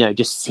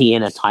 just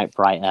seeing a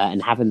typewriter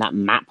and having that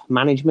map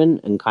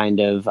management and kind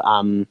of,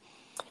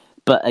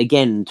 but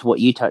again, to what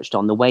you touched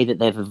on, the way that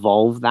they've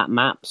evolved that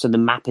map, so the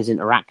map is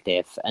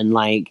interactive. And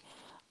like,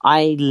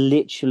 I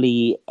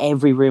literally,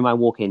 every room I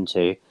walk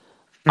into,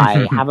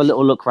 I have a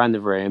little look around the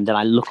room, then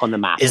I look on the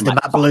map. Is the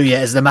map blue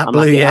yet? Is the map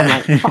blue yet? I'm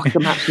like, fuck, the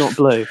map's not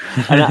blue.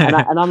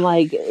 And I'm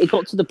like, it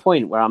got to the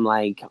point where I'm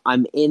like,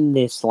 I'm in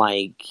this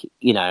like,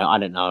 I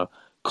don't know,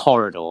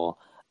 corridor.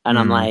 And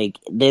I'm like,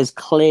 there's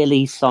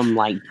clearly some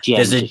like gem.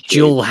 There's a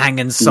jewel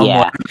hanging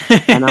somewhere.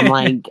 Yeah. And I'm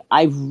like,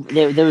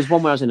 there was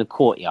one where I was in a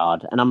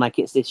courtyard, and I'm like,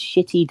 it's this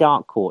shitty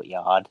dark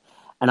courtyard,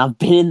 and I've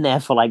been in there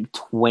for like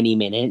 20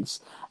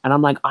 minutes, and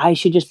I'm like, I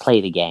should just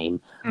play the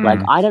game. Like,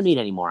 I don't need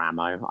any more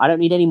ammo, I don't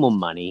need any more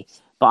money,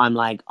 but I'm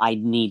like, I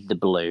need the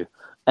blue,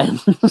 and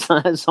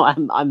so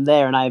I'm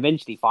there, and I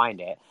eventually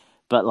find it.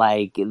 But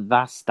like,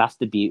 that's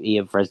the beauty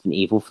of Resident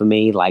Evil for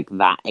me, like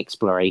that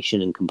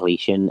exploration and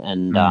completion,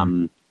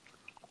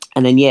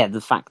 and then, yeah, the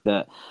fact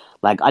that,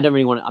 like, I'm not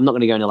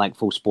going to go into, like,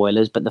 full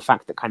spoilers, but the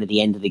fact that kind of the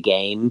end of the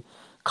game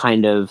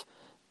kind of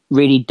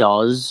really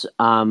does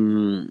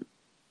kind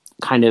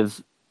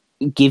of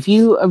give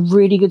you a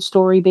really good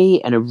story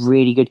beat and a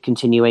really good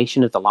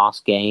continuation of the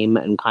last game,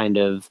 and kind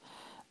of,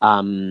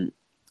 and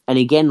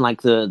again,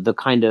 like, the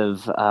kind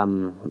of,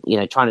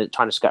 trying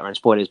to skirt around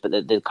spoilers, but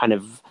the kind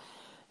of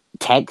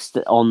text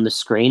on the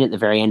screen at the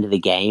very end of the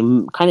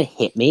game kind of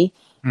hit me.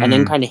 And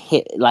then kind of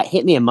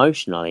hit me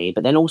emotionally,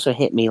 but then also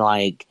hit me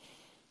like,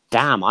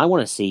 damn, I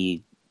want to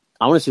see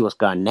what's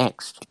going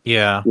next.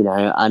 Yeah.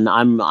 And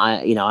I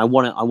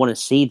want to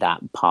see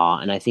that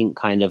part. And I think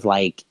kind of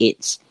like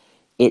it's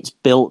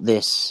built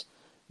this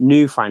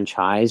new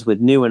franchise with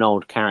new and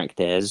old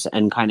characters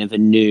and kind of a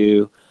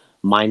new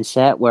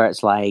mindset where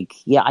it's like,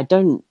 yeah, I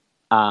don't,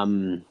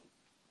 the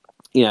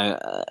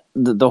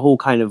whole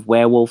kind of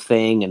werewolf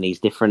thing and these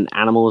different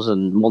animals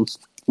and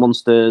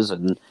monsters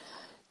and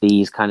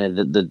these kind of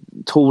the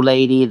tall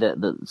lady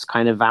that's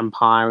kind of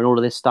vampire and all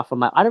of this stuff. I'm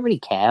like, I don't really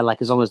care.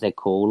 Like, as long as they're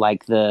cool.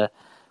 Like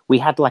we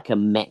had like a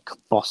mech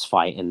boss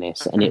fight in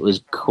this, and it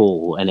was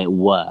cool and it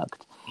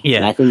worked.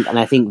 Yeah, and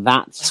I think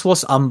that's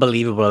what's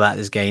unbelievable about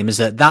this game, is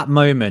that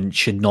moment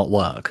should not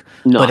work,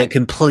 but it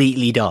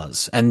completely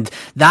does, and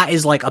that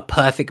is like a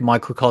perfect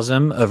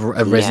microcosm of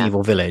Resident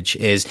Evil Village.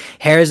 Is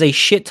here is a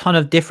shit ton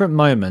of different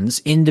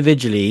moments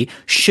individually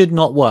should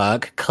not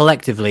work,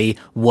 collectively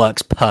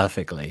works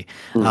perfectly,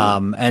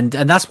 and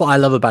that's what I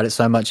love about it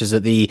so much, is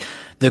that the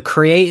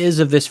creators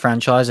of this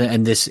franchise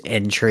and this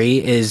entry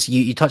is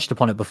you touched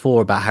upon it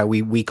before about how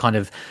we kind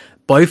of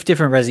both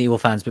different Resident Evil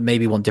fans, but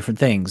maybe want different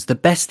things. The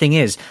best thing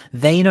is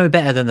they know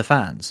better than the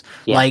fans.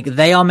 Yeah. Like,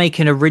 they are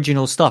making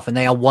original stuff and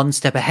they are one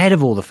step ahead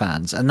of all the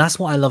fans. And that's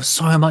what I love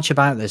so much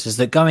about this, is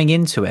that going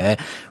into it,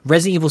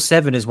 Resident Evil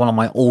 7 is one of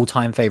my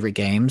all-time favorite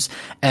games.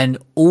 And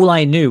all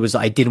I knew was that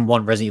I didn't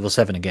want Resident Evil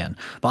 7 again.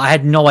 But I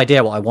had no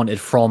idea what I wanted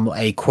from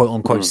a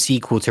quote-unquote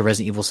sequel to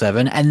Resident Evil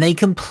 7. And they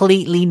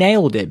completely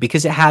nailed it,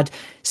 because it had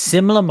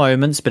similar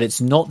moments, but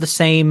it's not the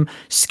same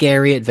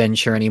scary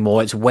adventure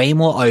anymore. It's way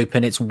more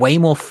open. It's way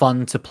more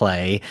fun to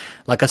play.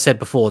 Like I said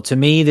before, to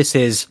me, this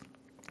is,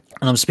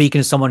 and I'm speaking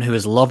as someone who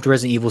has loved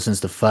Resident Evil since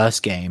the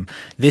first game,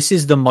 this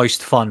is the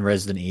most fun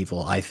Resident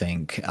Evil, I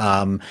think,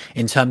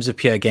 in terms of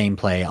pure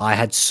gameplay. I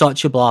had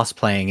such a blast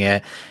playing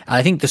it.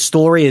 I think the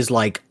story is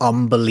like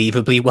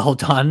unbelievably well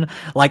done.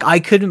 Like,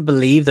 I couldn't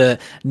believe that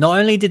not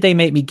only did they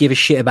make me give a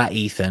shit about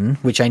Ethan,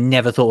 which I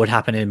never thought would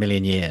happen in a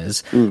million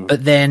years,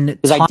 but then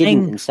because I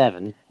didn't in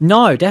 7.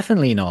 No,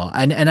 definitely not.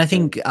 And I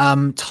think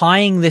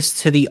tying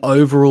this to the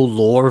overall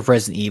lore of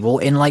Resident Evil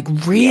in like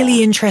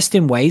really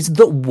interesting ways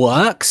that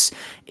works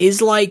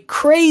is like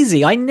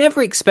crazy. I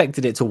never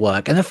expected it to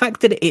work. And the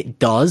fact that it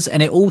does,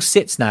 and it all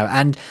sits now.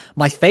 And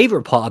my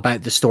favorite part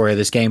about the story of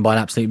this game by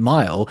an absolute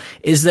mile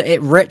is that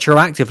it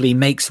retroactively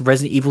makes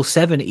Resident Evil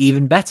 7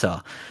 even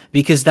better,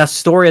 because that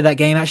story of that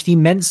game actually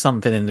meant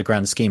something in the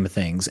grand scheme of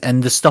things.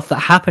 And the stuff that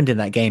happened in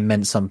that game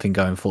meant something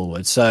going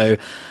forward. So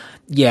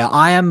yeah,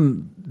 I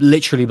am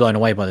literally blown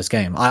away by this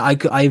game.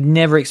 I've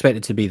never expected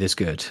it to be this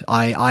good.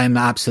 I am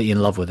absolutely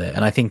in love with it.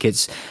 And I think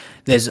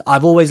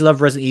I've always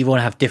loved Resident Evil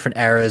and have different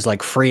eras.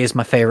 Like 3 is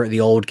my favorite of the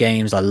old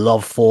games. I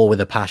love 4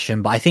 with a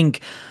passion, but I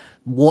think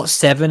what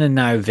 7 and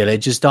now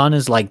Village has done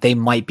is like, they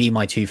might be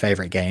my 2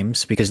 favorite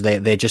games, because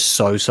they're just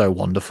so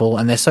wonderful,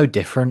 and they're so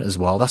different as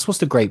well. That's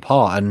what's the great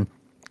part. And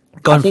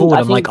going forward,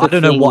 I'm like, I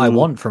don't know what I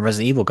want from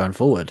Resident Evil going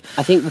forward.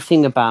 I think the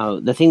thing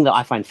that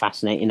I find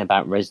fascinating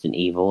about Resident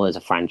Evil as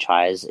a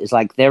franchise is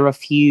like, there are a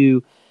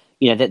few,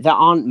 there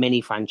aren't many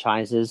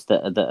franchises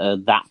that are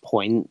that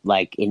point,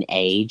 like in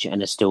age,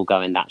 and are still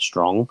going that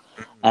strong.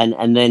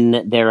 And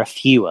then there are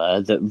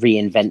fewer that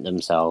reinvent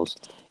themselves.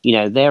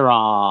 There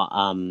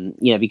are,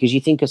 because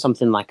you think of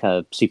something like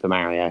a Super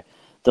Mario,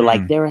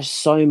 like there are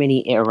so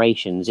many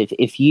iterations.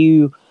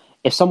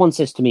 If someone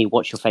says to me,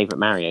 "What's your favorite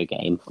Mario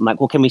game?" I'm like,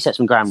 "Well, can we set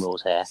some ground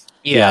rules here?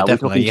 Yeah, are we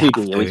talking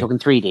 2D? Are we talking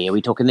 3D? Are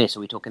we talking this? Are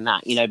we talking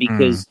that?"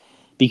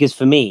 Because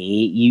for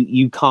me,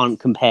 you can't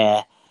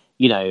compare,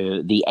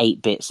 the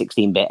 8-bit,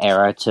 16-bit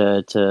era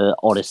to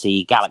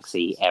Odyssey,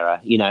 Galaxy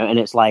era, and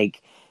it's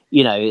like,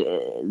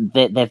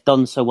 they've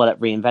done so well at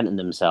reinventing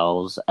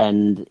themselves,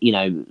 and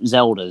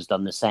Zelda's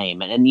done the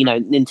same, and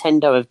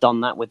Nintendo have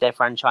done that with their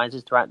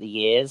franchises throughout the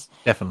years.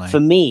 Definitely. For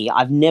me,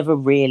 I've never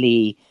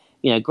really.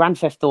 Grand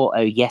Theft Auto,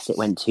 yes, it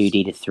went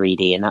 2D to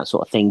 3D and that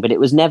sort of thing, but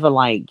it was never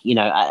like, and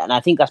I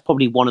think that's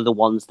probably one of the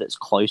ones that's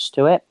close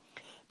to it.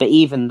 But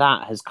even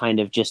that has kind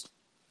of just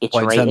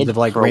iterated in terms of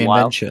like for a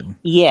reinvention. While.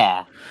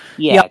 Yeah.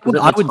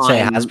 I would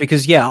say it has,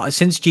 because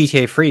since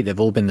GTA 3, they've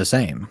all been the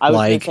same. I was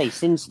going to say,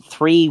 since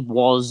 3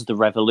 was the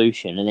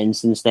revolution, and then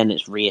since then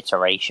it's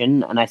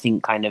reiteration, and I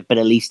think but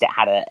at least it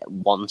had a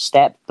one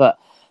step, but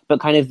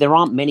kind of there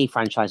aren't many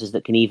franchises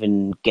that can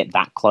even get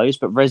that close.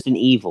 But Resident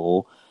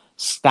Evil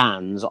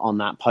stands on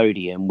that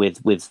podium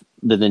with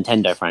the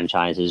Nintendo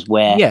franchises,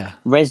 where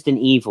Resident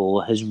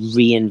Evil has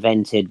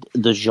reinvented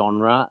the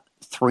genre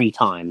 3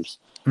 times,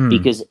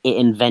 because it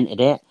invented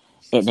it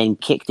then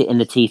kicked it in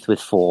the teeth with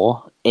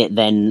 4, it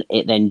then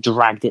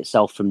dragged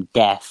itself from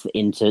death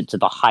into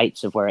the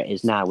heights of where it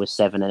is now with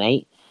 7 and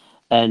 8,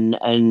 and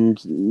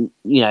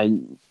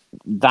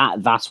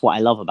that's what I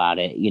love about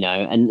it,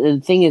 and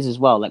the thing is as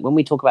well, like when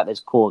we talk about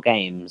those core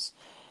games,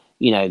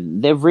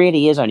 there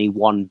really is only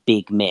one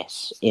big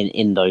miss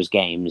in those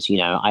games.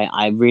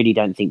 I really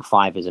don't think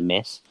 5 is a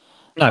miss.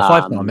 No,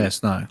 5's not a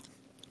miss, no.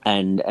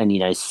 And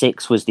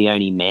 6 was the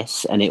only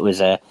miss, and it was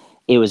a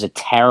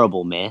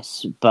terrible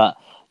miss. But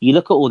you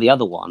look at all the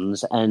other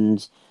ones,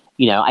 and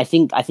I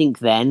think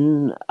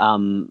then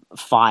 5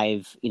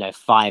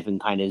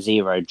 and kind of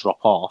 0 drop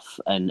off,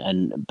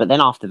 but then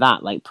after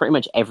that, like pretty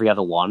much every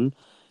other one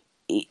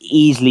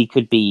easily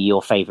could be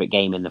your favorite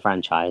game in the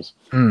franchise,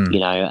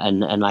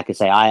 and like I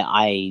say,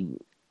 I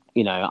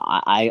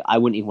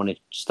wouldn't even want to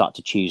start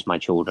to choose my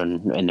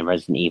children in the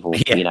Resident Evil.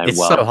 It's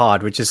so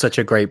hard, which is such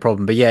a great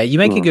problem. But yeah, you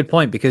make a good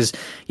point, because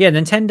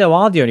Nintendo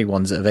are the only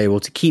ones that are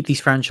able to keep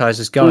these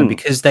franchises going,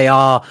 because they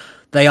are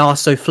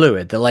so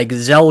fluid that like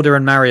Zelda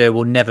and Mario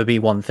will never be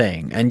one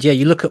thing. And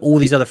you look at all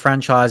these other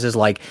franchises,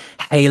 like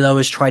Halo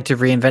has tried to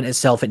reinvent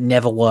itself. It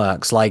never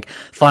works. Like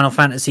Final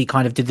Fantasy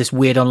kind of did this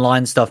weird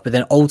online stuff, but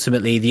then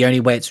ultimately the only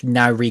way it's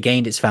now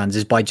regained its fans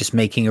is by just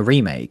making a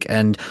remake.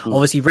 And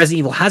obviously Resident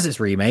Evil has its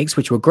remakes,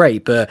 which were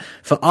great. But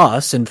for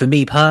us, and for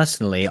me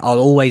personally, I'll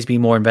always be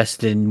more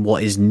invested in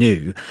what is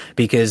new,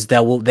 because they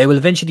will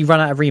eventually run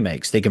out of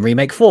remakes. They can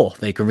remake 4,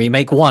 they can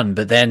remake 1,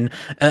 but then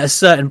at a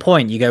certain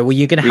point you go, well,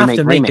 you're going to have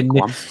to make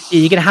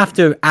you're going to have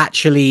to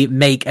actually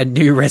make a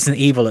new Resident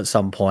Evil at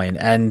some point.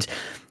 And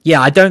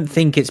I don't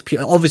think it's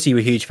obviously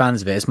we're huge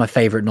fans of it. It's my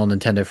favorite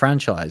non-Nintendo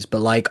franchise,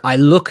 but like I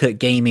look at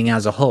gaming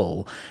as a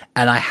whole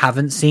and I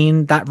haven't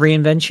seen that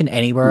reinvention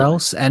anywhere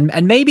else. And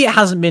maybe it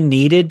hasn't been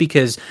needed,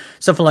 because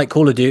something like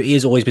Call of Duty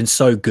has always been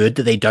so good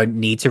that they don't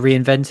need to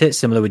reinvent it,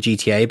 similar with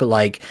GTA. But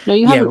like, no,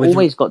 you haven't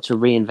always got to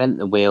reinvent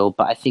the wheel,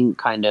 but I think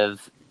kind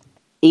of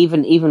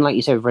even like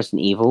you said with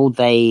Resident Evil,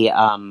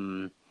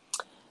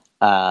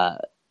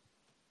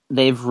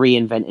 they've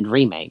reinvented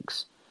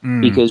remakes,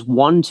 because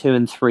 1, 2,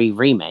 and 3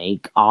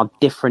 remake are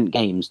different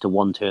games to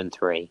 1, 2, and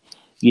 3.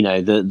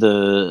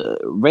 The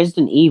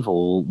Resident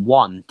Evil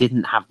 1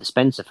 didn't have the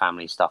Spencer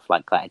family stuff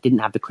like that. It didn't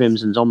have the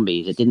Crimson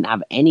Zombies. It didn't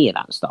have any of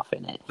that stuff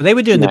in it. But they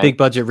were doing the big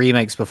budget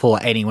remakes before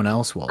anyone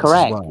else was.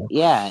 Correct. As well.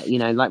 Yeah.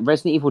 Like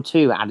Resident Evil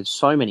 2 added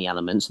so many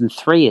elements, and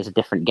 3 is a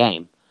different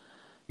game.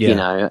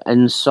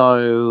 And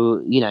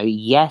so,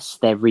 yes,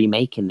 they're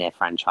remaking their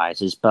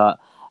franchises,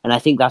 and I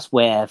think that's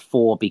where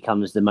 4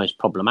 becomes the most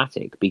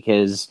problematic,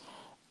 because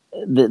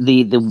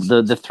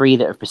the 3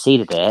 that have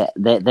preceded it,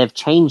 they've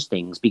changed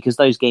things, because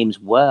those games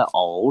were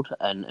old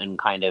and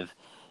kind of,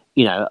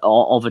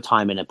 of a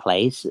time and a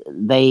place.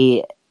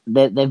 They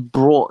they've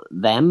brought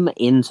them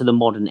into the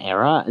modern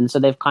era, and so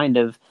they've kind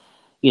of,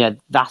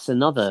 that's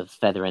another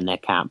feather in their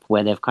cap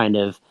where they've kind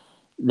of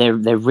they're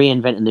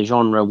reinventing the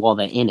genre while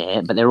they're in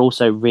it, but they're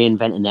also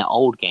reinventing their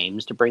old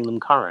games to bring them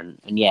current.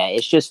 And yeah,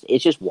 it's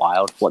just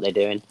wild what they're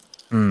doing.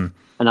 Mm.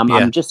 And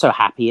I'm just so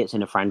happy it's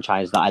in a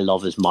franchise that I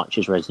love as much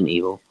as Resident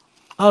Evil.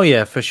 Oh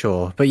yeah, for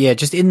sure. But yeah,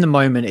 just in the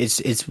moment,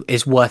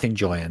 it's worth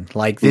enjoying.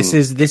 Like this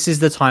is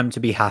the time to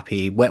be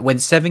happy. When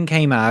 7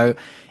 came out,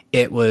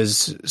 it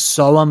was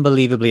so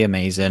unbelievably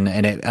amazing,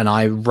 and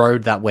I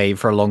rode that wave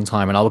for a long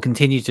time, and I will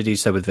continue to do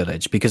so with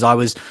Village because I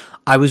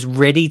was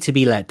ready to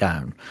be let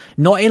down,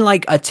 not in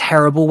like a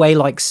terrible way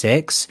like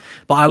 6,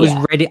 but I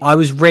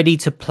was ready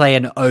to play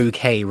an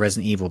okay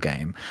Resident Evil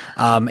game,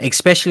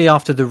 especially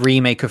after the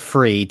remake of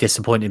 3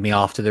 disappointed me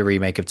after the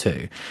remake of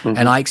 2,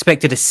 and I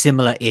expected a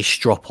similar ish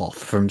drop off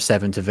from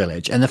 7 to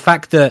Village, and the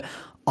fact that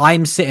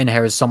I'm sitting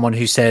here as someone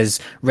who says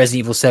Resident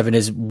Evil 7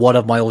 is one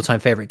of my all-time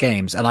favorite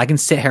games, and I can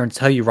sit here and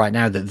tell you right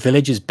now that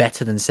Village is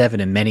better than 7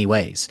 in many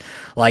ways.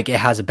 Like, it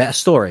has a better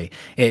story,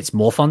 it's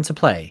more fun to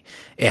play,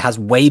 it has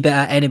way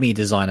better enemy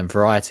design and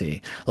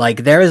variety.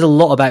 Like, there is a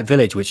lot about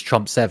Village which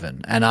trumps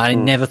 7, and I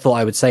never thought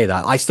I would say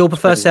that. I still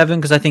prefer 7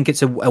 because I think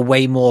it's a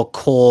way more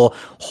core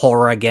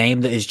horror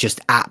game that is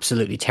just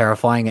absolutely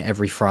terrifying at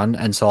every front,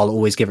 and so I'll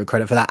always give it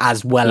credit for that,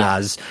 as well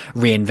as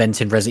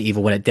reinventing Resident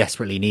Evil when it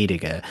desperately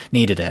needed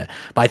it.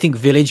 But I think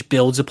Village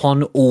builds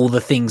upon all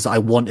the things I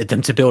wanted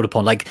them to build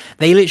upon. Like,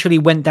 they literally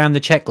went down the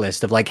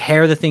checklist of like,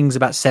 here are the things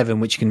about 7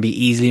 which can be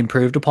easily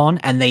improved upon,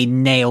 and they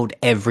nailed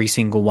every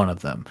single one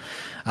of them,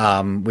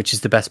 which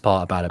is the best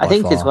part about it. I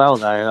think as well,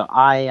 though,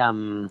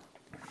 I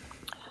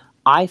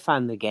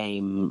found the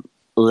game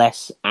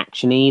less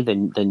actiony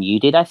than you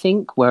did. I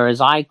think,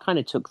 whereas I kind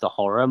of took the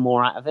horror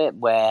more out of it.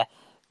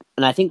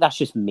 And I think that's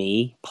just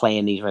me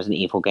playing these Resident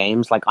Evil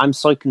games. Like, I'm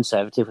so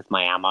conservative with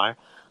my ammo.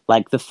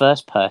 Like, the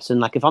first person,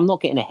 like, if I'm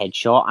not getting a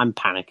headshot, I'm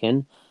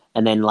panicking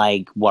and then,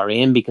 like,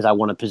 worrying because I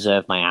want to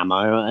preserve my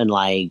ammo. And,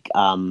 like,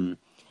 and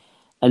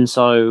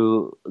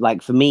so,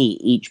 like, for me,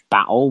 each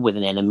battle with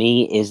an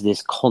enemy is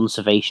this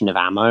conservation of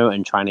ammo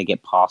and trying to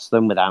get past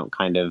them without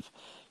kind of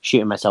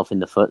shooting myself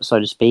in the foot, so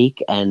to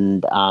speak.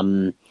 And,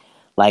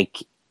 like,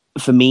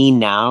 for me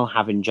now,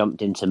 having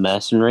jumped into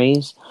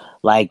Mercenaries,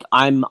 like,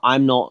 I'm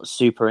not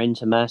super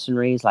into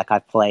Mercenaries. Like, I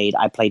played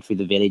through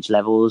the Village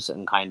levels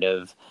and kind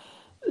of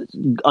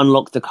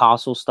unlocked the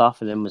castle stuff,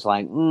 and then was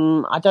like,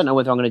 I don't know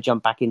whether I'm going to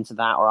jump back into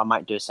that, or I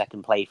might do a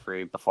second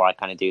playthrough before I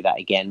kind of do that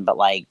again. But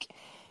like,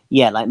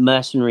 yeah, like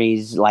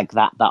Mercenaries, like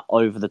that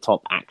over the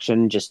top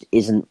action just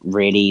isn't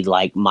really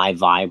like my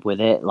vibe with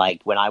it.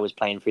 Like, when I was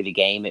playing through the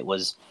game, it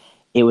was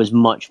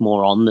much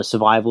more on the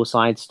survival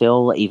side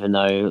still, even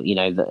though,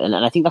 and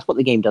I think that's what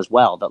the game does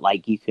well, that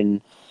like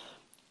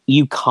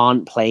you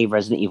can't play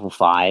Resident Evil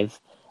 5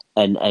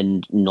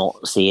 and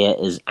not see it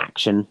as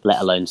action,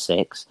 let alone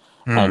 6.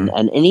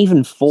 And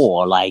even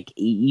 4, like,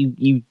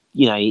 there's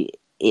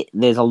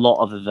a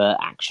lot of overt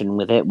action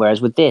with it.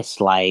 Whereas with this,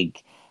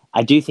 like,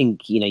 I do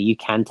think, you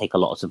can take a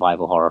lot of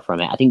survival horror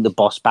from it. I think the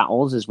boss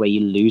battles is where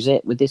you lose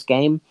it with this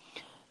game.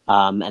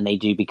 And they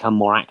do become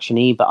more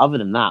actiony. But other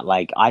than that,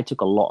 like, I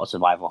took a lot of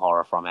survival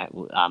horror from it.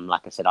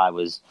 Like I said, I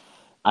was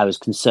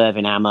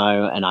conserving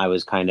ammo, and I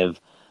was kind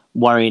of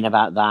worrying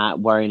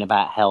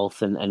about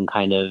health, and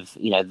kind of,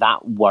 that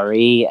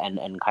worry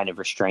and kind of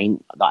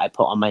restraint that I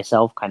put on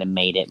myself kind of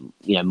made it,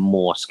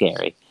 more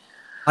scary.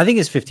 I think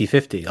it's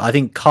 50-50. I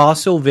think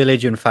Castle,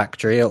 Village, and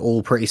Factory are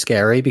all pretty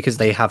scary because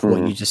they have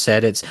what you just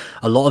said. It's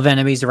a lot of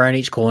enemies around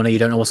each corner. You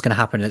don't know what's going to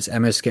happen. It's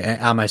ammo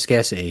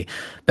scarcity.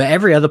 But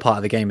every other part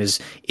of the game is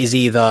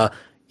either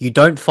you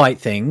don't fight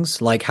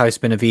things like House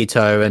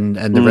Benevito and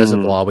the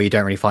Reservoir, where you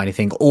don't really fight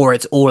anything, or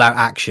it's all out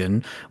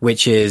action,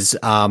 which is,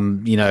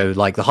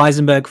 like the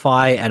Heisenberg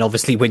fight. And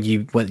obviously when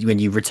you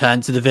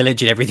return to the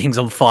village and everything's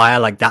on fire,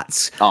 like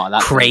that's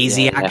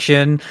crazy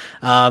action.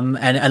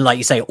 And like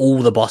you say, all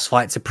the boss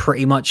fights are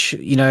pretty much,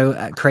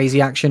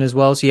 crazy action as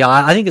well. So yeah,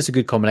 I think it's a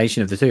good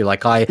combination of the two.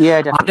 Like I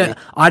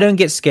don't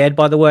get scared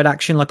by the word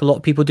action like a lot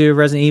of people do with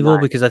Resident Evil,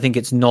 because I think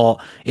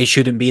it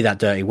shouldn't be that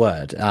dirty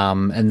word.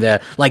 And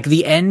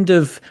the end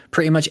of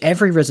pretty much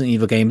every Resident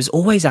Evil game is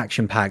always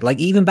action packed. Like,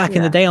 even back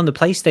in the day on the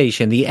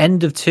PlayStation, the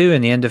end of 2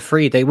 and the end of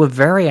 3, they were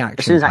very action packed.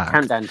 As soon as that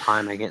countdown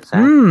timer gets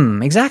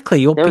there. Exactly.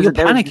 You're panicking.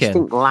 There was a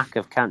distinct lack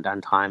of countdown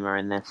timer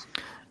in this.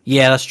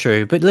 Yeah, that's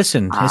true. But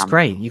listen, it's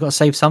great. You got to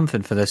save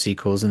something for the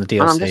sequels and the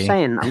DLC.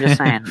 I'm just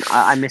saying.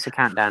 I miss a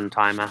countdown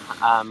timer.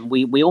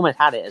 We almost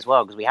had it as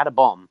well, because we had a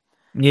bomb.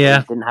 Yeah,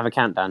 didn't have a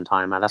countdown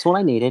timer. That's all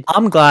I needed.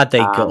 I'm glad they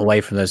got away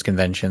from those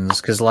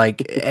conventions, because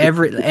like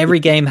every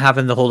game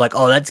having the whole like,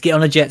 oh, let's get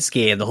on a jet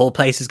ski and the whole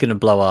place is going to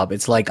blow up.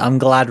 It's like, I'm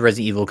glad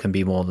Resident Evil can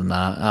be more than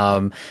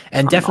that.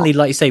 And definitely,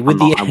 like you say, with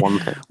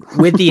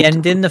the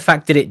ending, the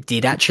fact that it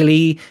did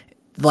actually,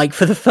 like,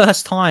 for the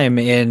first time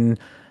in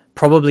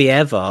probably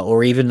ever,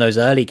 or even those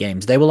early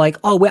games. They were like,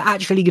 oh, we're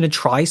actually going to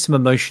try some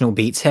emotional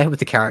beats here with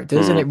the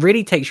characters, and it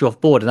really takes you off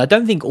board. And I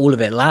don't think all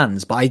of it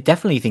lands, but I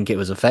definitely think it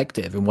was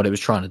effective in what it was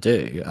trying to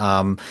do.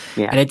 And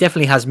it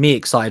definitely has me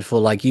excited for,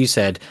 like you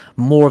said,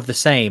 more of the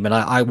same. And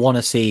I want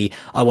to see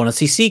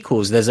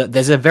sequels.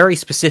 There's a very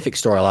specific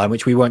storyline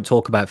which we won't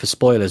talk about for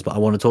spoilers, but I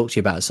want to talk to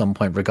you about at some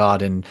point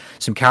regarding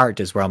some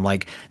characters where I'm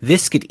like,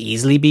 this could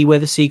easily be where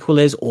the sequel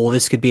is, or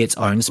this could be its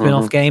own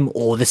spin-off game,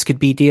 or this could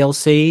be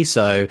DLC.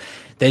 So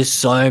there's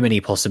so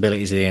many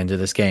possibilities at the end of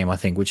this game, I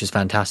think, which is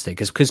fantastic.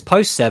 Because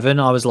post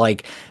 7, I was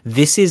like,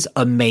 this is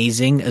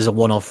amazing as a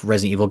one-off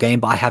Resident Evil game,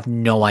 but I have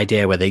no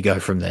idea where they go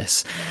from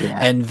this.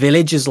 And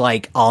Village has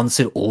like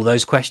answered all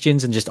those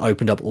questions and just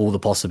opened up all the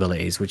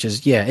possibilities, which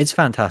is, it's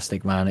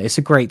fantastic, man. It's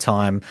a great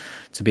time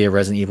to be a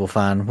Resident Evil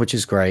fan, which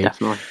is great.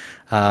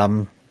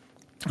 Definitely.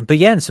 But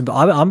yeah,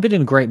 I've been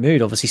in a great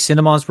mood. Obviously,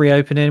 cinema's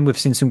reopening. We've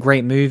seen some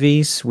great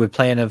movies. We're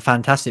playing a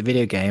fantastic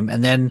video game,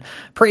 and then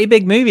pretty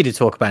big movie to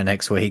talk about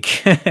next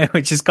week,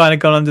 which has kind of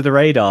gone under the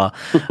radar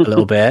a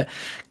little bit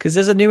because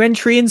there's a new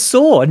entry in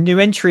Saw, a new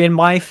entry in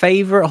my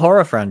favorite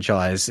horror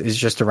franchise is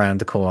just around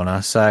the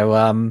corner.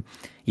 So,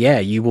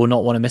 you will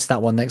not want to miss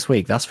that one next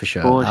week. That's for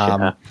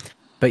sure.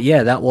 But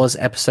yeah, that was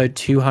episode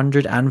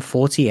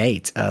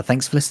 248.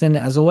 Thanks for listening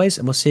as always,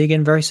 and we'll see you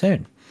again very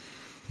soon.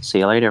 See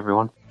you later,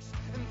 everyone.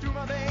 Through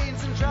my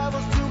veins and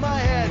travels to my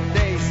head,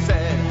 they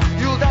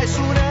said, you'll die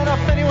soon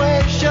enough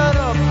anyway, shut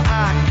up,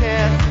 I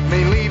can't,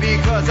 mainly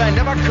because I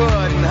never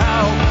could,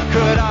 how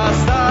could I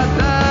start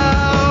that?